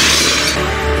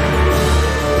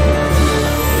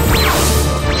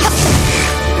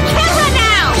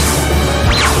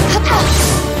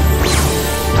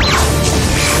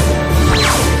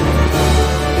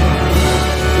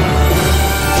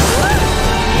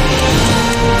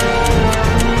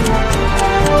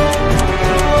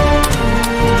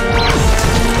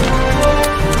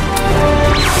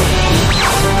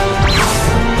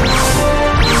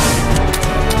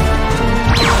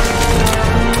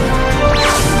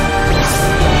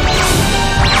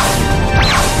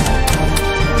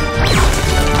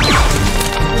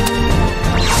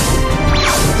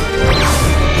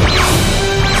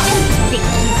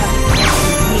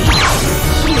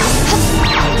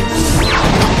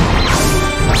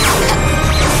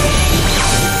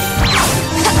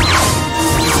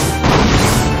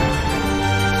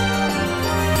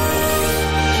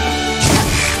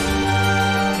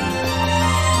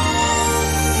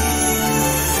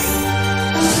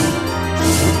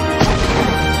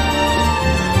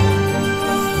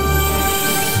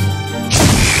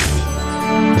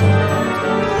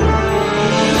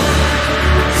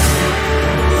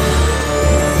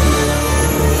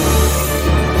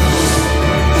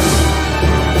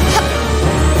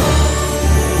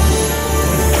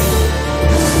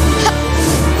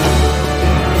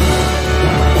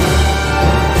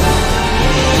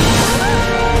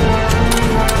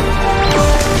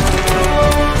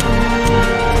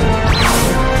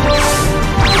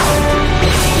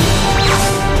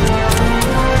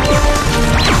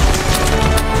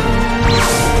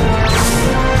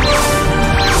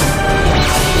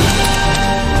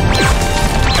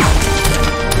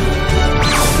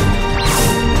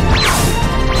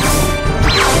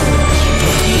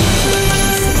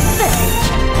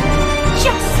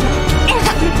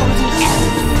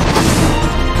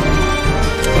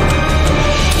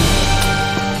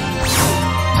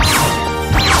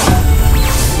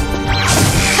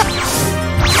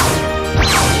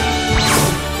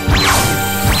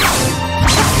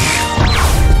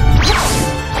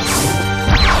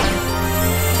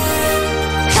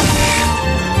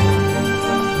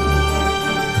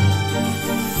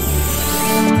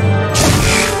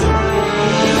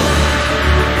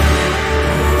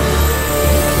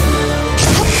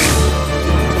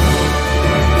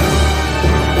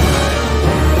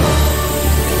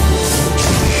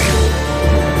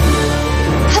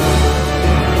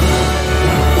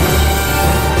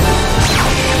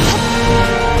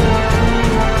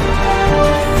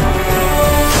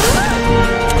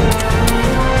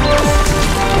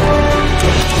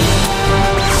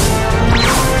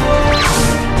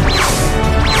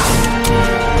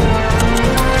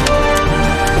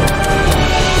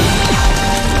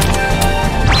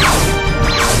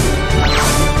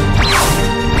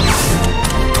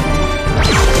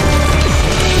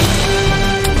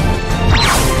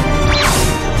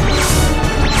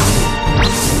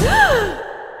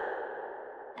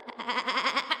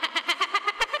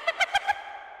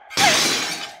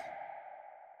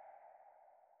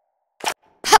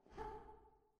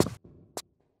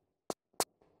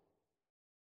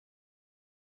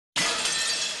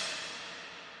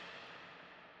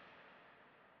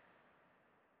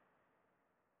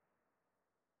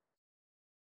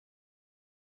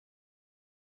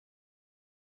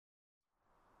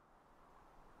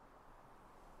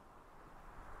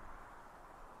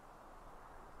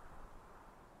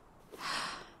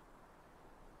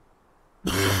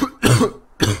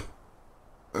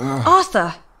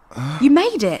 Arthur! You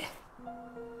made it!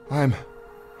 I'm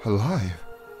alive.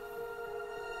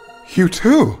 You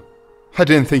too? I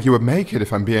didn't think you would make it,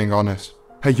 if I'm being honest.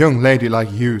 A young lady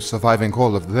like you surviving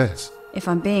all of this. If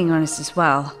I'm being honest as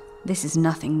well, this is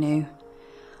nothing new.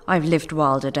 I've lived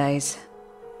wilder days.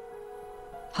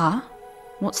 Huh?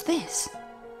 What's this?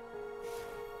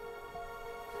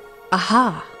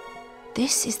 Aha!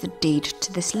 This is the deed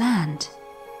to this land.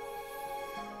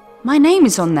 My name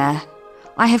is on there.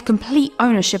 I have complete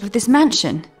ownership of this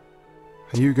mansion.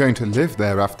 Are you going to live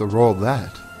there after all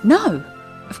that? No,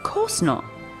 of course not.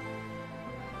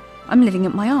 I'm living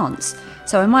at my aunt's,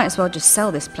 so I might as well just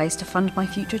sell this place to fund my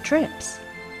future trips.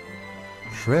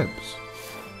 Trips?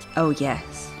 Oh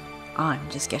yes, I'm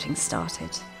just getting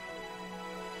started.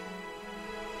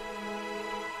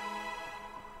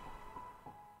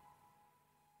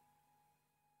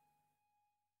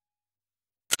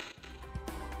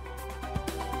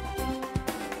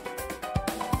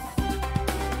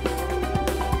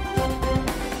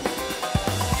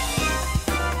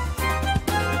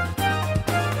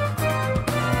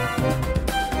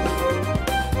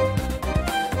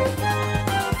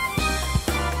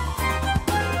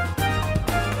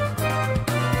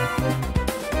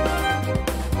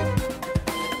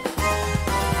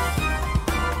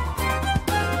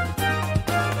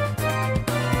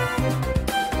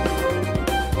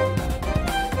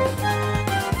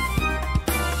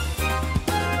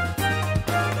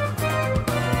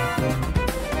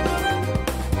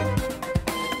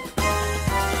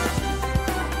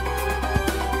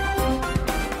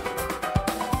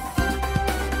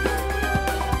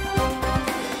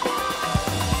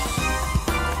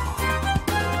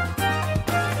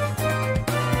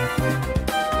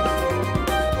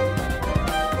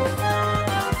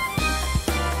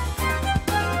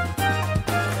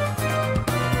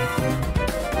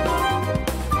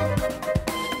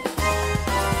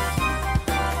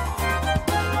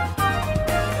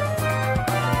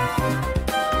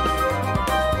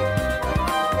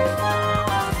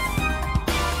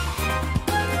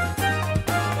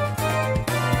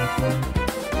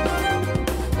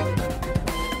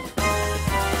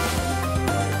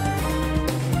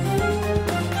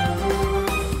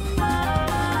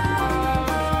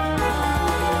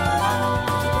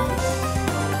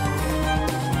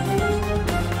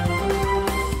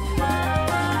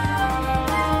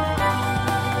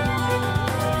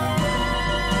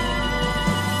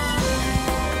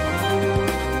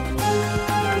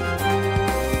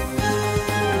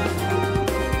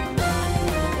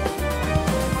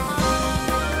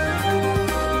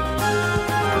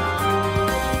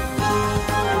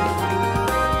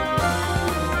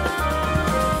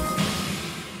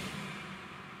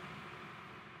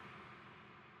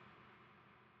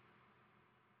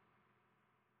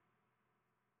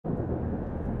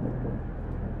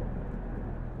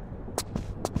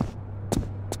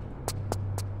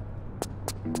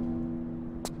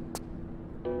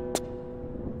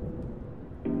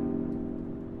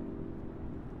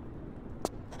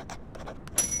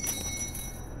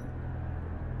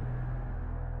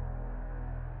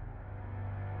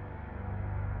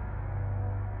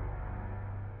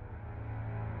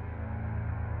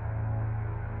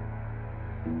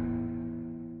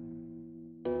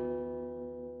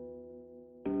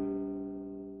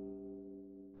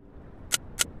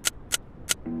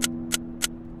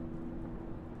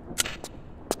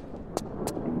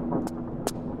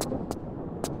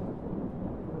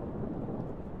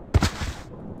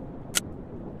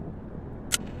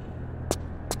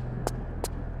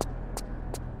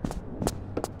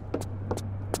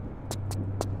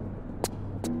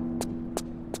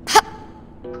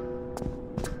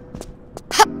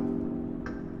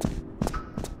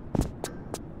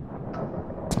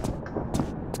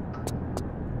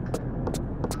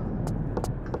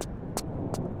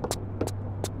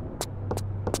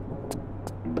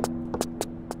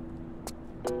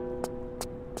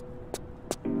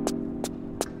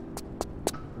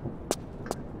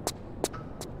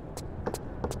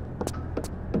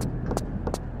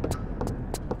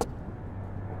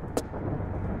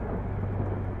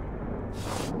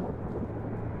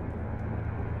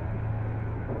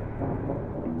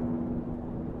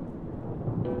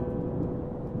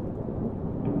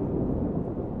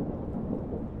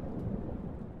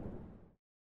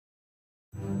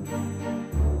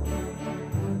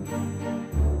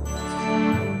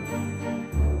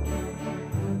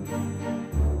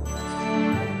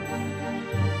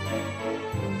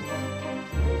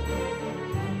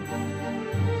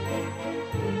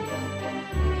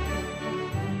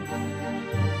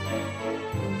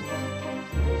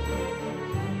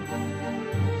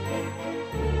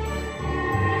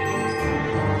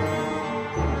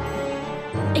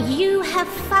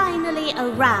 have finally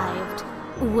arrived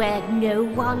where no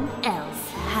one else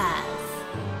has.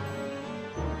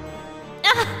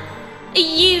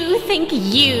 You think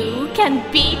you can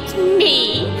beat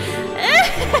me?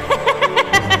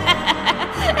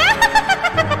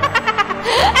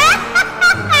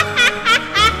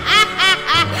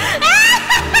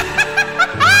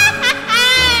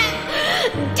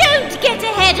 Don't get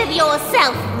ahead of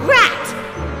yourself, rat!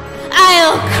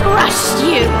 I'll crush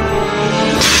you!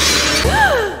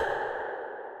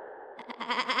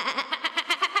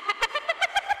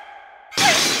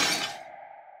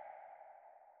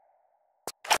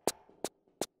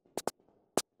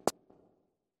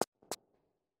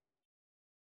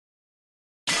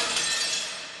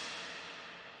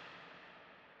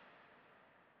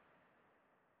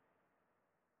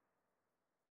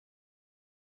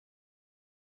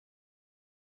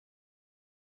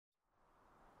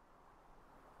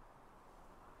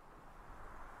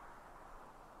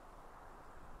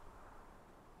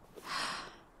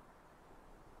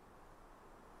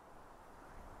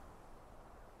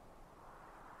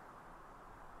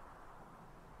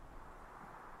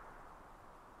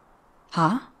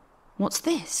 Huh? What's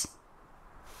this?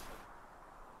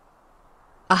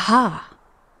 Aha!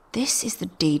 This is the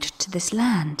deed to this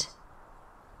land.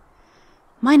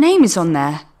 My name is on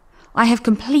there. I have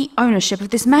complete ownership of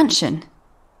this mansion.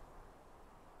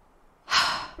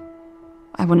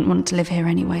 I wouldn't want to live here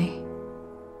anyway.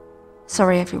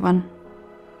 Sorry, everyone.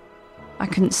 I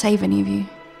couldn't save any of you.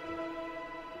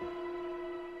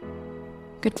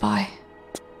 Goodbye.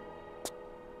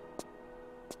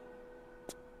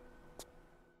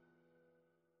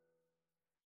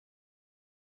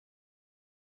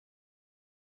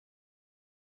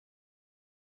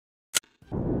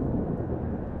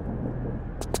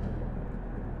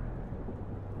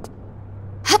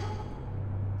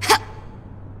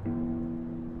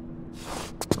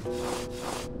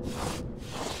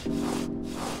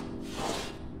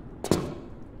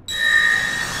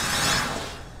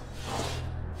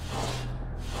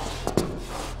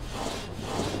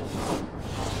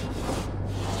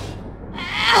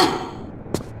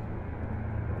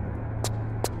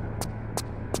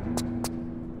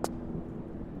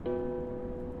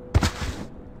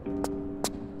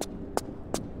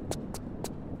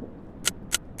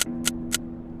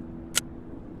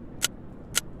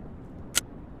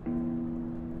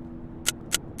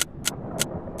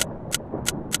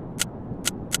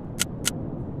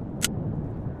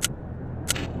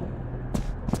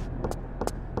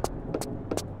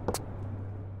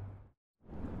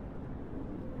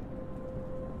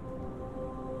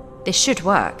 This should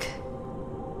work.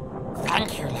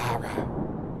 Thank you, Lara.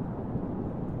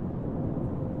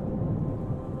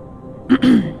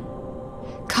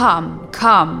 Come,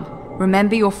 come.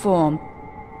 Remember your form.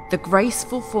 The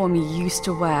graceful form you used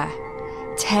to wear.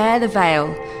 Tear the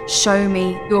veil. Show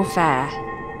me your fair.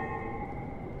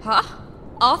 Huh?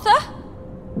 Arthur?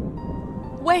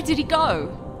 Where did he go?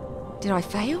 Did I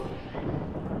fail?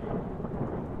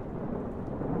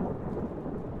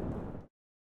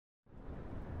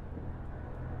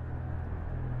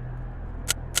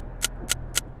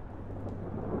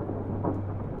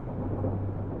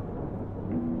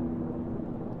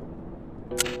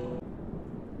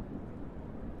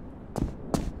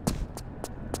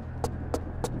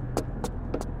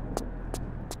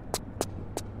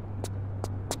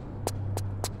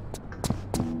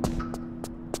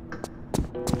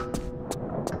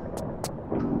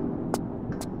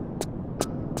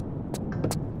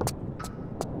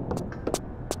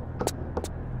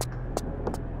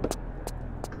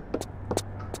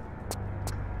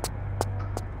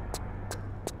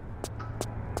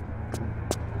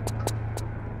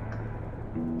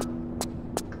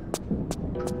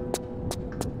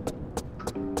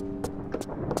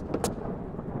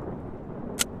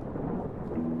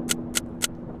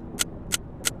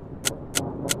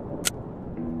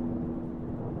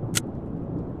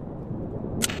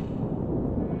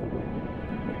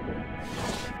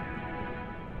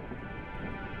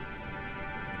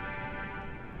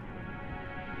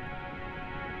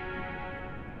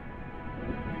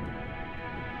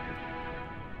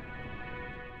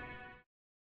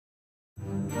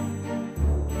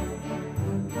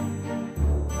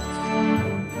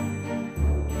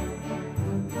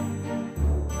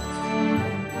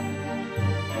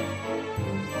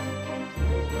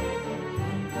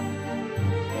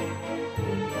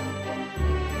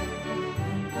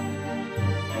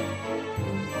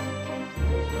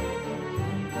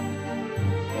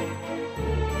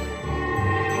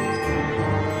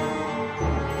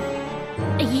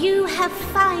 You have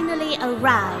finally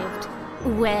arrived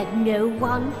where no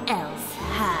one else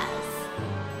has.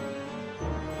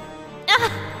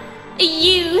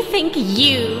 You think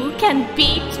you can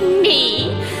beat me?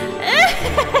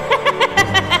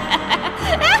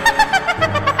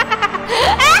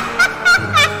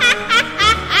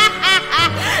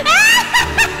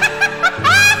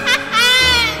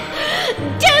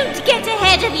 Don't get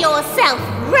ahead of yourself,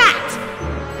 rat!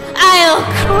 I'll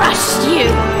crush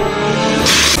you!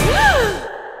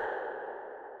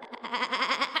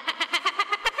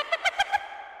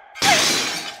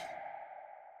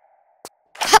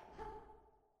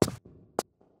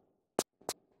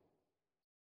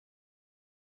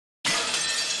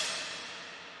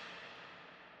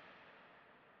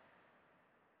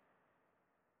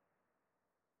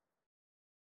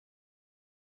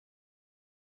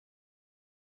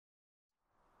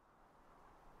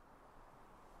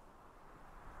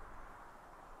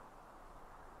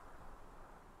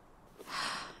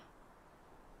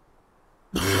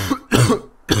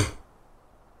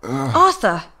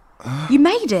 Arthur, you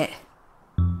made it.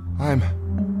 I'm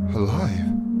alive.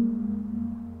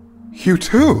 You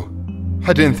too?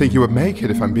 I didn't think you would make it,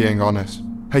 if I'm being honest.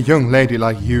 A young lady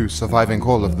like you surviving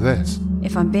all of this.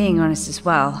 If I'm being honest as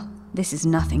well, this is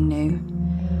nothing new.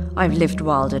 I've lived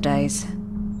wilder days.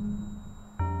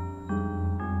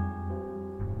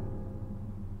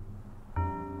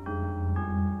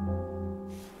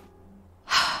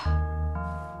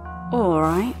 All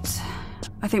right.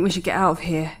 I think we should get out of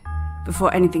here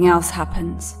before anything else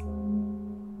happens.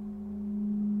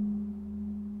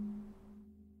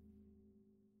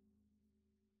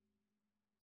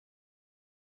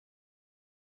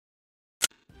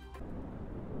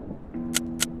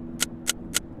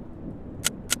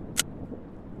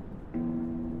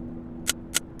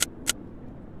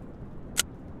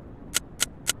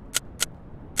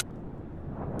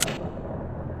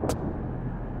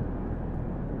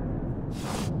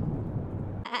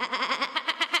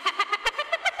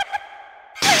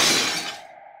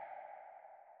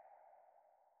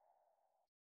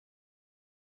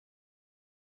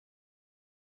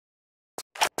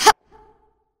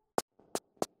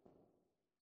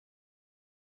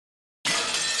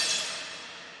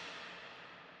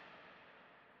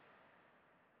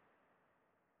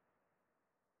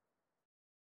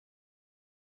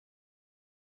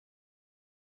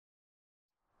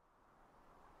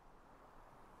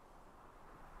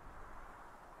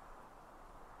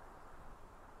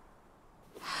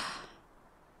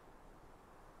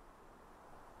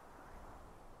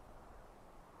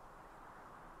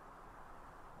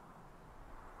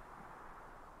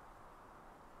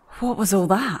 What was all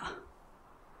that?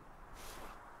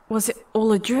 Was it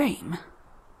all a dream?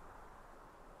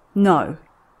 No,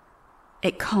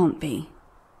 it can't be.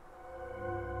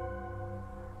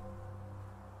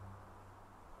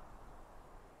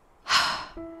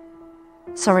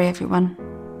 Sorry, everyone.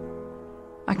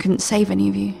 I couldn't save any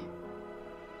of you.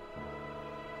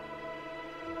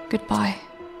 Goodbye.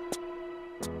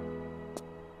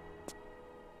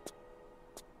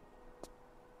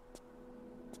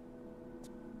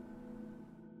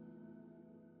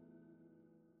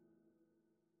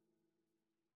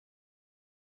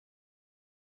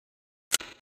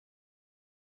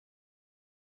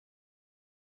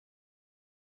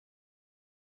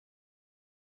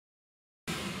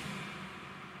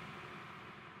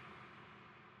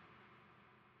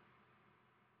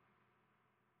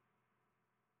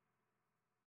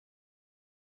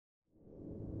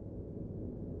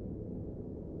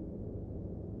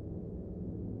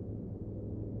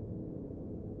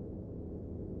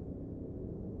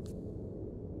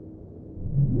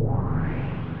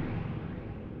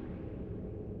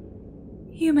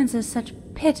 Humans are such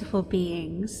pitiful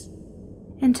beings,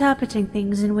 interpreting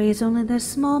things in ways only their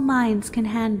small minds can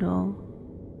handle.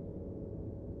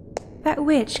 That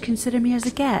witch considered me as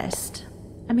a guest,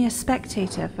 a mere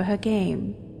spectator for her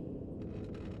game.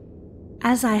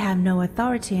 As I have no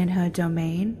authority in her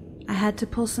domain, I had to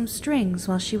pull some strings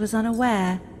while she was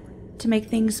unaware to make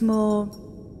things more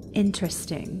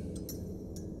interesting.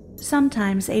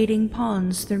 Sometimes aiding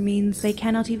pawns through means they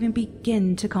cannot even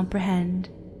begin to comprehend.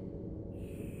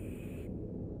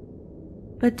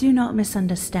 But do not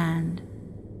misunderstand.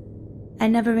 I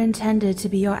never intended to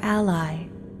be your ally.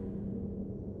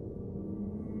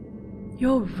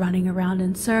 Your running around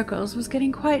in circles was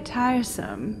getting quite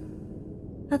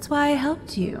tiresome. That's why I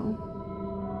helped you,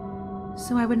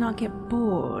 so I would not get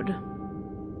bored.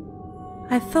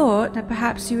 I thought that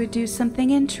perhaps you would do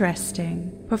something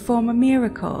interesting, perform a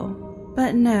miracle,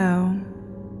 but no.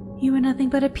 You were nothing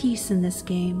but a piece in this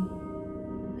game.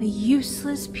 A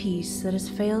useless piece that has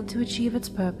failed to achieve its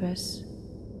purpose.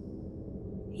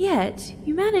 Yet,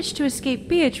 you managed to escape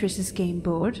Beatrice's game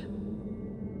board.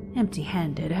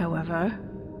 Empty-handed, however.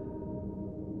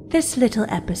 This little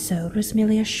episode was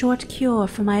merely a short cure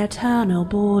for my eternal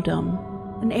boredom.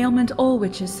 An ailment all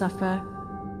witches suffer.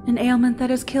 An ailment that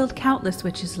has killed countless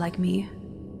witches like me.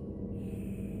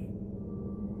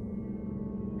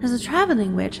 As a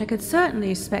traveling witch, I could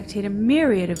certainly spectate a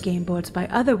myriad of game boards by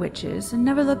other witches and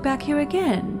never look back here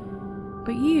again.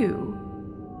 But you,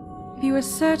 if you are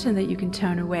certain that you can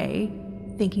turn away,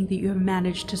 thinking that you have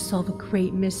managed to solve a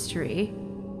great mystery,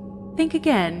 think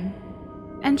again,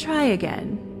 and try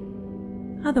again.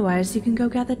 Otherwise, you can go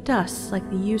gather dust like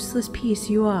the useless piece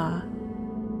you are.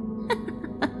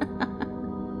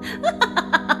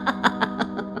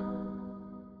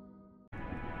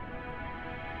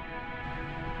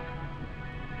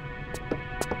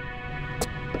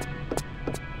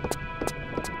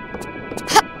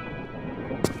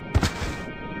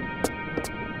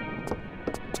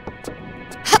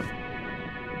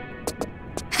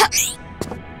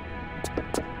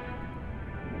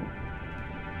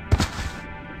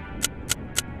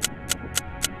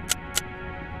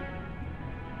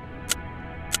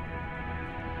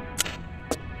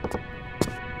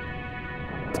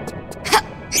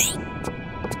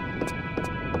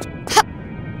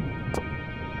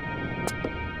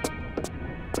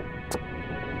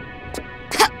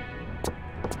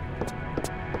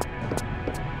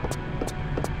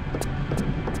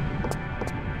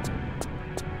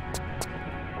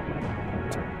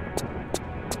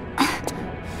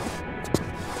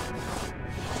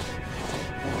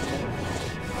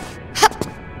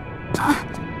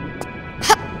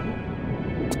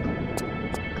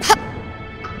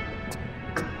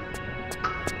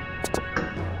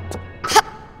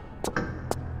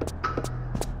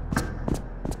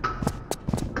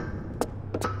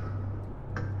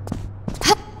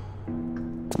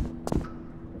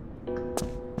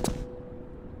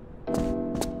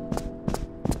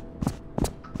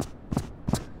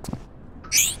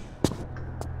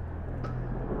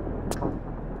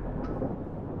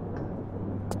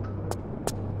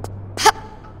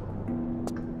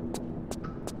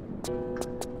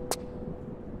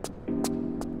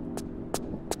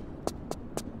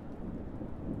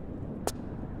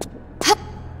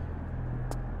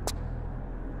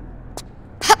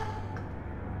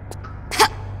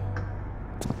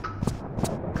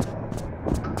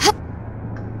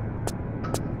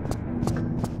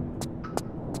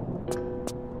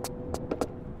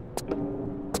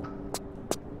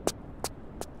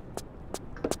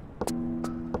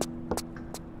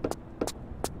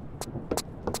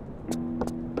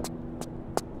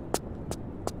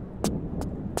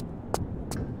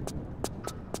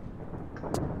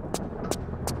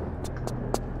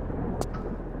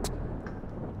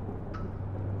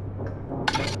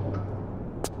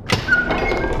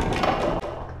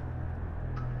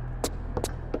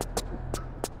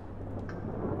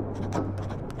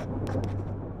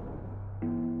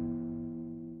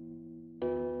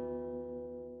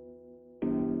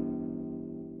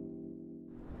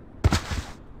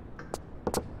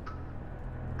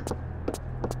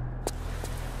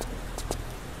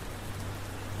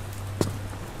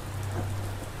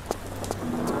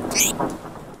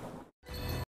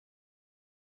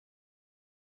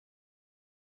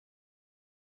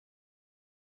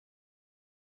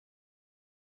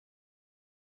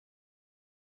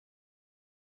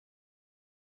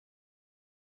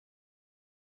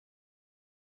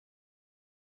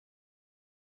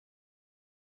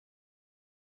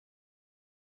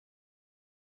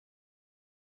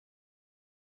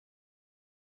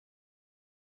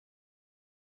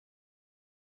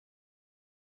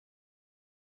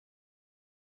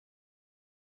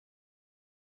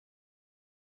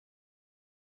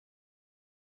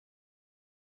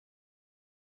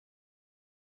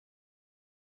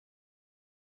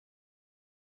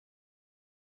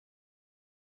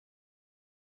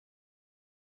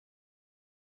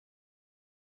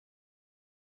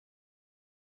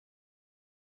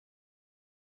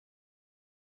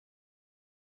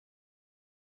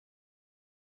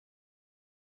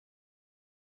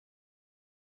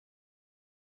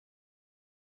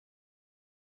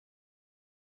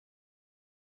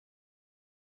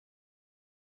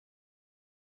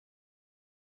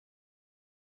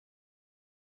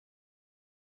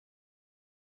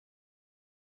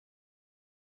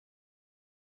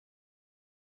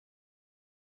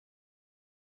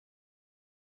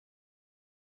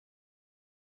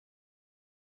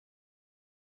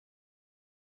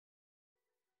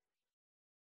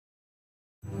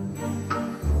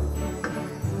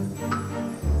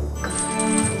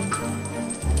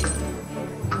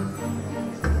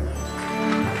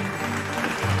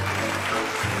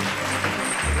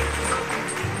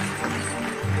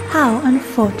 How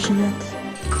unfortunate.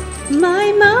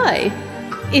 My,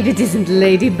 if it isn't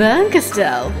Lady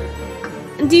Berncastel.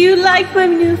 Do you like my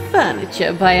new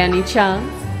furniture by any chance?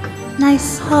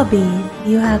 Nice hobby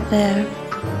you have there.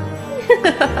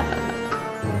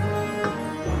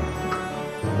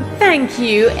 Thank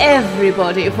you,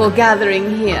 everybody, for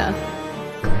gathering here.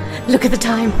 Look at the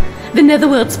time. The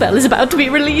Netherworld spell is about to be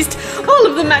released. All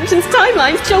of the mansion's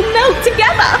timelines shall melt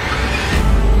together.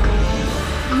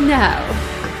 Now,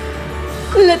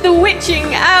 let the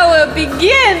witching hour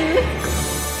begin.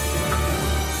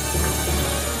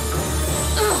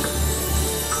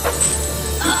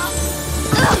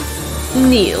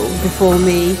 Kneel before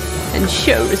me and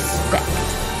show respect.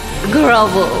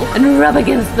 Grovel and rub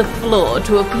against the floor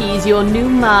to appease your new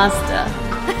master.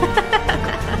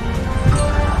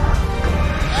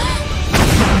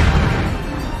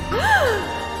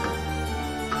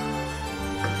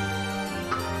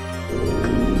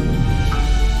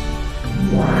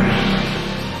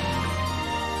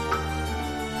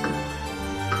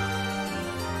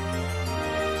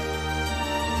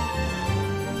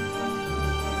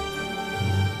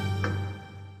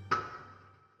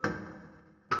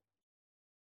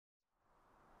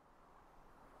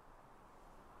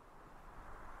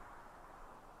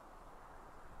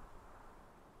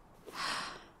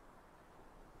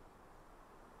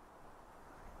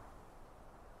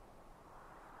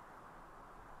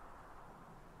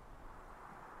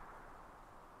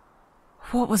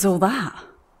 What was all that?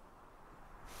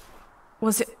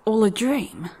 Was it all a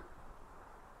dream?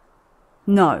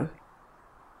 No,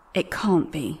 it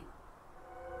can't be.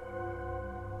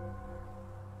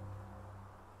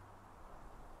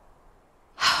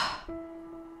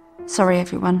 Sorry,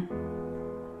 everyone.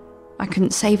 I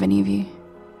couldn't save any of you.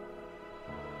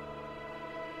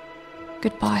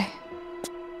 Goodbye.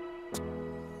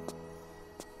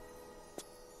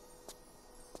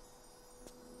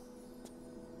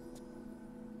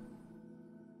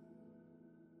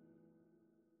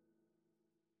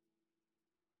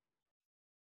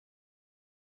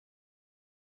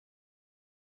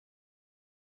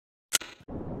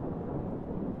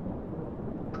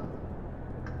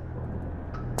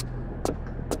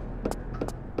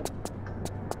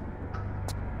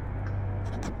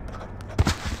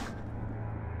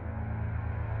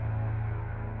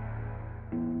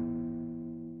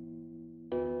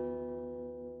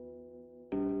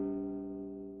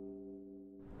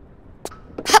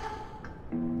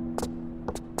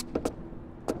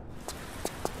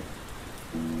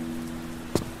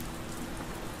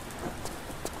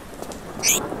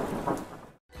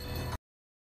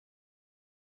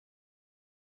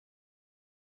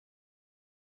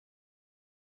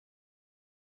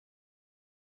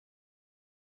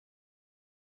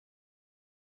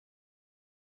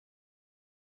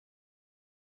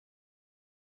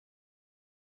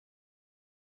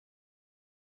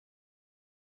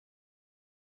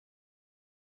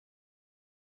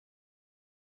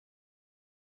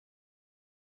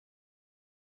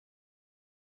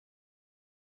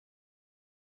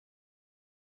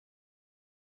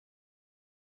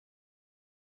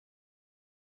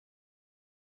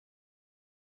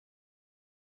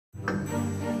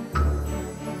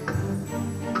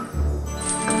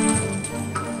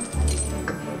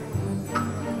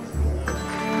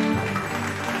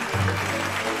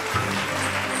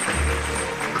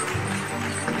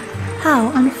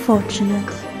 How unfortunate.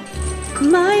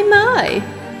 My,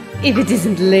 if it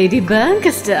isn't Lady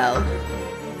Berncastel.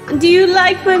 Do you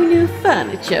like my new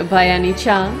furniture by any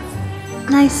chance?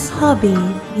 Nice hobby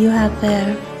you have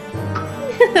there.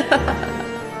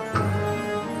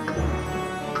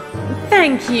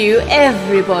 Thank you,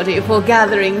 everybody, for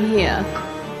gathering here.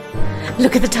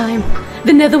 Look at the time.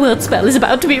 The Netherworld spell is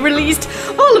about to be released.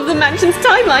 All of the mansion's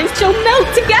timelines shall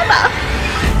melt together.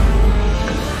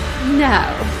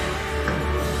 Now,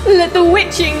 let the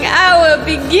witching hour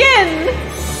begin.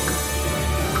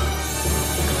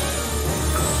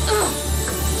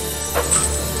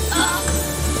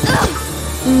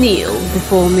 Kneel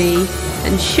before me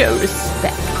and show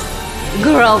respect.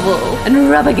 Grovel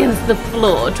and rub against the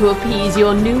floor to appease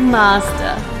your new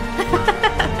master.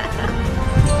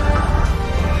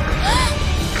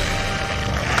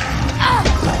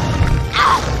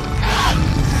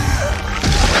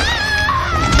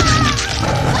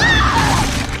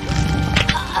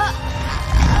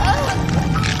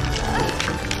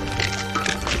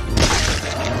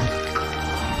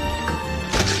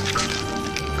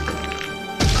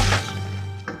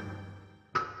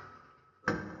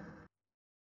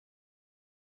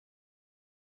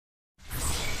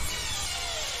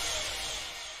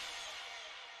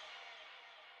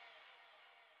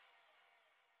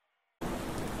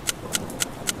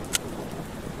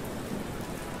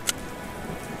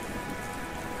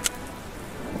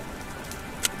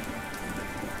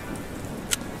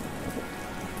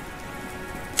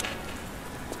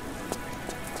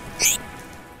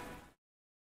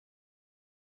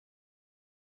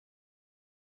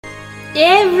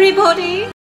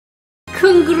 Everybody,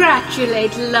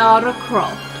 congratulate Lara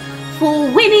Croft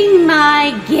for winning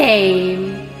my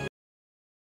game.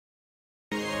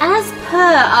 As per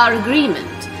our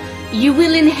agreement, you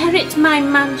will inherit my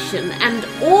mansion and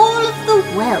all of the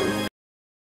wealth.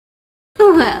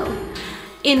 Well,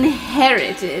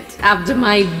 inherit it after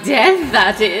my death,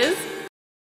 that is.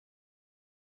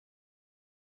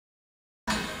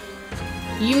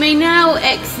 You may now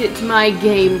exit my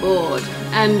game board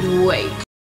and wait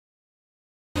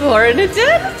for an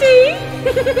eternity.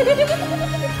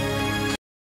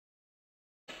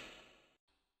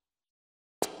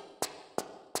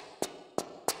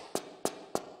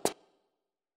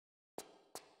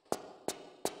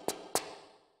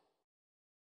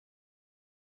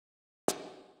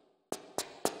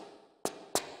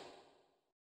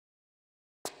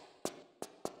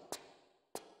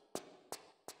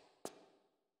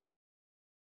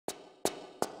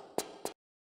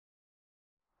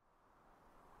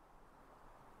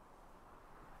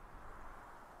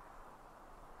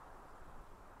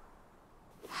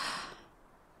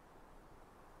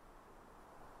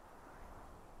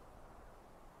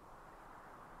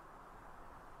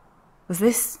 Was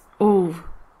this all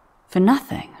for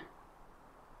nothing?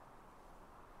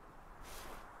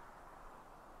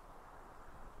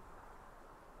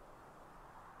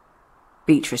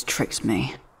 Beatrice tricked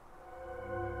me.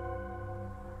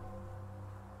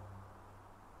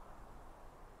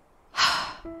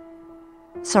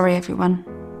 Sorry, everyone.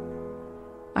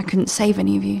 I couldn't save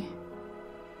any of you.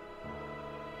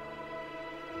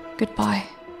 Goodbye.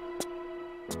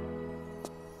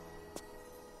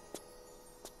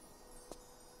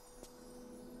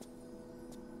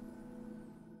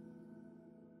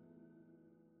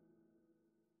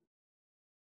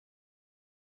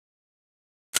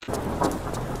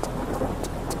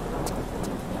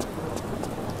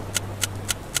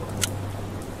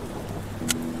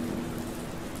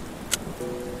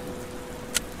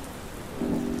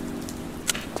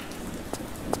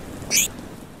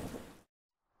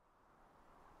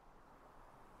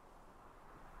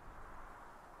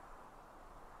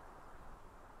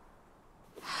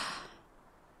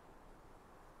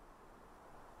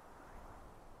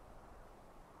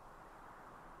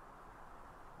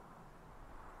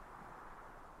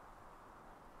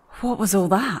 What was all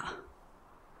that?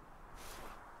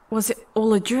 Was it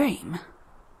all a dream?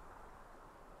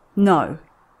 No,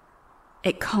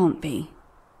 it can't be.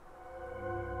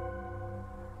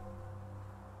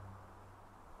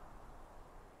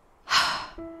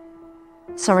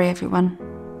 Sorry, everyone.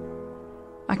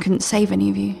 I couldn't save any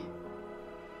of you.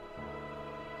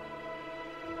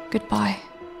 Goodbye.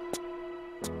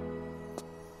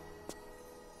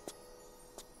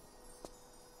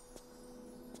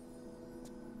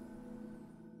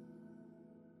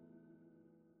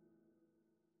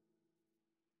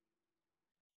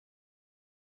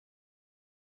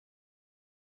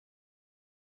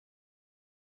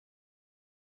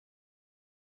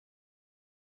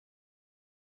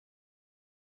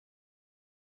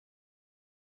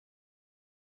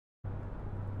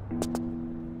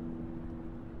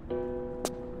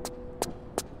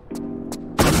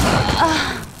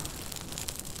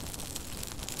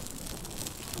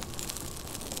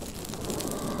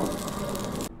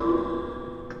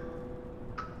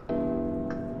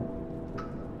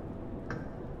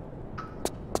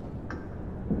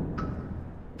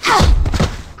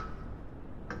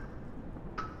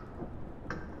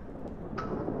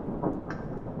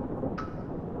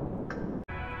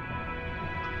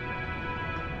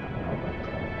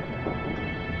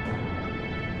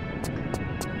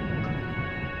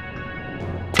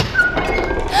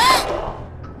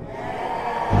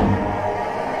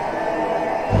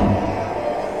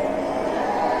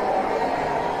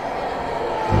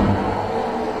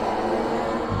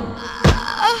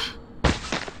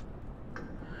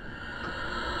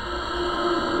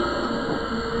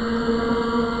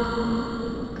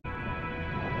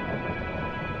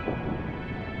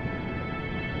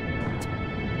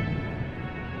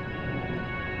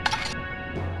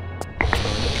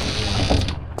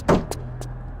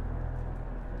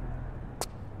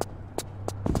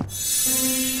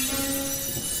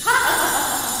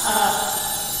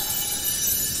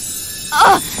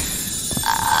 Ugh!